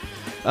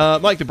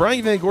 Mike, the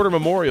Brian Van Gorder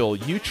Memorial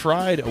You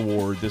Tried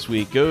Award this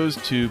week goes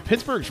to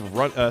Pittsburgh's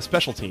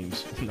special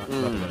teams. Not the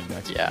running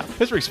backs. Yeah.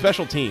 Pittsburgh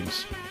special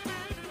teams.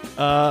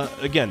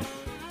 Again,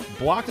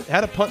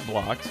 had a punt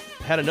blocked,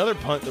 had another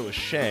punt that was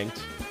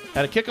shanked,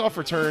 had a kickoff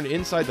return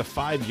inside the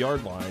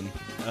 5-yard line.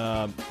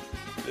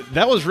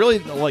 That was really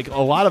like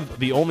a lot of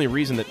the only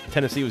reason that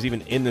Tennessee was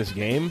even in this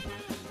game.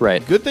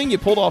 Right. Good thing you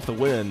pulled off the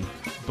win,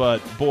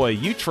 but boy,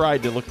 you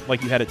tried to look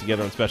like you had it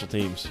together on special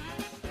teams.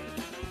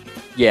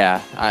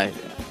 Yeah,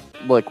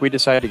 we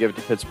decided to give it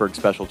to Pittsburgh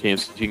special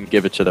teams. You can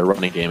give it to the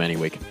running game any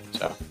week.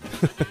 So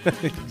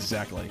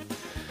exactly.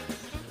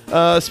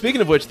 Speaking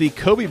of which, the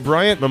Kobe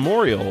Bryant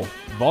Memorial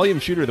Volume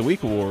Shooter of the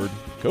Week Award,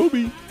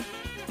 Kobe,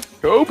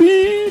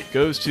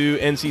 goes to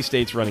NC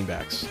State's running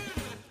backs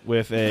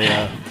with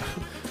a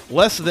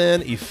less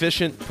than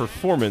efficient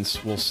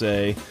performance, we'll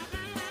say.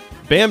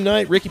 Bam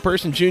Knight, Ricky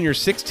Person Jr.,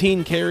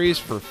 16 carries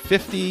for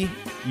 50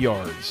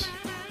 yards.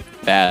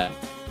 Bad.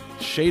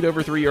 Shade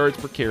over 3 yards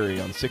per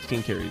carry on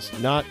 16 carries.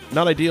 Not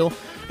ideal.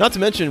 Not to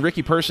mention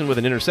Ricky Person with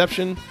an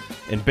interception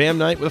and Bam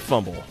Knight with a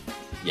fumble.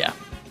 Yeah.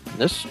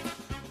 This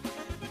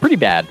pretty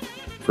bad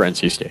for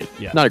NC State.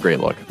 Yeah. Not a great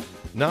look.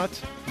 Not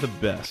the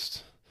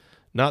best.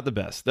 Not the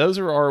best. Those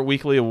are our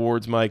weekly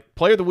awards, Mike.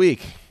 Player of the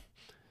week.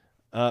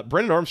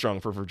 Brennan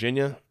Armstrong for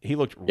Virginia. He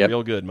looked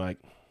real good, Mike.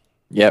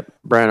 Yep.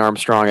 Brennan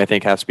Armstrong, I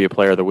think, has to be a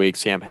player of the week.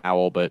 Sam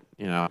Howell, but,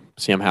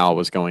 Sam Howell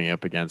was going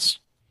up against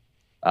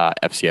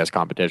FCS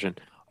competition.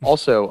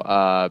 Also,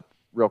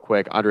 real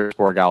quick, Andres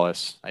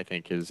Borregales, I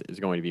think, is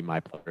going to be my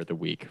player of the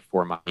week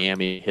for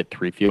Miami. Hit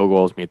 3 field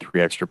goals, made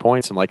 3 extra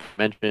points. And like I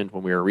mentioned,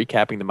 when we were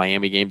recapping the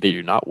Miami game, they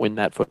do not win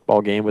that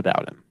football game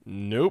without him.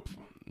 Nope.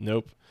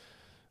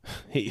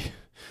 We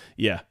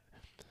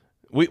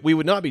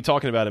would not be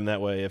talking about him that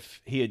way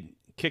if he had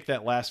kick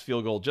that last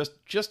field goal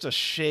just a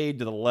shade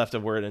to the left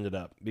of where it ended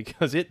up,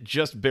 because it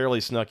just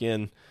barely snuck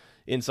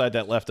inside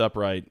that left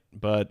upright.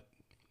 But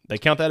they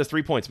count that as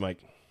 3 points, Mike.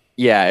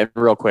 Yeah, and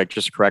real quick,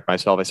 just to correct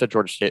myself, I said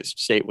Georgia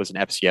State was an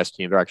FCS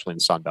team. They're actually in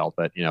the Sun Belt,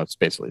 but it's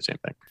basically the same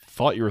thing.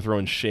 Thought you were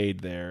throwing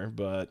shade there,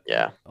 but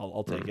yeah,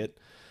 I'll take it.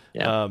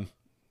 Yeah.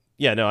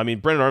 No, I mean,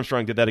 Brennan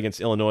Armstrong did that against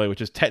Illinois,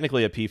 which is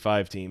technically a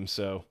P5 team,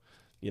 so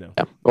Yeah.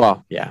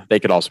 Well, yeah, they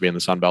could also be in the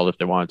Sun Belt if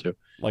they wanted to.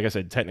 Like I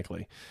said,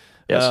 technically.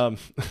 Yes.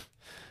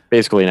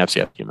 Basically an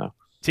FCS team, though.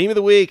 Team of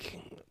the week,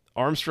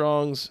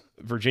 Armstrong's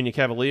Virginia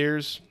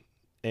Cavaliers.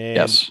 And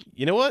yes.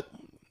 You know what?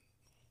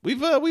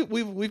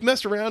 We've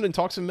messed around and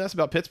talked some mess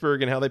about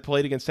Pittsburgh and how they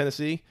played against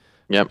Tennessee.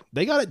 Yep.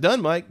 They got it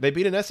done, Mike. They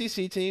beat an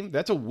SEC team.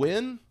 That's a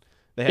win.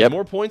 They had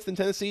more points than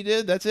Tennessee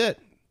did. That's it.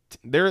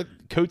 They're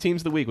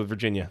co-teams of the week with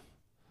Virginia.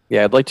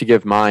 Yeah, I'd like to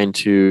give mine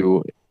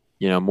to,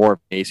 more of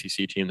an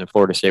ACC team than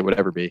Florida State would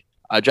ever be.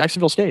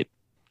 Jacksonville State.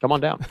 Come on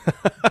down.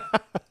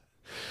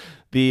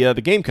 The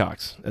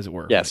Gamecocks, as it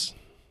were. Yes,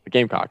 the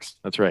Gamecocks.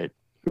 That's right.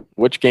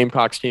 Which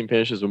Gamecocks team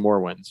finishes with more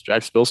wins,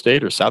 Jacksonville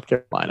State or South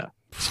Carolina?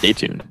 Stay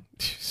tuned.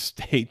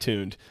 Stay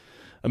tuned.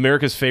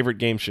 America's favorite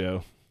game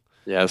show.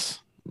 Yes.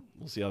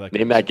 We'll see how that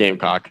Name that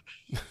Gamecock.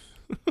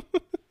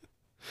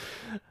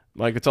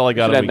 Mike, that's all I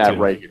got on week 2.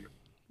 Right here.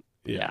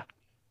 Yeah.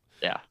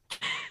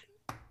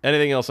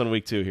 Anything else on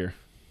week 2 here?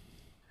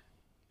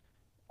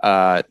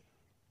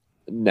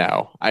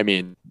 No. I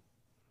mean,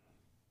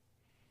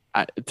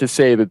 to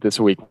say that this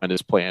weekend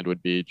is planned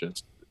would be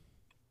just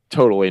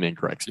totally an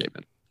incorrect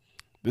statement.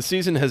 This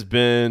season has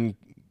been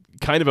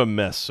kind of a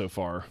mess so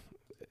far.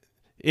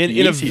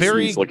 In a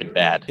very looking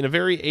bad. In a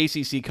very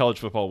ACC college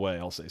football way,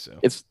 I'll say so.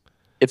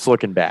 It's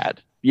looking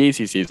bad. The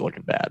ACC is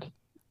looking bad.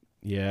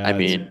 Yeah. I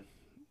mean,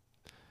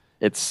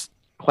 it's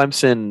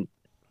Clemson.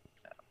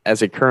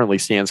 As it currently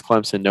stands,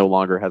 Clemson no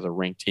longer has a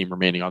ranked team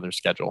remaining on their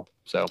schedule.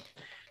 So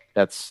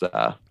that's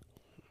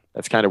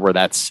kind of where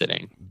that's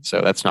sitting. So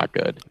that's not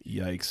good.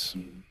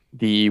 Yikes.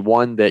 The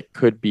one that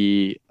could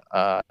be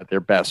their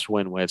best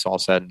win when it's all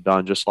said and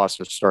done just lost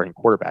their starting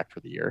quarterback for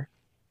the year.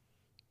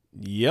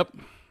 Yep.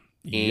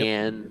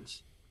 And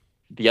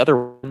the other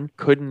one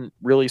couldn't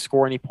really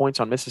score any points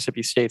on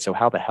Mississippi State. So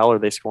how the hell are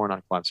they scoring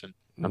on Clemson?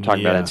 I'm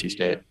talking about NC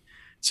State.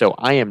 So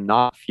I am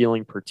not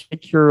feeling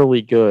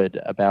particularly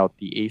good about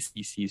the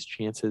ACC's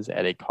chances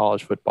at a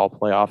college football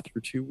playoff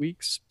through 2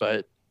 weeks,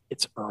 but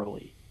it's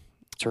early.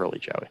 It's early,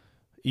 Joey.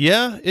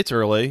 Yeah, it's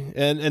early,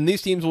 and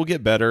these teams will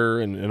get better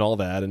and all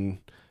that, and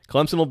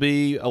Clemson will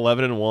be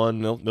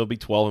 11-1. They'll be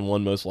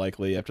 12-1 most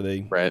likely after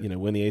they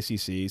win the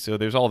ACC. So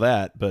there's all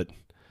that, but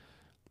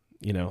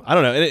I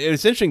don't know. And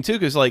it's interesting too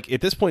because like at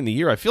this point in the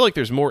year, I feel like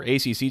there's more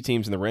ACC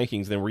teams in the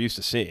rankings than we're used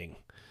to seeing.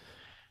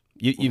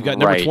 You've got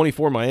number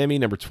 24 Miami,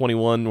 number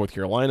 21 North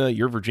Carolina.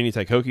 Your Virginia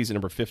Tech Hokies at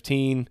number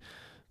 15.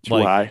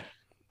 Why?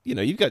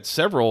 You've got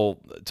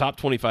several top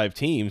 25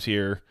 teams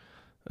here.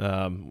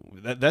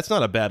 That's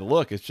not a bad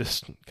look. It's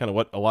just kind of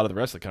what a lot of the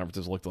rest of the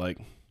conferences looked like.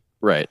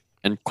 Right.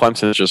 And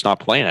Clemson is just not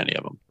playing any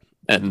of them.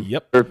 And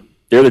yep.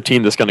 They're the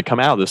team that's going to come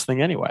out of this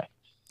thing anyway.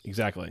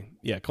 Exactly.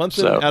 Yeah,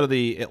 Clemson out of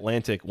the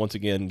Atlantic once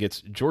again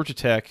gets Georgia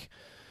Tech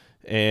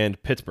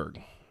and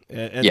Pittsburgh.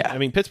 And I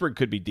mean, Pittsburgh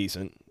could be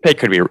decent. Pitt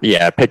could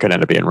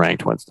end up being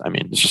ranked once. I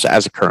mean, it's just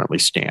as it currently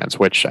stands,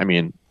 which, I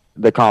mean,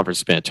 the conference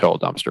has been a total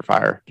dumpster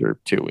fire through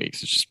 2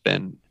 weeks. It's just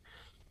been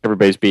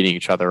everybody's beating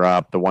each other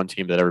up. The one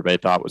team that everybody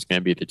thought was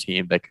going to be the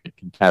team that could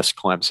contest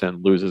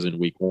Clemson loses in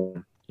week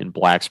 1 in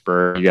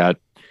Blacksburg. You got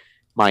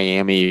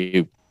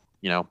Miami,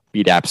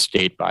 beat App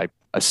State by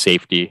a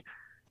safety.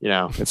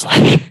 It's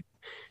like,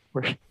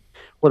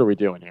 what are we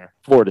doing here?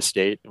 Florida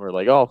State. And we're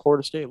like, oh,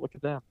 Florida State, look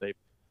at them. They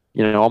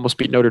almost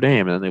beat Notre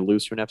Dame, and then they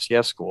lose to an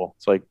FCS school.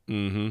 It's like,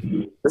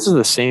 This is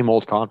the same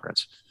old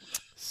conference.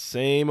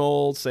 Same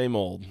old.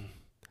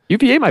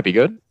 UVA might be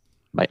good.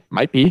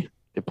 Might be.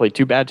 They played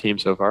 2 bad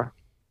teams so far.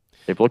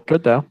 They've looked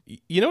good, though.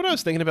 You know what I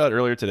was thinking about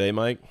earlier today,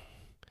 Mike?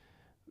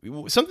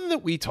 Something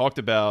that we talked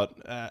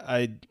about,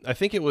 I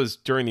think it was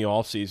during the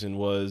offseason,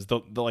 was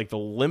the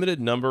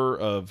limited number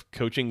of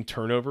coaching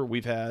turnover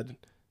we've had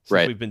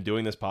since we've been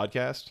doing this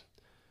podcast.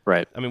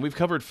 Right. I mean, we've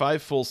covered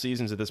 5 full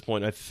seasons at this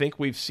point. I think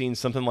we've seen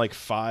something like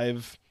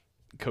 5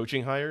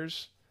 coaching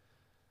hires.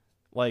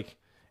 Like,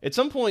 at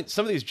some point,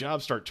 some of these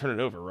jobs start turning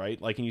over,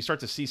 right? Like, and you start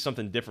to see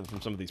something different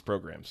from some of these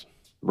programs.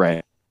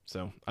 Right.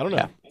 So, I don't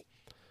know. Yeah.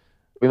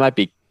 We might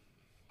be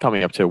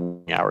coming up to a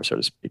wing hour, so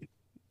to speak.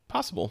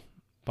 Possible.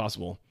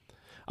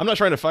 I'm not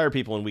trying to fire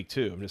people in week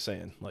 2. I'm just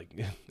saying, like,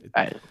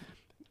 it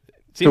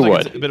seems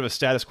like it's a bit of a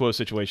status quo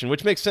situation,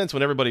 which makes sense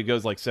when everybody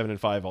goes like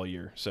 7-5 all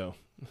year. So,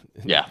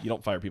 yeah, you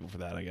don't fire people for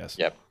that, I guess.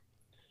 Yep.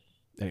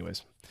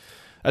 Anyways,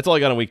 that's all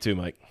I got on week 2,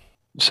 Mike.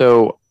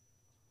 So,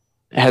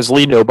 has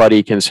Lee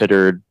Nobody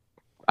considered,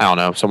 I don't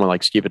know, someone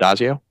like Steve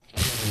Adazio?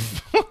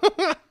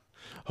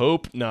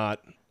 Hope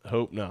not.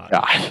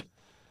 God.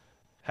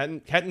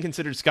 Hadn't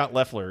considered Scott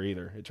Leffler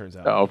either, it turns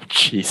out. Oh,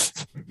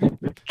 jeez.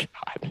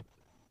 God.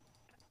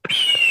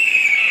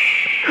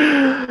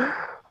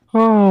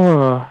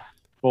 Oh,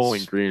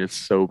 Bowling Green is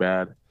so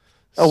bad.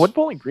 Oh, what did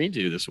Bowling Green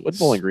do this? What did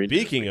Bowling Green do?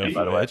 Speaking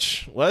of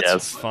which,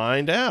 let's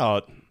find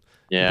out.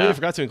 Yeah. Completely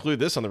forgot to include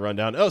this on the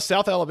rundown. Oh,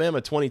 South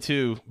Alabama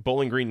 22,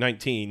 Bowling Green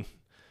 19.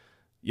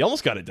 You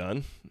almost got it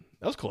done.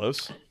 That was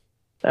close.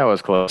 That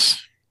was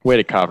close. Way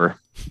to cover.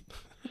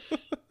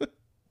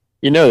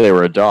 You know they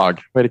were a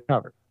dog. Way to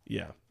cover.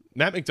 Yeah.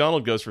 Matt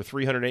McDonald goes for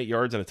 308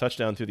 yards and a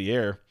touchdown through the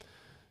air.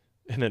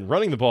 And then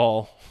running the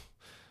ball,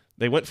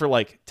 they went for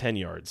like 10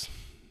 yards.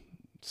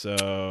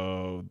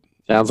 So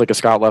sounds like a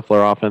Scott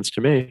Leffler offense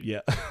to me.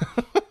 Yeah.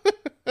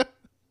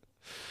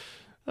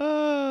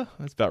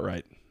 That's about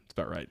right. That's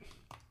about right.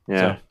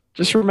 Yeah. So,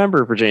 just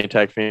remember, Virginia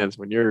Tech fans,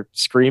 when you're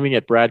screaming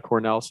at Brad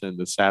Cornelson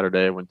this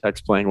Saturday when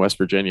Tech's playing West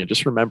Virginia,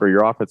 just remember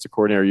your offensive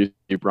coordinator used to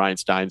be Brian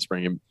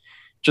Steinspring. And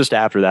just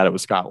after that, it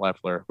was Scott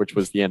Leffler, which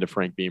was the end of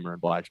Frank Beamer in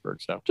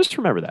Blacksburg. So just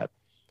remember that.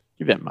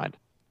 Keep that in mind.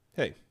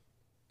 Hey,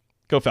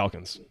 go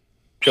Falcons.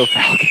 Go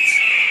Falcons.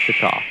 Good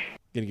call.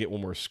 Gonna get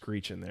one more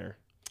screech in there.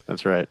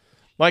 That's right.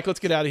 Mike, let's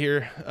get out of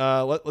here.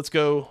 Let's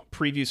go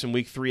preview some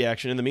Week 3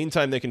 action. In the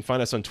meantime, they can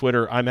find us on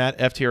Twitter. I'm at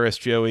FTRS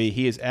Joey.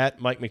 He is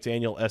at Mike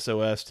McDaniel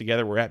SOS.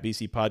 Together, we're at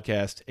BC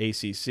Podcast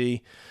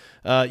ACC.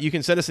 You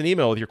can send us an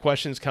email with your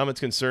questions, comments,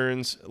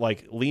 concerns,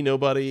 like Lee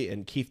Nobody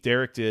and Keith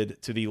Derrick did,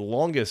 to the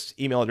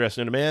longest email address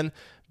known to man,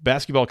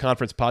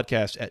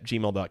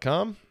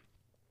 basketballconferencepodcast@gmail.com.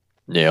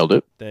 Nailed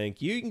it.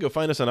 Thank you. You can go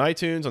find us on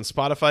iTunes, on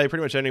Spotify,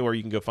 pretty much anywhere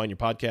you can go find your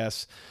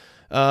podcasts.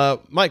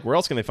 Mike, where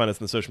else can they find us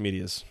in the social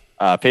medias?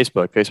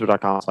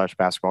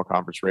 Facebook.com/basketball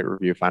conference rate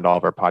review. Find all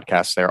of our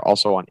podcasts there.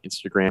 Also on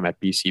Instagram at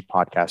BC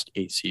Podcast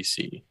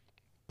ACC.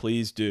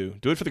 Please do.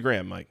 Do it for the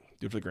gram, Mike.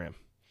 Do it for the gram.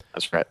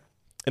 That's right.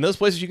 And those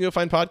places you can go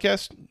find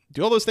podcasts,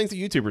 do all those things that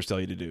YouTubers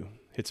tell you to do.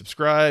 Hit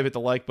subscribe, hit the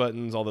like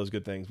buttons, all those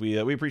good things. We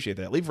appreciate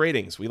that. Leave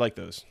ratings. We like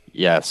those.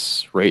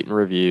 Yes. Rate and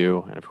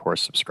review. And, of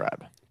course,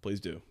 subscribe.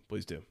 Please do.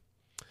 Please do.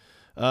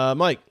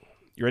 Mike,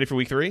 you ready for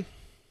Week 3?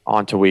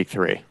 On to Week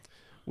 3.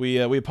 We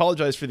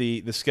apologize for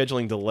the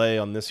scheduling delay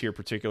on this here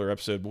particular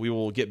episode, but we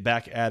will get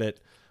back at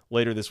it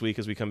later this week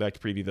as we come back to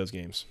preview those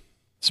games.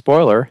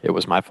 Spoiler, it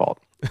was my fault.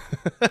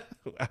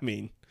 I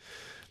mean,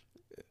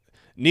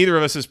 neither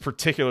of us is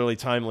particularly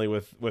timely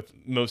with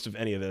most of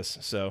any of this,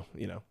 so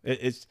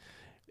it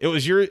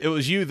was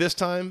you this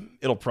time.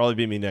 It'll probably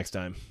be me next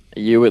time.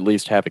 You at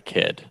least have a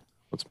kid.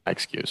 What's my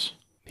excuse?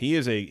 He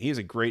is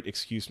a great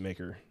excuse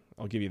maker.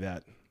 I'll give you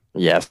that.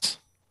 Yes,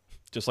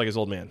 just like his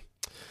old man.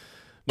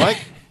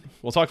 Mike,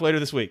 we'll talk later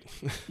this week.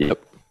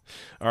 Yep.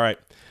 All right.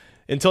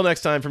 Until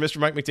next time, for Mr.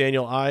 Mike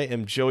McDaniel, I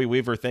am Joey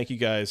Weaver. Thank you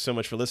guys so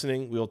much for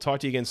listening. We will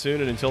talk to you again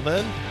soon, and until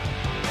then,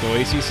 go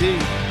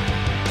ACC.